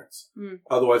 10 minutes. Mm.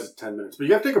 Otherwise it's 10 minutes. But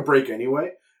you have to take a break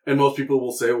anyway. And most people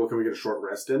will say, well, can we get a short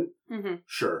rest in? Mm-hmm.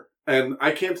 Sure. And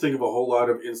I can't think of a whole lot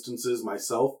of instances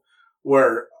myself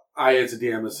where I, as a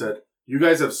DM, have said, you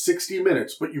guys have 60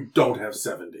 minutes, but you don't have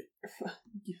 70.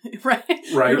 Right.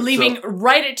 Right. You're leaving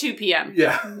right at 2 p.m.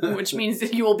 Yeah. Which means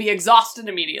that you will be exhausted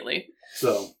immediately.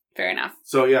 So. Fair enough.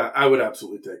 So yeah, I would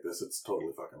absolutely take this. It's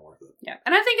totally fucking worth it. Yeah.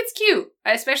 And I think it's cute.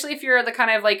 Especially if you're the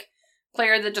kind of like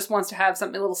player that just wants to have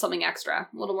something extra.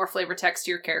 A little more flavor text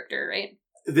to your character, right?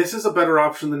 This is a better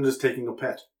option than just taking a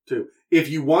pet, too. If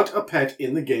you want a pet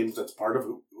in the games that's part of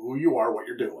who you are, what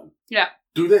you're doing. Yeah.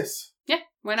 Do this. Yeah,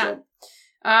 why not?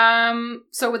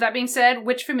 So with that being said,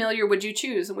 which familiar would you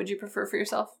choose and would you prefer for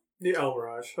yourself? The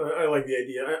Almirage. I like the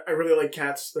idea. I really like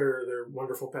cats. They're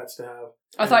wonderful pets to have.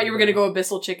 I thought you were going to go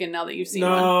Abyssal Chicken now that you've seen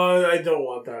one. No, I don't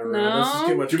want that around. No? This is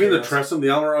too much. Do you mean the chaos. Tressum? The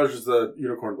Almirage is the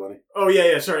unicorn bunny. Oh,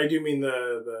 yeah. Sorry, I do mean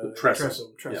the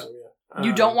Tressum. Tressum, yeah.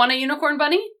 You don't want a unicorn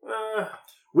bunny?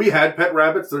 We had pet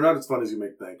rabbits. They're not as fun as you may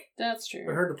think. That's true.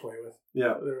 They're hard to play with.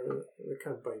 Yeah. They're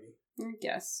kind of bitey. I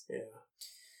guess. Yeah.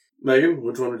 Megan,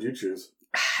 which one would you choose?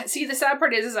 See, the sad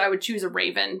part is I would choose a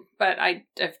raven, but I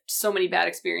have so many bad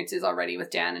experiences already with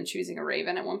Dan and choosing a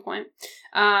raven at one point.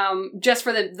 Just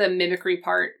for the mimicry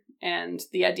part and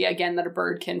the idea, again, that a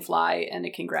bird can fly and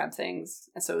it can grab things.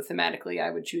 And so thematically,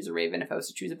 I would choose a raven if I was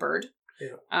to choose a bird.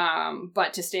 Yeah.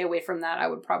 But to stay away from that, I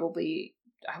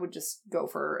would just go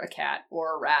for a cat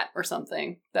or a rat or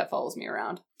something that follows me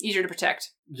around. Easier to protect.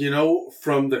 You know,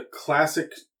 from the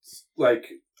classic,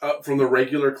 from the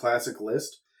regular classic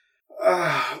list,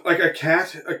 like a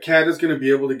cat is going to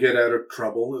be able to get out of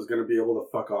trouble, is going to be able to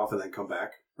fuck off and then come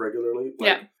back regularly.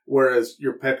 Yeah. Whereas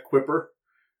your pet Quipper,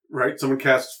 right? Someone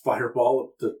casts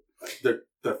Fireball, they're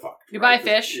fucked. You right? buy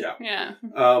fish. Yeah. Yeah.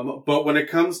 But when it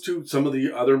comes to some of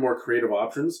the other more creative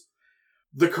options,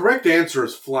 The correct answer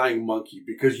is flying monkey,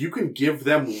 because you can give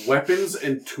them weapons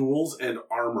and tools and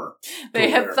armor. They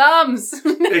have thumbs.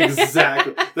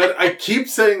 Exactly. That I keep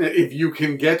saying that if you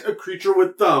can get a creature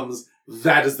with thumbs,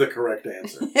 that is the correct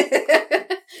answer.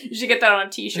 You should get that on a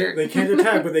t-shirt. They can't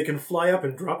attack, but they can fly up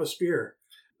and drop a spear.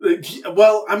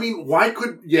 Well, I mean,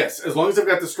 yes, as long as they've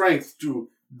got the strength to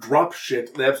drop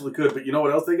shit, they absolutely could. But you know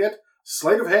what else they get?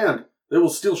 Sleight of hand. They will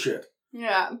steal shit.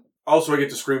 Yeah. Also, I get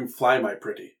to scream, "Fly, my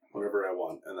pretty," whenever I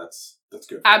want, and that's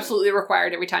good. Absolutely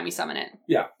required every time you summon it.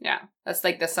 Yeah. Yeah. That's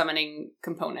like the summoning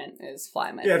component is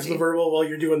fly, my Yeah, pretty. it's the verbal while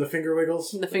you're doing the finger wiggles.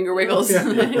 The finger wiggles.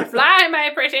 Yeah. Fly, my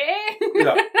pretty.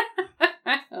 Yeah.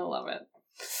 I love it.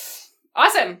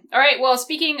 Awesome. All right. Well,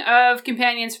 speaking of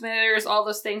companions, familiars, all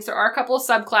those things, there are a couple of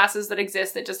subclasses that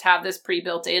exist that just have this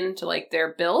pre-built into like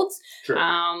their builds. Sure.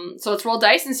 So let's roll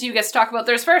dice and see who gets to talk about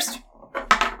theirs first.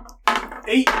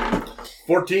 8.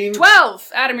 14.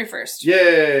 12. Adam, you're first.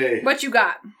 Yay. What you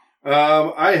got?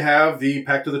 I have the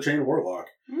Pact of the Chain Warlock.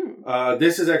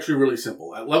 This is actually really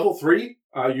simple. At level 3,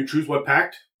 you choose what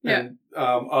pact. Yeah. And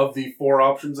of the 4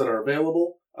 options that are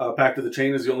available, Pact of the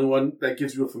Chain is the only one that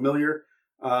gives you a familiar.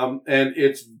 And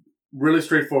it's really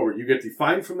straightforward. You get the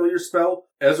Find Familiar spell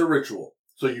as a ritual.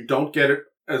 So you don't get it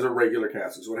as a regular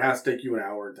casting. So it has to take you an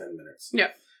hour and 10 minutes. Yeah.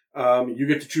 You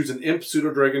get to choose an Imp,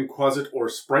 Pseudo-Dragon, Quasit, or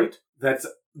Sprite. That's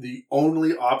the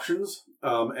only options,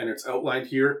 and it's outlined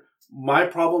here. My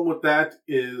problem with that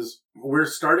is we're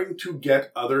starting to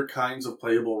get other kinds of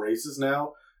playable races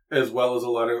now, as well as a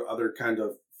lot of other kind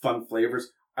of fun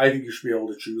flavors. I think you should be able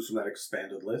to choose from that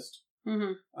expanded list.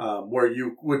 Mm-hmm. Where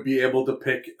you would be able to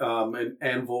pick an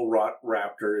Anvil Rot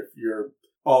Raptor if you're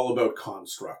all about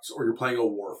constructs, or you're playing a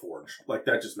Warforged. Like,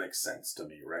 that just makes sense to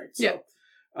me, right? So,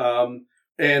 yeah.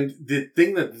 And the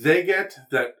thing that they get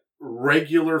that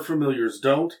regular familiars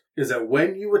don't is that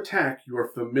when you attack, your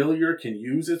familiar can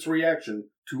use its reaction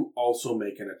to also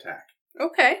make an attack.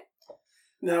 Okay.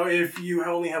 Now, if you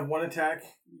only have one attack,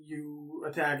 you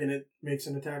attack and it makes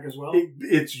an attack as well?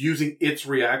 It's using its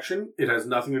reaction. It has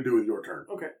nothing to do with your turn.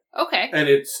 Okay. And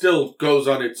it still goes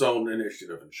on its own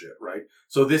initiative and shit, right?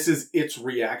 So this is its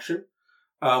reaction,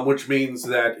 which means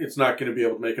that it's not going to be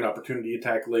able to make an opportunity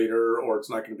attack later, or it's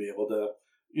not going to be able to,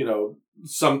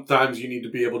 sometimes you need to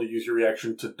be able to use your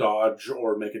reaction to dodge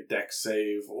or make a dex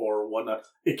save or whatnot.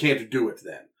 It can't do it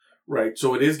then, right?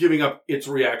 So it is giving up its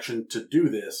reaction to do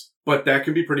this, but that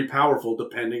can be pretty powerful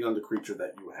depending on the creature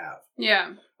that you have.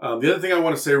 Yeah. The other thing I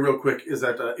want to say real quick is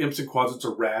that Imps and Quasits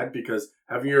are rad because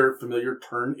having your familiar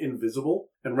turn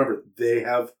invisible, and remember, they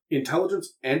have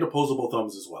intelligence and opposable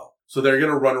thumbs as well. So they're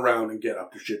going to run around and get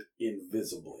up to shit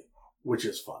invisibly, which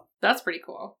is fun. That's pretty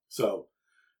cool. So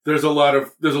there's a lot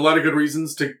of good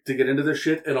reasons to get into this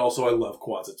shit, and also I love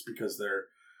Quasits because they're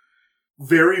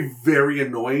very, very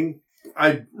annoying.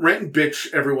 I rant and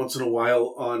bitch every once in a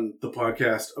while on the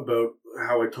podcast about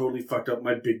how I totally fucked up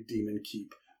my big demon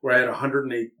keep, where I had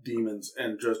 108 demons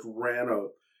and just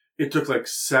it took like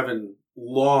 7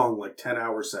 long,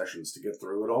 10-hour sessions to get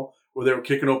through it all, where they were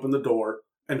kicking open the door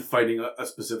and fighting a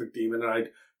specific demon, and I'd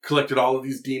collected all of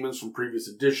these demons from previous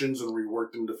editions and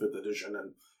reworked them to 5th edition,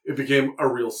 and it became a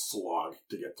real slog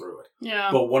to get through it.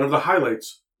 Yeah. But one of the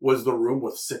highlights was the room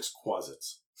with 6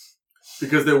 Quasits.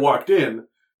 Because they walked in,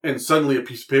 and suddenly a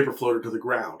piece of paper floated to the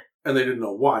ground. And they didn't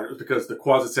know why. It was because the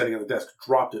Quasit standing on the desk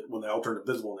dropped it when they all turned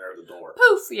invisible and they were at the door.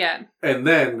 Poof, yeah. And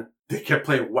then they kept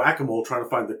playing whack-a-mole trying to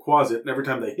find the Quasit, and every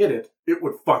time they hit it, it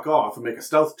would fuck off and make a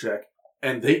stealth check,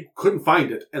 and they couldn't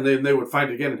find it, and then they would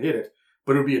find it again and hit it,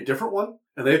 but it would be a different one,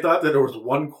 and they thought that there was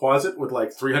one Quasit with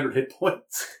 300 hit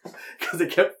points, because they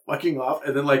kept fucking off,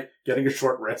 and then getting a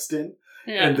short rest in,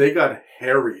 and they got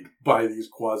harried by these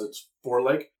Quasits for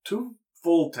 2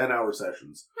 full 10-hour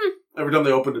sessions. Every time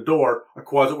they opened a door, a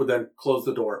Quasit would then close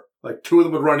the door. 2 of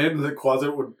them would run in, and the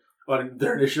Quasit would, on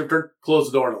their initiative turn,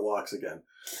 close the door and it locks again.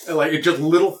 And it's just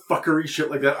little fuckery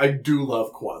shit like that. I do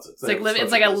love Quasits.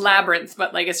 It's like a labyrinth,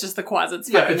 but it's just the Quasits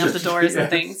fucking up the doors and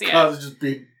things. Yeah. Quasits just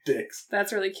being dicks.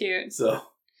 That's really cute. So.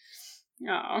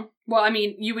 Oh. Well, I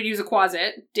mean, you would use a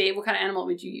Quasit. Dave, what kind of animal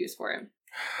would you use for it?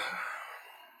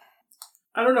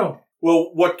 I don't know.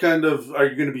 Well, what kind of... Are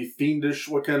you going to be fiendish?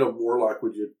 What kind of warlock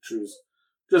would you choose?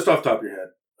 Just off the top of your head.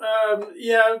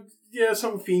 Yeah,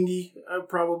 some fiendy.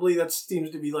 Probably. That seems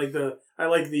to be I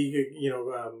like the,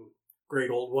 great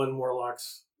old one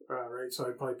warlocks, right? So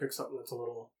I'd probably pick something that's a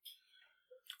little...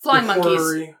 Flying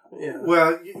monkeys. Yeah.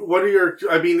 Well, what are your...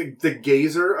 I mean, the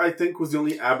Gazer, I think, was the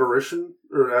only aberration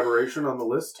on the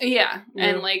list. Yeah.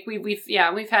 And,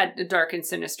 we've had dark and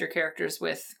sinister characters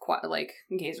with,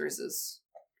 Gazers as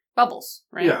bubbles,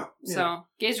 right? Yeah. So,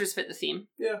 Gazers fit the theme.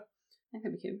 Yeah. That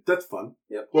could be cute. That's fun.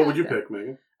 Yep. What would you pick,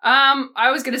 Megan?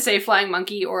 I was gonna say flying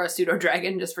monkey or a pseudo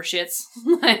dragon just for shits.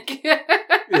 Like,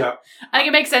 Yeah. I think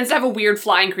it makes sense to have a weird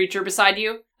flying creature beside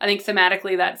you. I think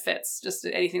thematically that fits. Just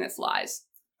anything that flies.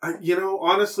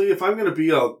 Honestly, if I'm going to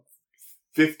be a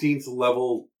 15th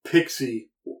level pixie,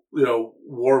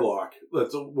 warlock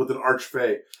that's with an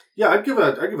archfey, I'd give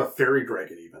a fairy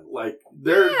dragon even. Like,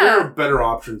 there are better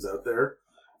options out there.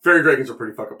 Fairy dragons are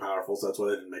pretty fucking powerful, so that's why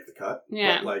they didn't make the cut.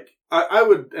 Yeah. But, like, I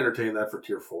would entertain that for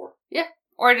tier 4. Yeah.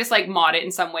 Or just, like, mod it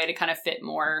in some way to kind of fit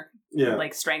more, Yeah.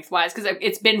 like, strength-wise. Because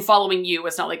it's been following you.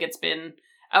 It's not like it's been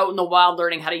out in the wild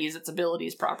learning how to use its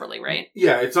abilities properly, right?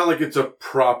 Yeah, it's not like it's a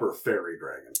proper fairy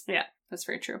dragon. Yeah, that's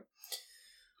very true.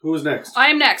 Who's next? I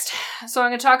am next. So I'm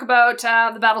going to talk about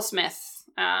the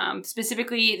Battlesmith.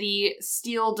 Specifically, the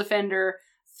Steel Defender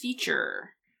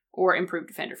feature. Or improved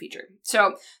defender feature.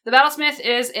 So, the Battlesmith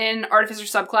is an artificer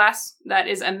subclass that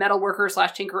is a metal worker /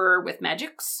 tinkerer with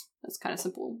magics. That's kind of a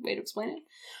simple way to explain it.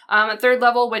 At 3rd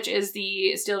level, which is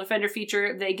the Steel Defender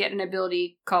feature, they get an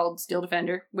ability called Steel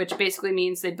Defender, which basically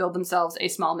means they build themselves a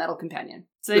small metal companion.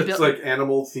 So It's like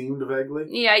animal themed vaguely.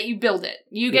 Yeah, you build it.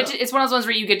 You get to. It's one of those ones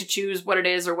where you get to choose what it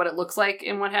is or what it looks like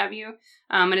and what have you.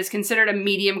 And it's considered a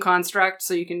medium construct,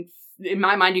 so you can, in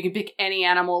my mind, you can pick any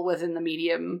animal within the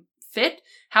medium fit.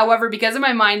 However, because in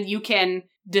my mind, you can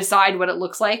decide what it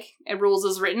looks like and rules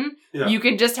as written. Yeah. You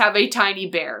can just have a tiny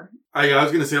bear. I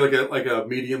was gonna say like a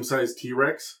medium sized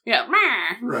T-Rex. Yeah.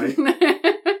 Right.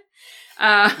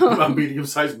 A um, medium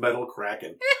sized metal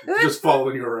kraken just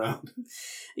following you around.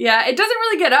 Yeah, it doesn't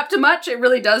really get up to much. It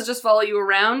really does just follow you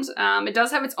around. It does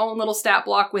have its own little stat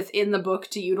block within the book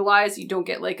to utilize. You don't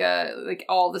get like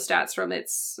all the stats from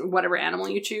its whatever animal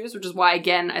you choose, which is why,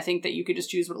 again, I think that you could just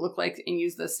choose what it looked like and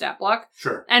use the stat block.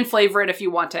 Sure. And flavor it if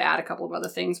you want to add a couple of other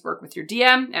things. Work with your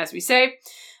DM, as we say.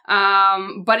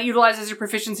 But it utilizes your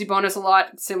proficiency bonus a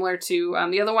lot, similar to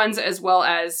the other ones, as well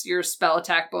as your spell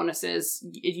attack bonuses.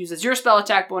 It uses your spell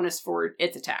attack bonus for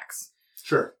its attacks.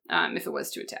 Sure. If it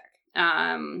was to attack.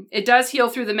 It does heal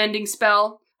through the mending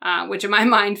spell, which in my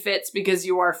mind fits because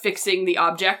you are fixing the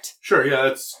object. Sure,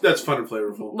 yeah, that's fun and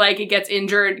flavorful. Like, it gets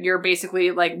injured, you're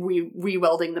basically like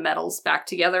re-welding the metals back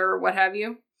together or what have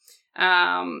you.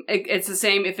 It's the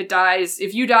same if it dies.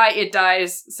 If you die, it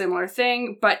dies. Similar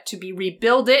thing, but to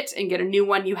rebuild it and get a new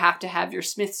one, you have to have your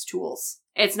smith's tools.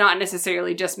 It's not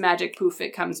necessarily just magic poof,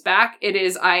 it comes back. It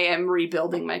is, I am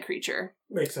rebuilding my creature.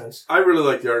 Makes sense. I really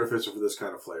like the artificer for this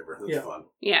kind of flavor. That's fun.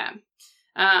 Yeah.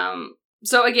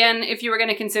 So again, if you were going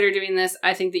to consider doing this,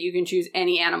 I think that you can choose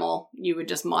any animal. You would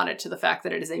just mod it to the fact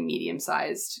that it is a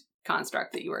medium-sized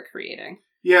construct that you are creating.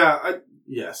 Yeah,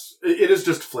 yes. It is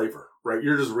just flavor, right?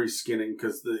 You're just reskinning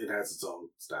because it has its own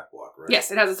stat block, right?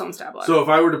 Yes, it has its own stat block. So if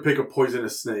I were to pick a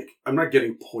poisonous snake, I'm not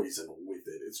getting poison with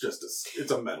it. It's just it's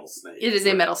a metal snake. It is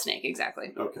a metal snake,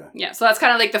 exactly. Okay. Yeah, so that's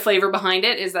kind of like the flavor behind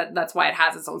it, is that's why it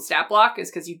has its own stat block, is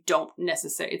because you don't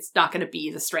necessarily, it's not going to be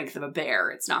the strength of a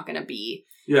bear. It's not going to be,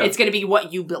 it's going to be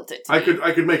what you built it to be.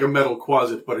 I could make a metal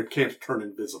quasit, but it can't turn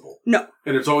invisible. No.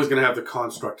 And it's always going to have the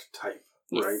construct type,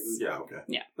 Yes. right? Yeah, okay.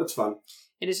 Yeah. That's fun.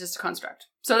 It is just a construct.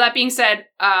 So that being said,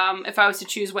 if I was to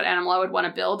choose what animal I would want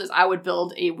to build, is I would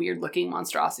build a weird-looking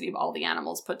monstrosity of all the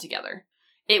animals put together.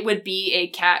 It would be a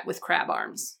cat with crab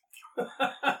arms.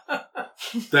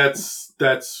 That's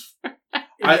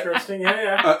Interesting.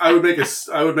 Yeah. I would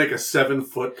make a 7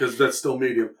 foot, because that's still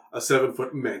medium, a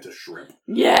 7-foot mantis shrimp.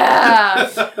 Yeah!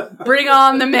 Bring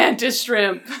on the mantis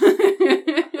shrimp.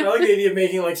 I like the idea of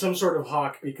making like some sort of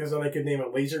hawk, because then I could name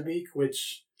it Laserbeak,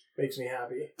 which makes me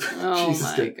happy. Oh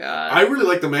Jesus, my god. I really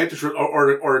like the mantis shrimp,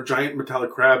 or a giant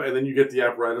metallic crab, and then you get the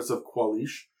apparatus of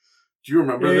Qualish. Do you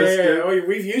remember this? Yeah. Oh,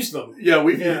 we've used them. Yeah,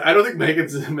 I don't think Megan.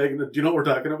 Do you know what we're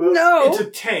talking about? No. It's a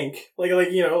tank, like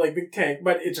big tank,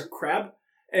 but it's a crab,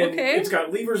 and it's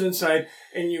got levers inside,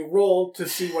 and you roll to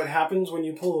see what happens when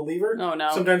you pull the lever. Oh no.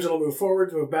 Sometimes it'll move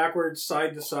forwards, move backwards,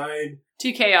 side to side.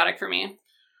 Too chaotic for me.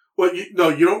 Well, you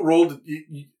don't roll.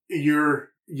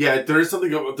 There is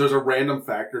something. There's a random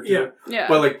factor to it. Yeah.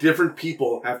 But like different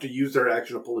people have to use their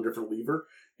action to pull a different lever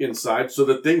inside, so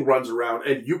the thing runs around,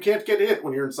 and you can't get hit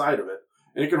when you're inside of it.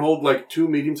 And it can hold like 2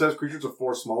 medium-sized creatures or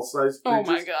 4 small-sized creatures.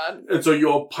 Oh my god. And so you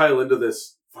all pile into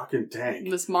this fucking tank.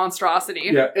 This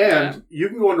monstrosity. Yeah, and you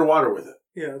can go underwater with it.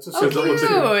 Yeah, it's a Oh, It looks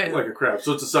cute. like a crab.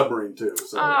 So it's a submarine too.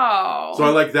 So. Oh. So I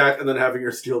like that, and then having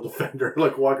your steel defender,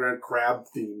 like walking around crab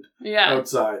themed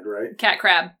outside, right? Cat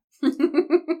crab.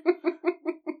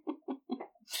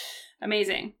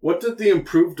 Amazing. What did the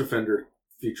improved defender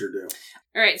feature do?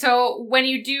 All right, so when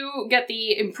you do get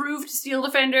the improved Steel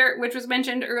Defender, which was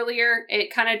mentioned earlier,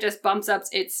 it kind of just bumps up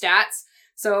its stats.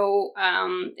 So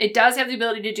it does have the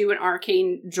ability to do an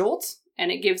Arcane Jolt,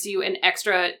 and it gives you an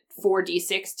extra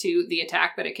 4d6 to the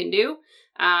attack that it can do.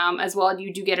 As well,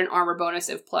 you do get an armor bonus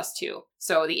of +2.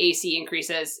 So the AC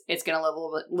increases, it's going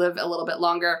to live a little bit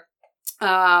longer.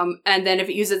 And then if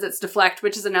it uses its deflect,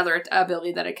 which is another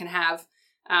ability that it can have,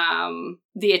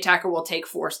 the attacker will take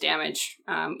force damage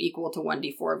equal to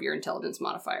 1d4 of your intelligence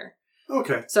modifier.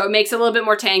 Okay. So it makes it a little bit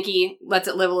more tanky, lets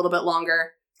it live a little bit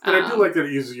longer. And I do like that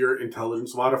it uses your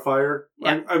intelligence modifier.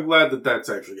 Yeah. I'm glad that that's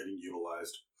actually getting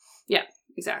utilized. Yeah,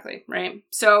 exactly, right?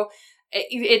 So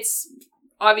it's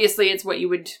obviously it's what you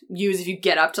would use if you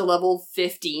get up to level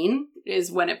 15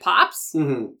 is when it pops.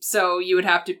 Mm-hmm. So you would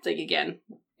have to, like, again,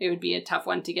 it would be a tough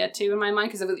one to get to in my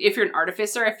mind, because if you're an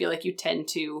artificer, I feel like you tend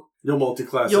to... You'll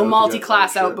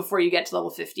multi-class out before you get to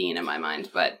level 15 in my mind,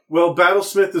 but... Well,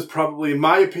 Battlesmith is probably, in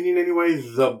my opinion anyway,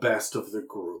 the best of the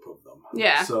group of them.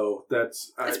 Yeah. So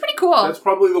that's pretty cool. That's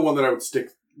probably the one that I would stick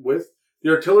with. The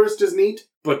Artillerist is neat,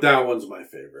 but that one's my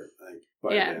favorite, I think,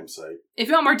 by a damn sight. If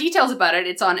you want more details about it,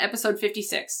 it's on episode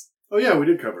 56. Oh yeah, we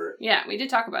did cover it. Yeah, we did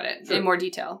talk about it in more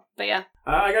detail, but yeah.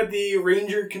 I got the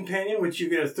Ranger Companion, which you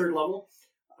get at 3rd level.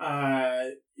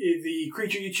 The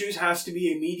creature you choose has to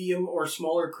be a medium or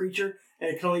smaller creature, and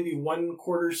it can only be 1/4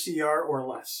 CR or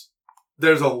less.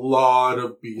 There's a lot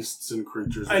of beasts and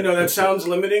creatures. I know that sounds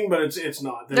limiting, but it's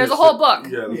not. There's a whole book.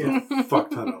 Yeah, there's a fuck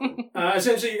ton of them.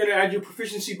 Essentially, you're going to add your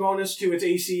proficiency bonus to its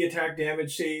AC, attack,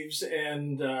 damage, saves,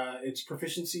 and its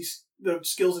proficiency, the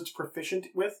skills it's proficient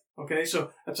with. Okay,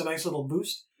 so that's a nice little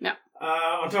boost. Yeah.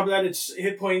 On top of that, its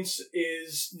hit points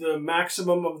is the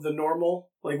maximum of the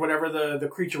normal, like whatever the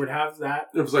creature would have that.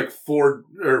 It was like 4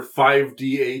 or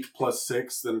 5d8 plus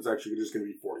 6, then it's actually just going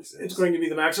to be 46. It's going to be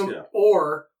the maximum, Yeah.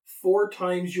 or 4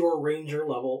 times your ranger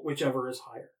level, whichever is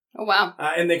higher. Oh, wow.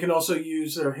 And they can also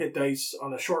use their hit dice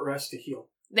on a short rest to heal.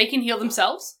 They can heal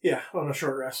themselves? Yeah, on a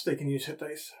short rest, they can use hit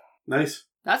dice. Nice.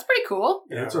 That's pretty cool.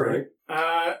 Yeah, that's alright.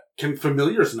 Can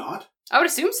familiars not? I would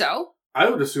assume so. I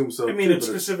would assume so, I mean, too, it but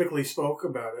specifically spoke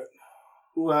about it.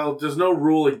 well, there's no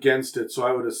rule against it, so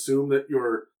I would assume that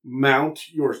your mount,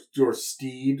 your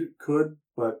steed could,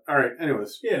 but alright,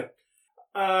 anyways. Yeah.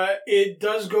 It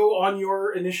does go on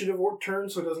your initiative turn,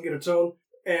 so it doesn't get its own,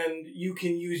 and you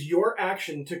can use your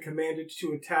action to command it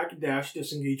to attack, dash,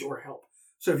 disengage, or help.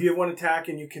 So if you have 1 attack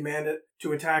and you command it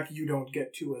to attack, you don't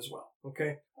get 2 as well,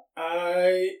 okay?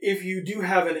 If you do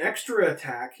have an extra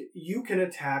attack, you can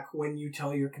attack when you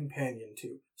tell your companion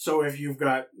to. So if you've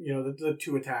got, the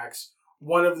 2 attacks,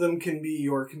 one of them can be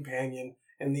your companion,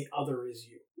 and the other is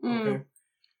you, okay?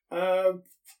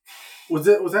 Was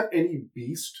that any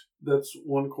beast that's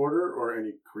 1/4 or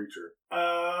any creature?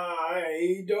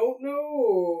 I don't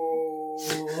know.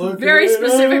 Very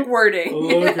specific wording.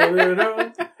 Look it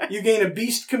up. You gain a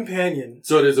beast companion.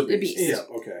 So it is a beast. beast. Yeah,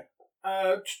 okay.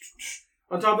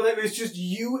 On top of that, it's just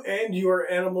you and your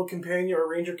animal companion or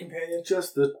ranger companion.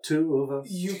 Just the 2 of us.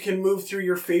 You can move through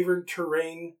your favored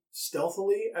terrain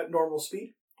stealthily at normal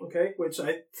speed, okay? Which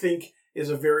I think is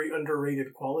a very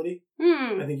underrated quality.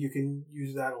 I think you can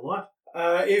use that a lot.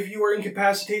 If you are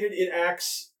incapacitated, it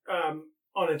acts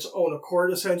on its own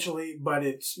accord, essentially, but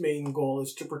its main goal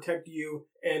is to protect you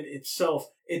and itself.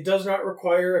 It does not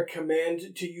require a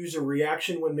command to use a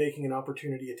reaction when making an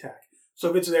opportunity attack. So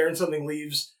if it's there and something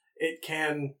leaves, it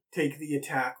can take the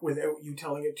attack without you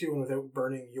telling it to and without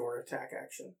burning your attack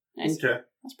action. Nice. Okay.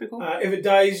 That's pretty cool. If it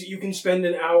dies, you can spend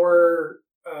an hour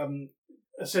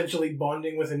essentially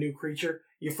bonding with a new creature.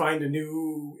 You find a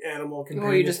new animal companion.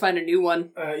 Or you just find a new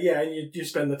one. Yeah, and you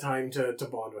spend the time to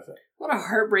bond with it. What a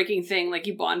heartbreaking thing. Like,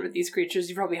 you bond with these creatures,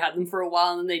 you've probably had them for a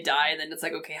while, and then they die, and then it's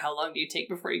like, okay, how long do you take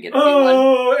before you get a new one?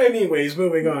 Oh, anyways,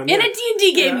 moving on. In a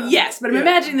D&D game, yes, but I'm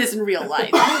imagining this in real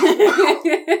life.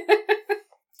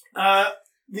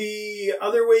 The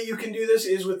other way you can do this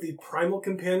is with the Primal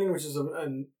Companion, which is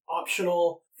an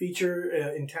optional feature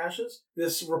in Tasha's.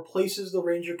 This replaces the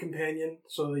Ranger Companion,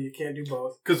 so that you can't do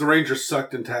both. Because the Ranger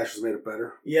sucked and Tasha's made it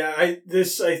better. Yeah, I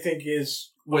think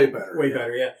is Way better. Way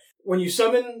better, yeah. When you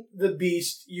summon the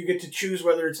beast, you get to choose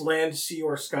whether it's land, sea,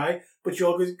 or sky, but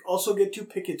you also get to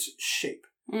pick its shape.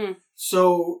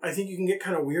 So I think you can get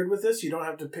kind of weird with this. You don't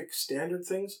have to pick standard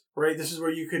things, right? This is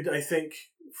where you could, I think,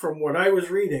 from what I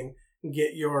was reading,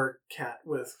 get your cat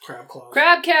with crab claws.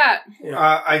 Crab cat! Yeah.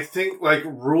 I think,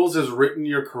 rules as written,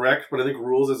 you're correct, but I think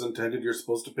rules as intended, you're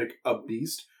supposed to pick a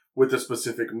beast with a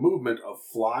specific movement of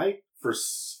fly for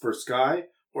sky,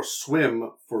 or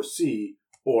swim for sea,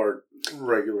 or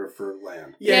regular for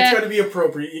land. Yeah, it's got to be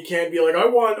appropriate. You can't be like, I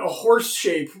want a horse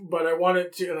shape, but I want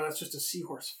it to... No, that's just a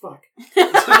seahorse. Fuck.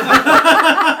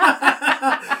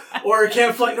 Or it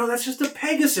can't fly. No, that's just a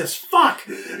Pegasus. Fuck.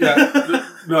 Yeah.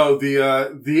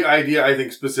 The idea, I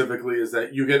think, specifically is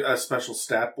that you get a special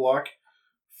stat block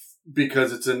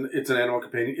because it's an animal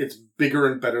companion, it's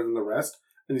bigger and better than the rest,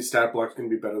 and these stat blocks can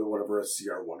be better than whatever a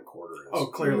CR1 quarter is. Oh,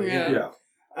 clearly. Yeah.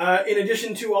 In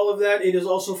addition to all of that, it is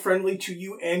also friendly to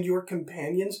you and your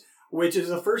companions, which is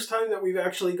the first time that we've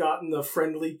actually gotten the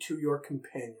friendly to your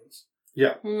companions.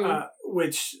 Yeah.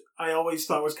 Which I always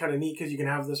thought was kind of neat because you can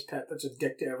have this pet that's a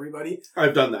dick to everybody.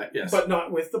 I've done that, yes. But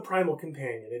not with the primal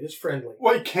companion. It is friendly.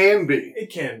 Well, it can be.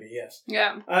 It can be, yes.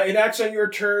 Yeah. It acts on your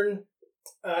turn,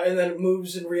 and then it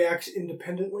moves and reacts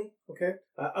independently. Okay.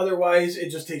 Otherwise, it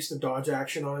just takes the dodge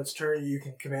action on its turn. You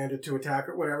can command it to attack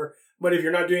or whatever. But if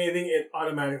you're not doing anything, it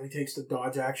automatically takes the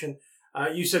dodge action.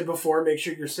 You said before, make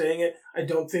sure you're saying it. I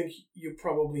don't think you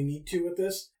probably need to with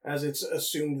this, as it's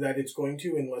assumed that it's going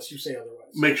to, unless you say otherwise.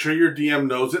 Make sure your DM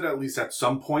knows it at least at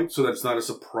some point, so that it's not a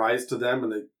surprise to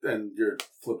them, and you're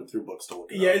flipping through books to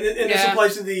look it up. And this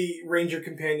applies to the Ranger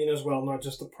companion as well, not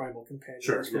just the primal companion.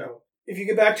 Sure, yeah. If you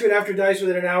get back to it after it dies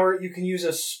within an hour, you can use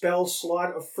a spell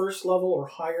slot of first level or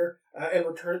higher and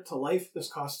return it to life. This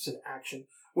costs an action.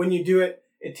 When you do it,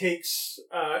 it takes,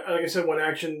 like I said, one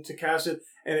action to cast it,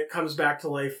 and it comes back to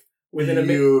life within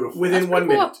within 1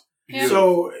 minute. Yeah.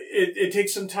 So it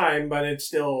takes some time, but it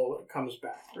still comes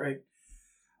back, right?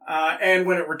 And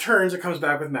when it returns, it comes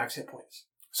back with max hit points.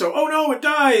 So, oh no, it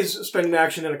dies! Spend an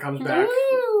action and it comes back.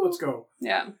 Woo! Let's go.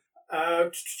 Yeah.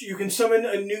 You can summon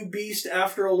a new beast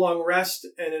after a long rest,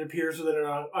 and it appears within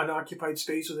an unoccupied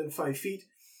space within 5 feet.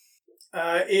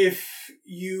 If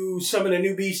you summon a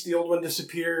new beast, the old one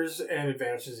disappears, and it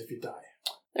vanishes if you die.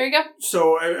 There you go.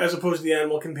 So, as opposed to the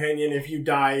animal companion, if you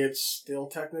die, it's still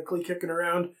technically kicking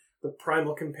around. The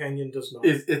primal companion does not.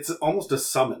 It's almost a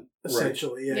summon.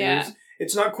 Essentially, right? Yeah.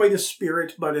 It's not quite a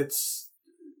spirit, but it's...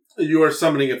 You are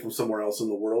summoning it from somewhere else in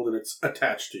the world, and it's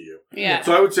attached to you. Yeah.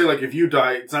 So I would say, like, if you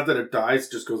die, it's not that it dies,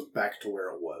 it just goes back to where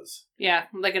it was. Yeah,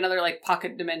 like another, like,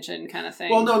 pocket dimension kind of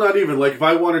thing. Well, no, not even. Like, if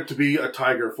I wanted to be a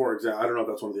tiger, for example, I don't know if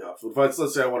that's one of the options.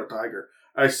 Let's say I want a tiger,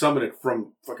 I summon it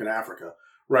from fucking Africa,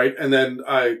 right? And then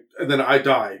I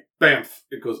die. Bamf!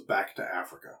 It goes back to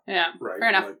Africa. Yeah, right. Fair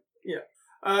enough.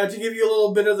 To give you a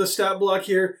little bit of the stat block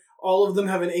here, all of them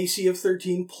have an AC of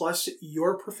 13 plus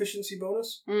your proficiency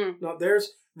bonus. Not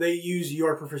theirs. They use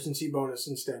your proficiency bonus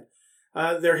instead.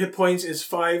 Their hit points is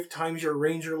 5 times your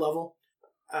ranger level.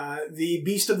 The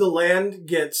Beast of the Land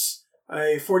gets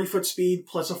a 40-foot speed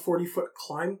plus a 40-foot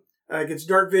climb. It gets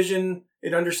dark vision.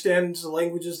 It understands the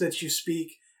languages that you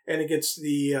speak, and it gets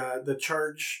the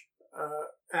charge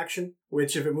action,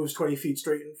 which if it moves 20 feet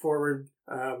straight and forward,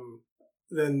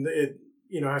 then it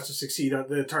has to succeed on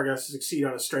the target has to succeed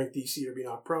on a strength DC or be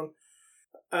knocked prone.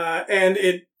 And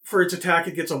it for its attack,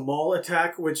 it gets a maul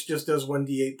attack, which just does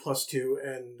 1d8 plus 2,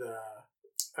 and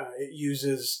it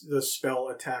uses the spell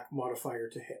attack modifier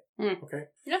to hit. Okay.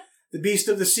 Yeah. The Beast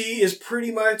of the Sea is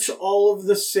pretty much all of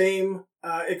the same,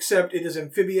 except it is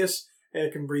amphibious and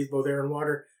it can breathe both air and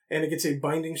water, and it gets a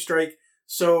binding strike.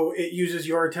 So it uses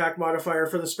your attack modifier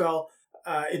for the spell.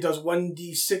 It does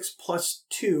 1d6 plus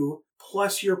 2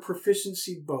 plus your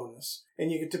proficiency bonus,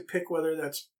 and you get to pick whether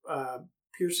that's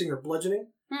piercing or bludgeoning.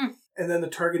 And then the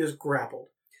target is grappled.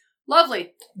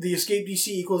 Lovely. The escape DC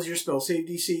equals your spell save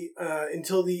DC.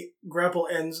 Until the grapple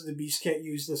ends, the beast can't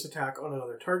use this attack on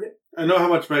another target. I know how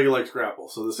much Megan likes grapple,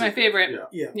 so this is my favorite.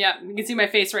 Yeah. You can see my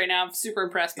face right now. I'm super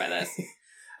impressed by this.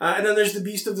 And then there's the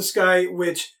Beast of the Sky,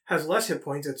 which has less hit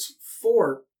points. It's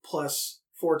 4 plus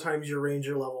 4 times your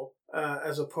ranger level,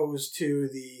 as opposed to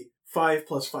the 5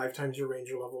 plus 5 times your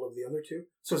ranger level of the other two.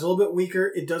 So it's a little bit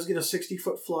weaker. It does get a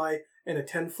 60-foot fly and a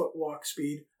 10-foot walk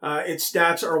speed. Its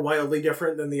stats are wildly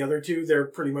different than the other two. They're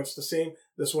pretty much the same.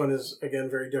 This one is, again,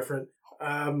 very different.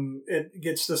 It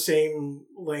gets the same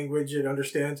language it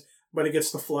understands, but it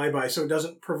gets the flyby, so it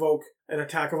doesn't provoke an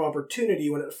attack of opportunity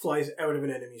when it flies out of an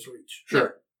enemy's reach.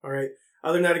 Sure. All right.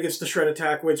 Other than that, it gets the shred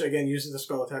attack, which, again, uses the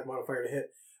spell attack modifier to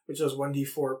hit, which does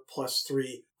 1d4 plus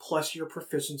 3 plus your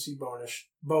proficiency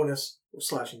bonus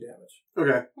slashing damage.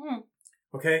 Okay.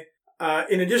 Okay.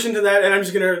 In addition to that, and I'm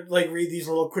just going to read these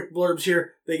little quick blurbs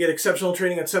here. They get exceptional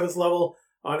training at 7th level.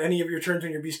 On any of your turns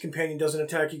when your beast companion doesn't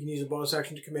attack, you can use a bonus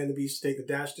action to command the beast to take the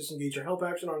dash, disengage, or help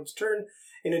action on its turn.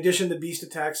 In addition, the beast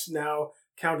attacks now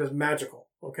count as magical.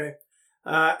 Okay.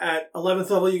 At 11th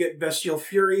level, you get Bestial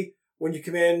Fury. When you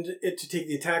command it to take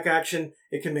the attack action,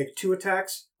 it can make 2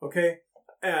 attacks. Okay.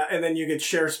 And then you get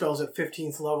share spells at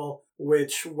 15th level,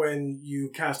 which when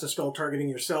you cast a spell targeting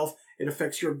yourself, it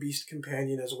affects your beast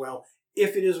companion as well,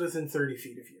 if it is within 30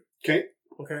 feet of you. Okay.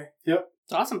 Okay? Yep.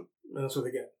 It's awesome. And that's what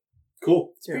they get.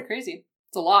 Cool. It's pretty crazy.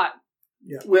 It's a lot.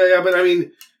 Yeah. Well, yeah, but I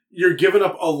mean, you're giving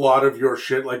up a lot of your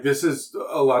shit. Like, this is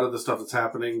a lot of the stuff that's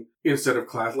happening instead of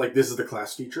class. Like, this is the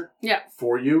class feature. Yeah.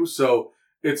 For you. So,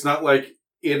 it's not like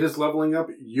it is leveling up,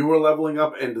 you are leveling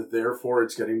up, and therefore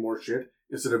it's getting more shit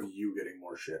instead of you getting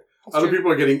more shit. That's Other true.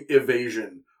 people are getting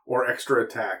evasion or extra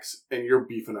attacks, and you're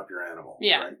beefing up your animal.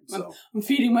 Yeah. Right? So. I'm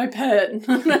feeding my pet.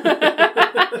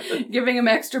 Giving him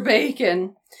extra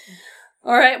bacon.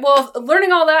 All right, well,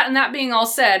 learning all that and that being all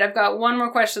said, I've got one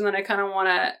more question that I kind of want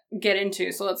to get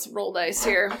into, so let's roll dice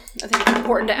here. I think it's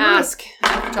important to ask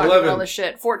after talking about all this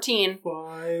shit. 14.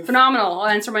 5. Phenomenal. I'll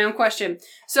answer my own question.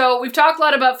 So we've talked a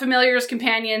lot about familiars,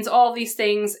 companions, all these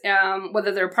things,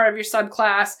 whether they're part of your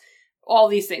subclass, all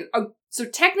these things. So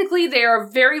technically, they are a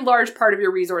very large part of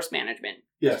your resource management.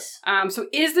 Yes. So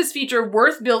is this feature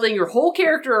worth building your whole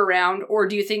character around, or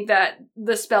do you think that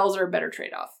the spells are a better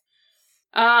trade-off?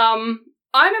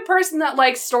 I'm a person that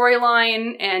likes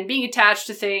storyline and being attached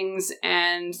to things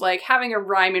and like having a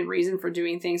rhyme and reason for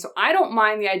doing things. So I don't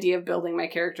mind the idea of building my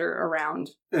character around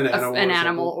an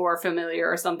animal or familiar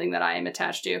or something that I am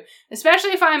attached to.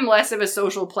 Especially if I'm less of a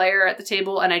social player at the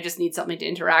table and I just need something to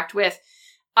interact with.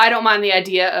 I don't mind the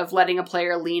idea of letting a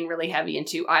player lean really heavy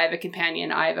into, I have a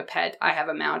companion, I have a pet, I have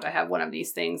a mount, I have one of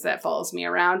these things that follows me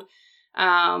around.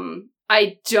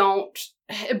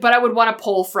 But I would want to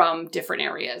pull from different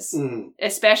areas,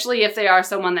 especially if they are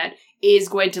someone that is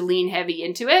going to lean heavy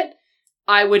into it.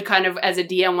 I would kind of, as a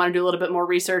DM, want to do a little bit more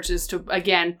research as to,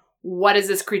 again, what is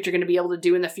this creature going to be able to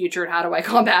do in the future and how do I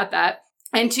combat that?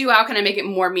 And 2, how can I make it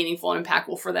more meaningful and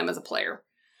impactful for them as a player?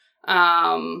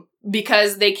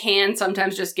 Because they can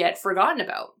sometimes just get forgotten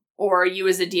about. Or you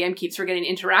as a DM keeps forgetting to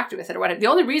interact with it or whatever. The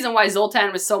only reason why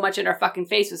Zoltan was so much in our fucking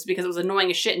face was because it was annoying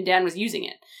as shit and Dan was using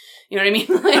it. You know what I mean?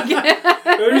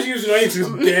 I was using it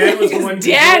because Dan was the one.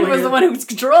 Dan was the one who was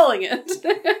controlling it.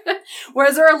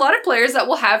 Whereas there are a lot of players that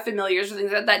will have familiars or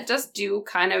things that just do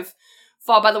kind of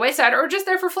fall by the wayside or just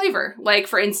there for flavor. Like,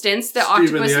 for instance, the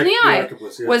octopus in the eye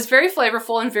was very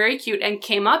flavorful and very cute and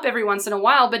came up every once in a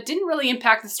while, but didn't really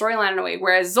impact the storyline in a way.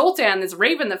 Whereas Zoltan, this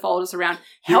raven that followed us around,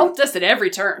 helped us at every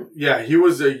turn. Yeah, he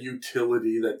was a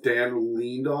utility that Dan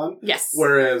leaned on. Yes.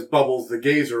 Whereas Bubbles the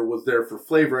Gazer was there for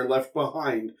flavor and left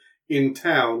behind in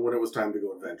town when it was time to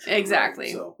go adventure.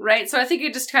 Exactly. Right? So I think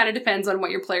it just kind of depends on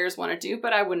what your players want to do,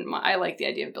 but I like the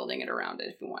idea of building it around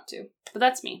it if you want to. But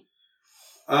that's me.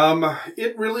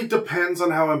 It really depends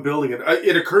on how I'm building it.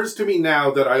 It occurs to me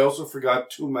now that I also forgot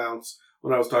 2 mounts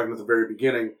when I was talking at the very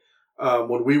beginning.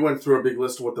 When we went through a big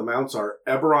list of what the mounts are,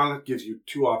 Eberron gives you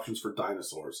 2 options for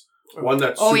dinosaurs. One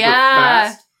that's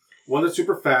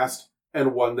super fast,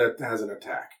 and one that has an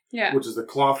attack. Yeah. Which is the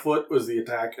Clawfoot was the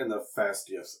attack, and the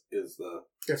Fastius is the...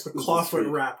 It's the Clawfoot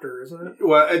Raptor, isn't it?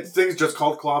 Well, I think it's just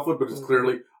called Clawfoot, but it's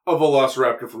clearly a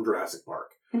Velociraptor from Jurassic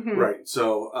Park. Mm-hmm. Right,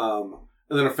 so...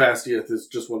 and then a Fastius is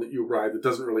just one that you ride that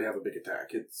doesn't really have a big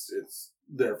attack. It's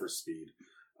there for speed.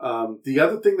 The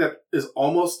other thing that is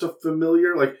almost a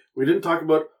familiar, like, we didn't talk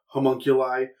about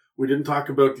homunculi. We didn't talk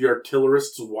about the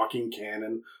artillerist's walking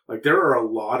cannon. Like, there are a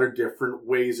lot of different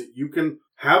ways that you can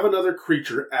have another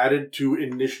creature added to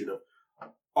initiative.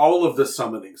 All of the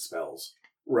summoning spells,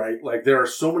 right? Like, there are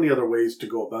so many other ways to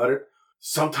go about it.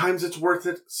 Sometimes it's worth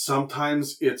it.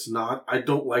 Sometimes it's not. I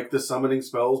don't like the summoning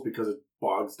spells because it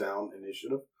bogs down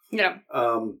initiative. Yeah.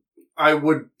 I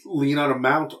would lean on a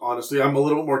mount, honestly. I'm a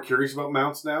little bit more curious about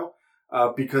mounts now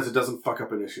because it doesn't fuck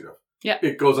up initiative. Yeah.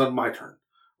 It goes on my turn,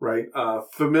 right?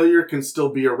 Familiar can still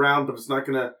be around, but it's not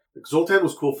going to... Like, Zoltan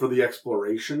was cool for the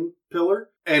exploration pillar,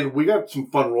 and we got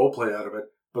some fun roleplay out of it,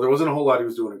 but there wasn't a whole lot he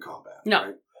was doing in combat. No.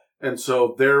 Right? And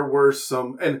so there were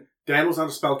some... And Dan was not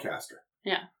a spellcaster.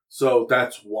 Yeah. So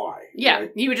that's why. Yeah.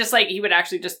 Right? He would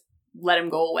actually just let him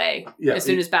go away as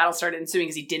soon as battle started ensuing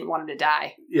because he didn't want him to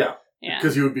die. Yeah. Yeah.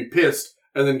 Because he would be pissed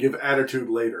and then give attitude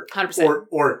later. 100%.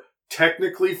 Or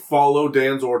technically follow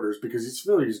Dan's orders because he's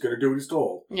familiar. He's going to do what he's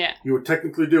told. Yeah. He would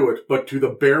technically do it, but to the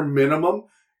bare minimum.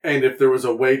 And if there was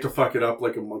a way to fuck it up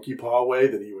like a monkey paw way,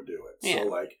 then he would do it. Yeah. So,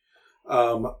 like,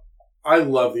 I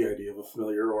love the idea of a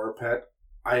familiar or a pet.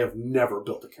 I have never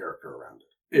built a character around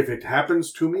it. If it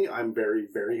happens to me, I'm very,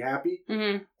 very happy.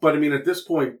 Mm-hmm. But, I mean, at this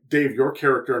point, Dave, your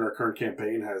character in our current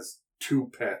campaign has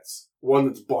 2 pets. One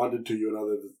that's bonded to you, and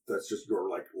another that's just your,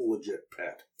 like, legit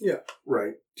pet. Yeah.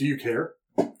 Right? Do you care?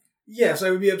 Yes, I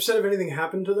would be upset if anything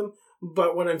happened to them.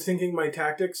 But when I'm thinking my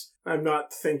tactics, I'm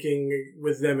not thinking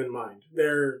with them in mind.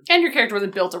 And your character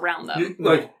wasn't built around them.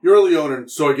 You're a Leonin,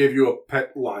 so I gave you a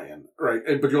pet lion, right?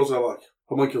 But you also have a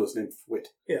homunculus named Fwit.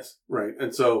 Yes. Right,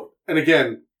 and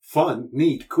again, fun,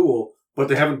 neat, cool, but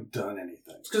they haven't done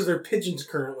anything. It's because they're pigeons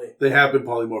currently. They have been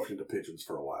polymorphed into pigeons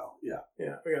for a while, yeah.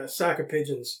 Yeah, we got a sack of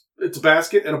pigeons. It's a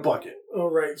basket and a bucket. Oh,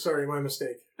 right, sorry, my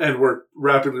mistake. And we're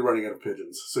rapidly running out of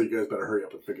pigeons, so you guys better hurry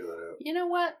up and figure that out. You know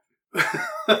what?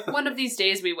 One of these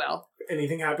days we will.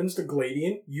 anything happens to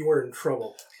Gladian, you are in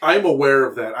trouble. I'm aware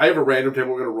of that. I have a random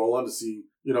table we're going to roll on to see,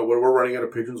 when we're running out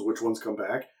of pigeons, which ones come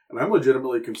back. And I'm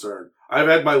legitimately concerned. I've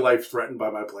had my life threatened by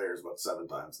my players about 7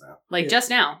 times now. Like just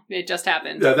now. It just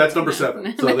happened. Yeah, that's number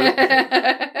 7. So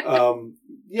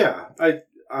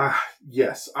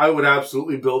yes, I would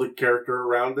absolutely build a character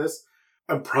around this.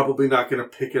 I'm probably not going to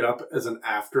pick it up as an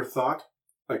afterthought.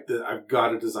 I've got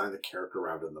to design the character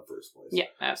around it in the first place. Yeah,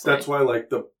 absolutely. That's why,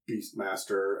 the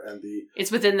Beastmaster and the... It's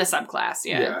within the subclass,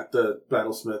 yeah. Yeah, the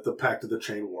Battlesmith, the Pact of the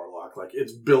Chain Warlock.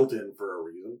 It's built in for a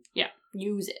reason. Yeah,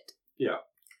 use it. Yeah.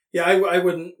 Yeah, I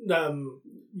wouldn't.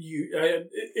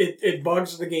 It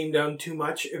bogs the game down too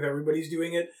much if everybody's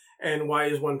doing it. And why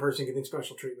is one person getting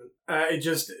special treatment?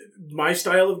 My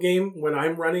style of game when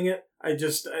I'm running it,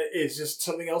 it's just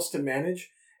something else to manage.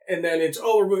 And then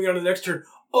we're moving on to the next turn.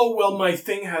 Oh well, my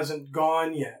thing hasn't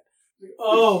gone yet.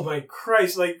 Oh my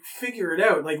Christ! Figure it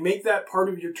out. Make that part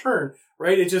of your turn,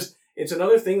 right? It's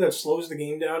another thing that slows the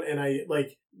game down. And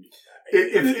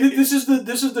this is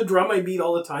the drum I beat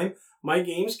all the time. My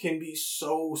games can be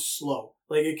so slow.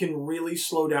 It can really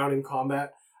slow down in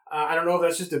combat. I don't know if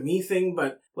that's just a me thing,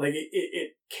 but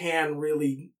it can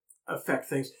really affect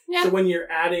things. Yeah. So when you're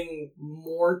adding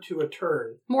more to a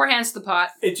turn, more hands to the pot.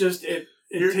 It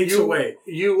takes away.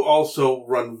 You also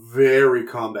run very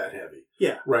combat heavy.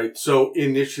 Yeah. Right. So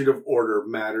initiative order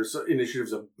matters. So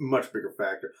initiative's a much bigger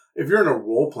factor. If you're in a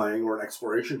role playing or an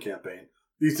exploration campaign,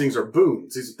 these things are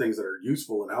boons. These are things that are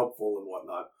useful and helpful and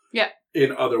whatnot. Yeah.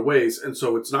 In other ways, and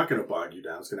so it's not going to bog you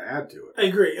down. It's going to add to it. I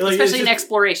agree, especially in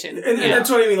exploration. And that's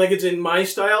what I mean. It's in my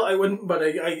style. I wouldn't, but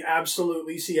I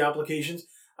absolutely see applications.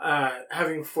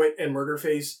 Having Foot and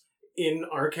Murderface in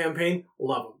our campaign,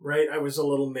 love them. Right? I was a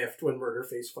little miffed when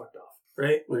Murderface fucked off.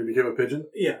 Right? When he became a pigeon.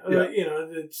 Yeah.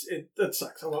 That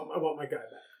sucks. I want my guy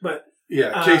back. But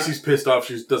yeah, Casey's pissed off.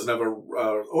 She doesn't have a.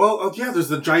 There's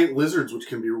the giant lizards which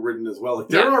can be ridden as well.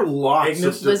 There are lots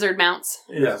of lizard mounts.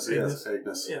 Yes,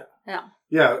 Agnes.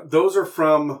 Yeah. Those are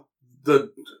from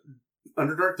the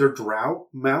Underdark. They're drow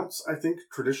mounts, I think,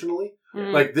 traditionally.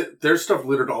 Mm. There's stuff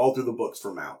littered all through the books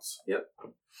for mounts. Yep.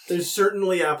 There's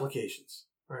certainly applications,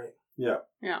 right? Yeah.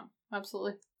 Yeah,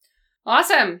 absolutely.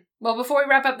 Awesome. Well, before we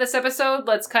wrap up this episode,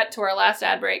 let's cut to our last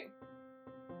ad break.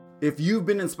 If you've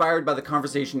been inspired by the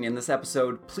conversation in this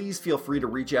episode, please feel free to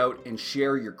reach out and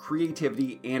share your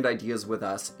creativity and ideas with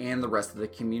us and the rest of the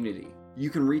community. You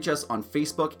can reach us on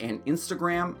Facebook and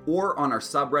Instagram or on our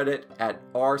subreddit at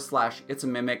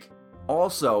r/it'samimic.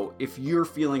 Also, if you're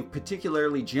feeling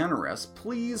particularly generous,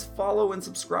 please follow and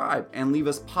subscribe and leave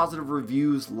us positive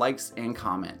reviews, likes, and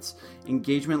comments.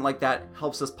 Engagement like that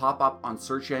helps us pop up on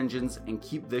search engines and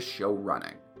keep this show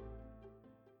running.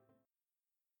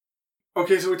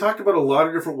 Okay, so we talked about a lot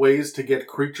of different ways to get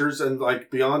creatures and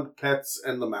beyond pets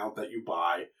and the mount that you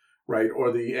buy, right?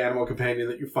 Or the animal companion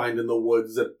that you find in the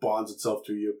woods that bonds itself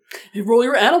to you. You roll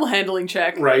your animal handling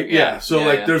check. Right, yeah. So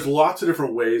there's lots of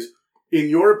different ways. In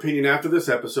your opinion, after this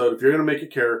episode, if you're going to make a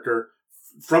character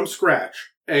from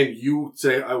scratch and you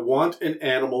say, I want an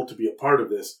animal to be a part of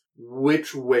this,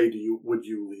 which way would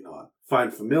you lean on?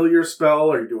 Find familiar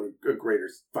spell? Are you doing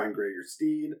find greater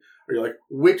steed? Are you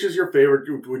which is your favorite?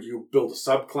 Would you build a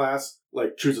subclass?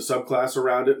 Choose a subclass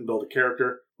around it and build a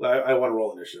character? I want to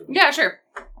roll initiative. Yeah, sure.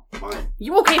 Fine.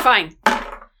 Fine.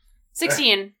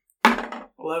 16.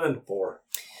 11. 4.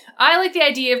 I like the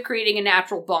idea of creating a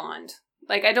natural bond.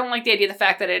 I don't like the idea of the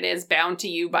fact that it is bound to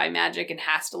you by magic and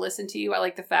has to listen to you. I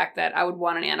like the fact that I would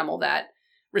want an animal that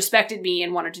respected me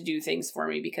and wanted to do things for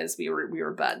me because we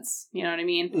were buds. You know what I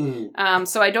mean? Mm-hmm.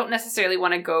 So I don't necessarily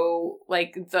want to go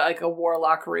a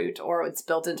warlock route, or it's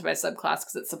built into my subclass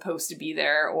because it's supposed to be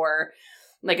there, or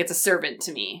it's a servant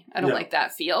to me. I don't like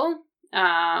that feel. So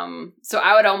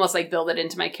I would almost build it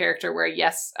into my character where,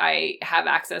 yes, I have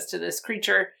access to this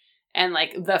creature, and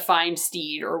the find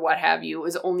steed or what have you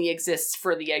only exists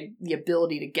for the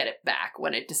ability to get it back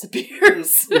when it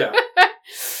disappears. Yeah.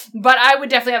 But I would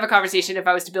definitely have a conversation if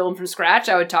I was to build them from scratch.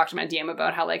 I would talk to my DM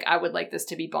about how I would like this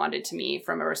to be bonded to me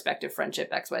from a respective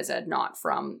friendship XYZ, not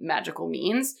from magical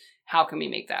means. How can we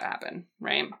make that happen?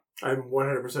 Right? I'm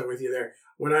 100% with you there.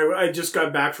 When I just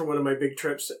got back from one of my big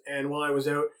trips, and while I was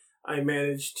out, I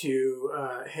managed to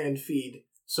hand feed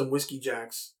some whiskey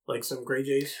jacks, some Grey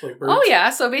Jays, birds. Oh yeah,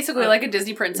 so basically a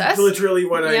Disney princess. Literally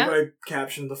what I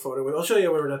captioned the photo with. I'll show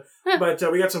you when we're done. Huh. But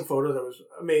we got some photos that was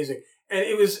amazing. And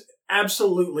it was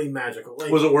absolutely magical.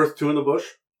 Was it worth 2 in the bush?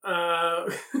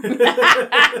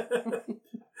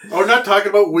 We're not talking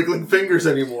about wiggling fingers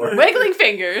anymore. Wiggling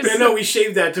fingers? Yeah, no, we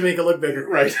shaved that to make it look bigger.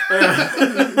 Right.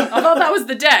 I thought that was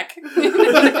the deck.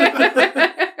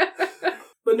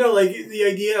 But no, the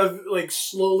idea of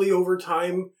slowly over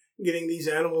time getting these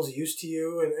animals used to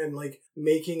you and like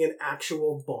making an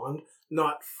actual bond,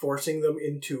 not forcing them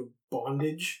into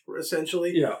bondage,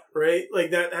 essentially. Yeah. Right?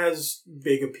 Like, that has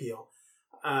big appeal.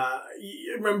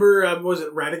 You remember, was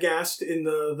it Radagast in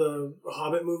the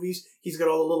Hobbit movies? He's got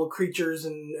all the little creatures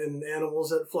and animals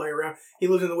that fly around. He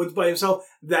lives in the woods by himself.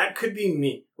 That could be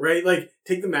me, right? Like,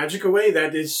 take the magic away.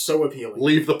 That is so appealing.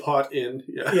 Leave the pot in.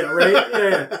 Yeah. Yeah,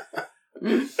 right?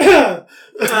 Yeah.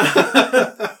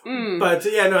 But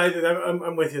yeah, no,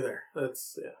 I'm with you there.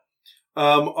 That's, yeah.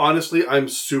 Honestly, I'm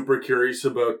super curious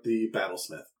about the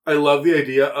Battlesmith. I love the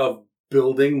idea of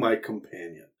building my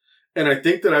companion. And I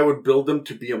think that I would build them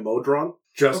to be a Modron,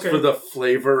 just for the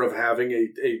flavor of having a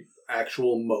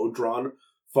actual Modron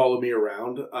follow me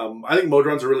around. I think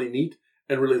Modrons are really neat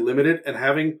and really limited, and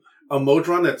having a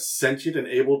Modron that's sentient and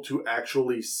able to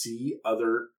actually see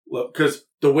other... Because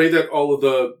the way that all of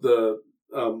the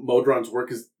Modrons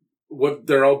work is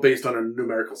they're all based on a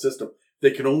numerical system.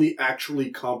 They can only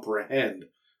actually comprehend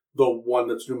the one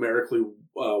that's numerically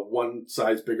one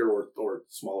size bigger or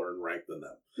smaller in rank than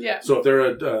them. Yeah. So if they're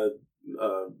a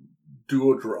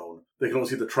duodrone, they can only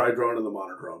see the tridrone and the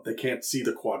monodrone. They can't see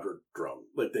the quadradrone.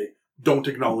 Like, they don't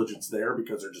acknowledge it's there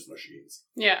because they're just machines.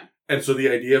 Yeah. And so the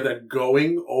idea of that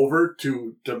going over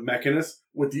to Mechanus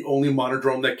with the only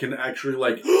monodrone that can actually,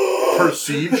 like,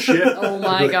 perceive shit. Oh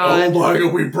my like, god. Oh my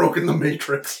god, we've broken the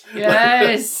Matrix.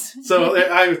 Yes. So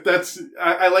I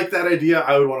like that idea.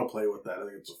 I would want to play with that. I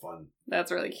think it's a fun. That's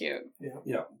really cute.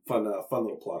 Yeah, fun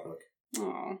little plot hook.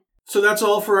 Aw. So that's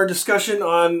all for our discussion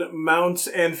on mounts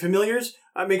and familiars.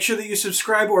 Make sure that you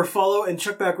subscribe or follow and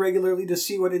check back regularly to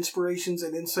see what inspirations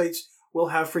and insights we'll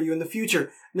have for you in the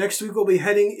future. Next week we'll be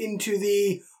heading into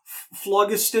the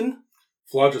Phlogiston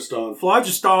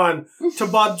to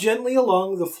bob gently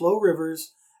along the flow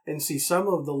rivers and see some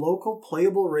of the local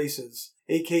playable races,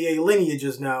 aka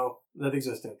lineages now, that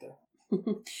exist out there.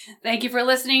 Thank you for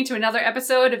listening to another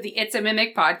episode of the It's a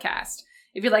Mimic podcast.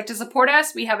 If you'd like to support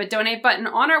us, we have a donate button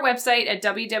on our website at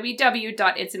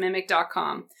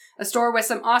www.itsamimic.com, a store with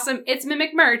some awesome It's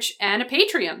Mimic merch, and a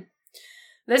Patreon.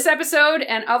 This episode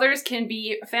and others can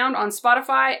be found on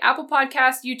Spotify, Apple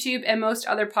Podcasts, YouTube, and most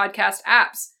other podcast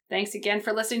apps. Thanks again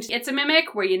for listening to It's a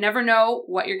Mimic, where you never know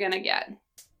what you're going to get.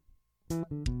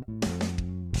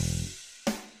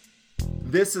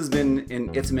 This has been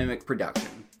an It's a Mimic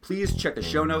production. Please check the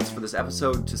show notes for this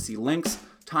episode to see links,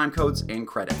 time codes, and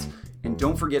credits. And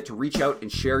don't forget to reach out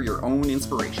and share your own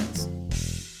inspirations.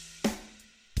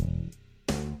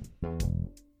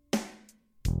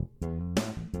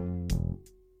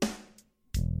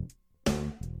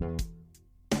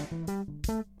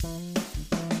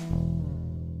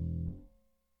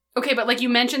 Okay, but like you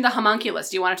mentioned the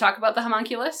homunculus. Do you want to talk about the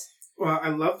homunculus? Well, I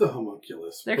love the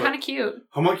homunculus. They're kind of cute.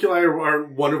 Homunculi are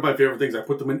one of my favorite things. I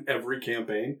put them in every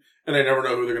campaign, and I never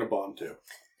know who they're going to bond to.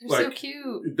 They're so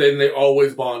cute. Then they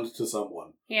always bond to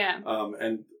someone. Yeah.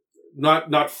 And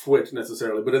not Fwit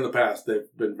necessarily, but in the past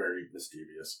they've been very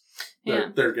mischievous.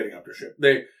 They're getting up to shit.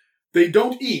 They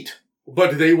don't eat,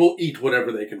 but they will eat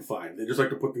whatever they can find. They just like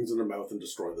to put things in their mouth and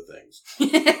destroy the things.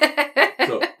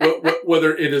 So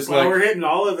whether it is we're hitting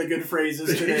all of the good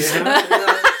phrases today.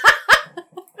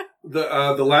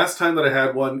 The last time that I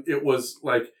had one, it was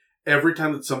like every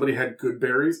time that somebody had good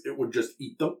berries, it would just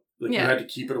eat them. Like you had to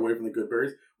keep it away from the good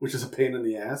berries, which is a pain in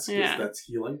the ass because that's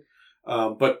healing.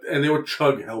 And they would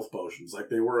chug health potions, like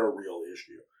they were a real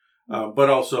issue. But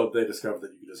also they discovered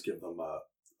that you could just give them a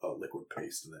liquid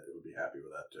paste and it would be happy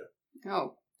with that too.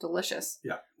 Oh, delicious.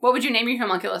 Yeah. What would you name your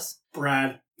homunculus?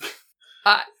 Brad.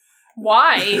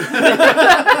 Why?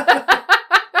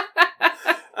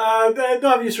 The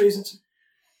obvious reasons.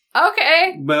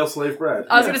 Okay. Male slave Brad.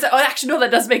 I was going to say, actually, no, that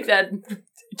does make that.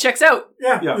 Checks out.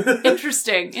 Yeah.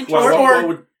 Interesting. What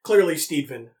would, clearly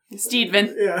Steedman.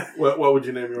 Steedman. Yeah. What would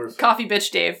you name yours? Coffee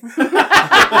Bitch Dave.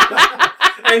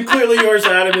 And clearly yours,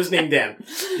 Adam, is named Dan.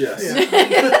 Yes.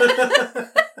 Yeah.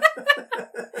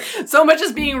 So much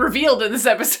is being revealed in this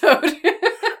episode.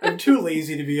 I'm too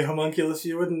lazy to be a homunculus.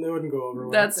 It wouldn't go over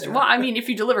well. Well, I mean, if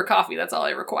you deliver coffee, that's all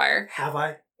I require. Have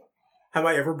I? Have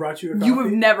I ever brought you a coffee? You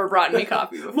have never brought me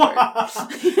coffee before.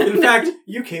 In fact,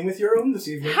 you came with your own this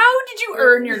evening. How did you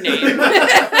earn your name?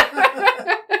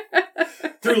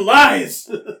 Through lies!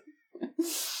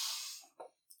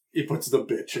 He puts the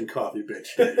bitch in Coffee Bitch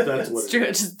Dave. That's what it's true.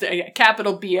 It's just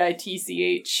capital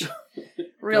BITCH.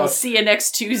 Real God. see you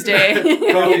next Tuesday.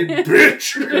 Coffee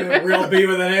Bitch! Yeah, real B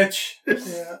with an itch.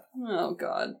 Yeah. Oh,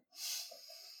 God.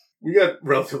 We got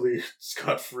relatively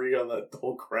scot-free on the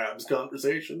whole crabs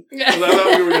conversation. I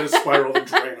thought we were going to spiral the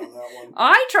drain on that one.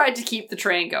 I tried to keep the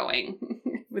train going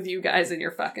with you guys and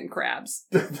your fucking crabs.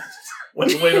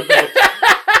 What's the way to go?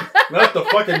 Not the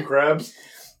fucking crabs.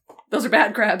 Those are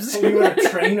bad crabs. And you want to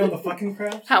train on the fucking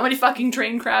crabs? How many fucking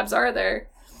trained crabs are there?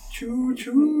 Choo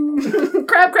choo.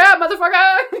 Crab,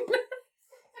 motherfucker!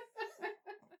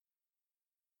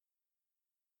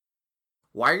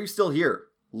 Why are you still here?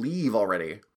 Leave already.